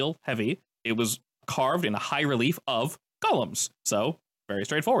 steel, heavy. It was carved in a high relief of golems. So, very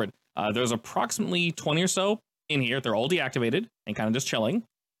straightforward. There's approximately 20 or so in here. They're all deactivated and kind of just chilling.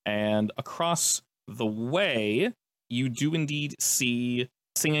 And across the way, you do indeed see a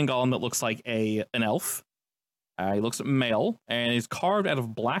singing golem that looks like an elf. He looks male and is carved out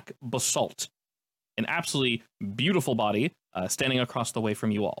of black basalt. An absolutely beautiful body standing across the way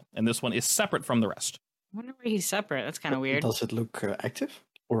from you all. And this one is separate from the rest. I wonder why he's separate. That's kind of weird. Does it look active?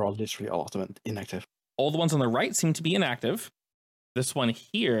 Or are literally all of them inactive? All the ones on the right seem to be inactive. This one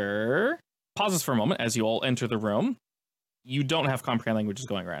here pauses for a moment as you all enter the room. You don't have comprehend languages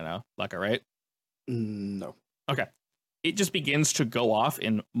going right now, Lekka, right? No. Okay. It just begins to go off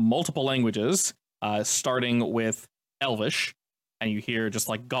in multiple languages, starting with Elvish, and you hear just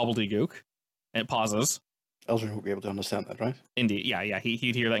like gobbledygook, and it pauses. Elvin would be able to understand that, right? Indeed, yeah.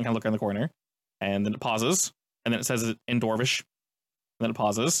 He'd hear that and kind of look around the corner, and then it pauses, and then it says it in Dwarvish, and then it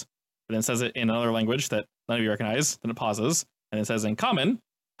pauses, and then it says it in another language that none of you recognize, then it pauses, and it says in common,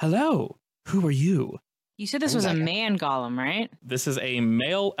 "Hello, who are you?" You said this was a man golem, right? This is a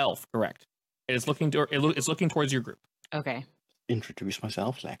male elf, correct? It is looking it's looking towards your group. Okay. Introduce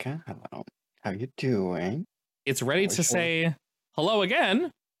myself, Lekka. Hello. How you doing? It's ready to say hello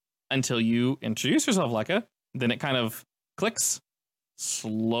again until you introduce yourself, Lekka. Then it kind of clicks,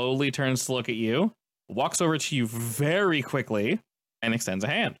 slowly turns to look at you, walks over to you very quickly, and extends a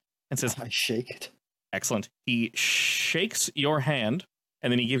hand and says, I shake it. Excellent. He shakes your hand,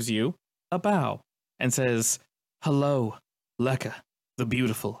 and then he gives you a bow and says, "Hello, Lekka, the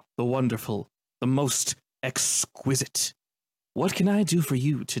beautiful, the wonderful, the most exquisite. What can I do for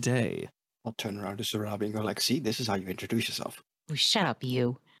you today?" I'll turn around to Sarabi and go like, see, this is how you introduce yourself. Oh, shut up,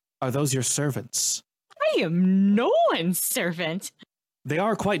 you. Are those your servants? I am no one's servant. They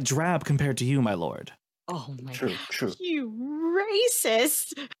are quite drab compared to you, my lord. Oh my True, god. true. You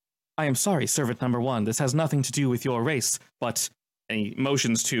racist. I am sorry, servant number 1. This has nothing to do with your race, but... And he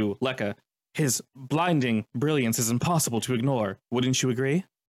motions to Lekka. His blinding brilliance is impossible to ignore. Wouldn't you agree?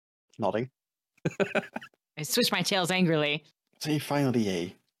 Nodding. I switch my tails angrily. See, finally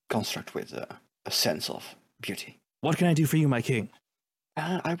a construct with a sense of beauty. What can I do for you, my king?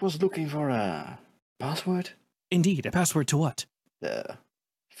 I was looking for a password. Indeed, a password to what? The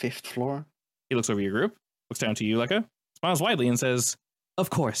 5th floor. He looks over your group, looks down to you, Lekka, smiles widely and says, "Of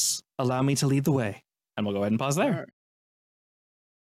course, allow me to lead the way." And we'll go ahead and pause there.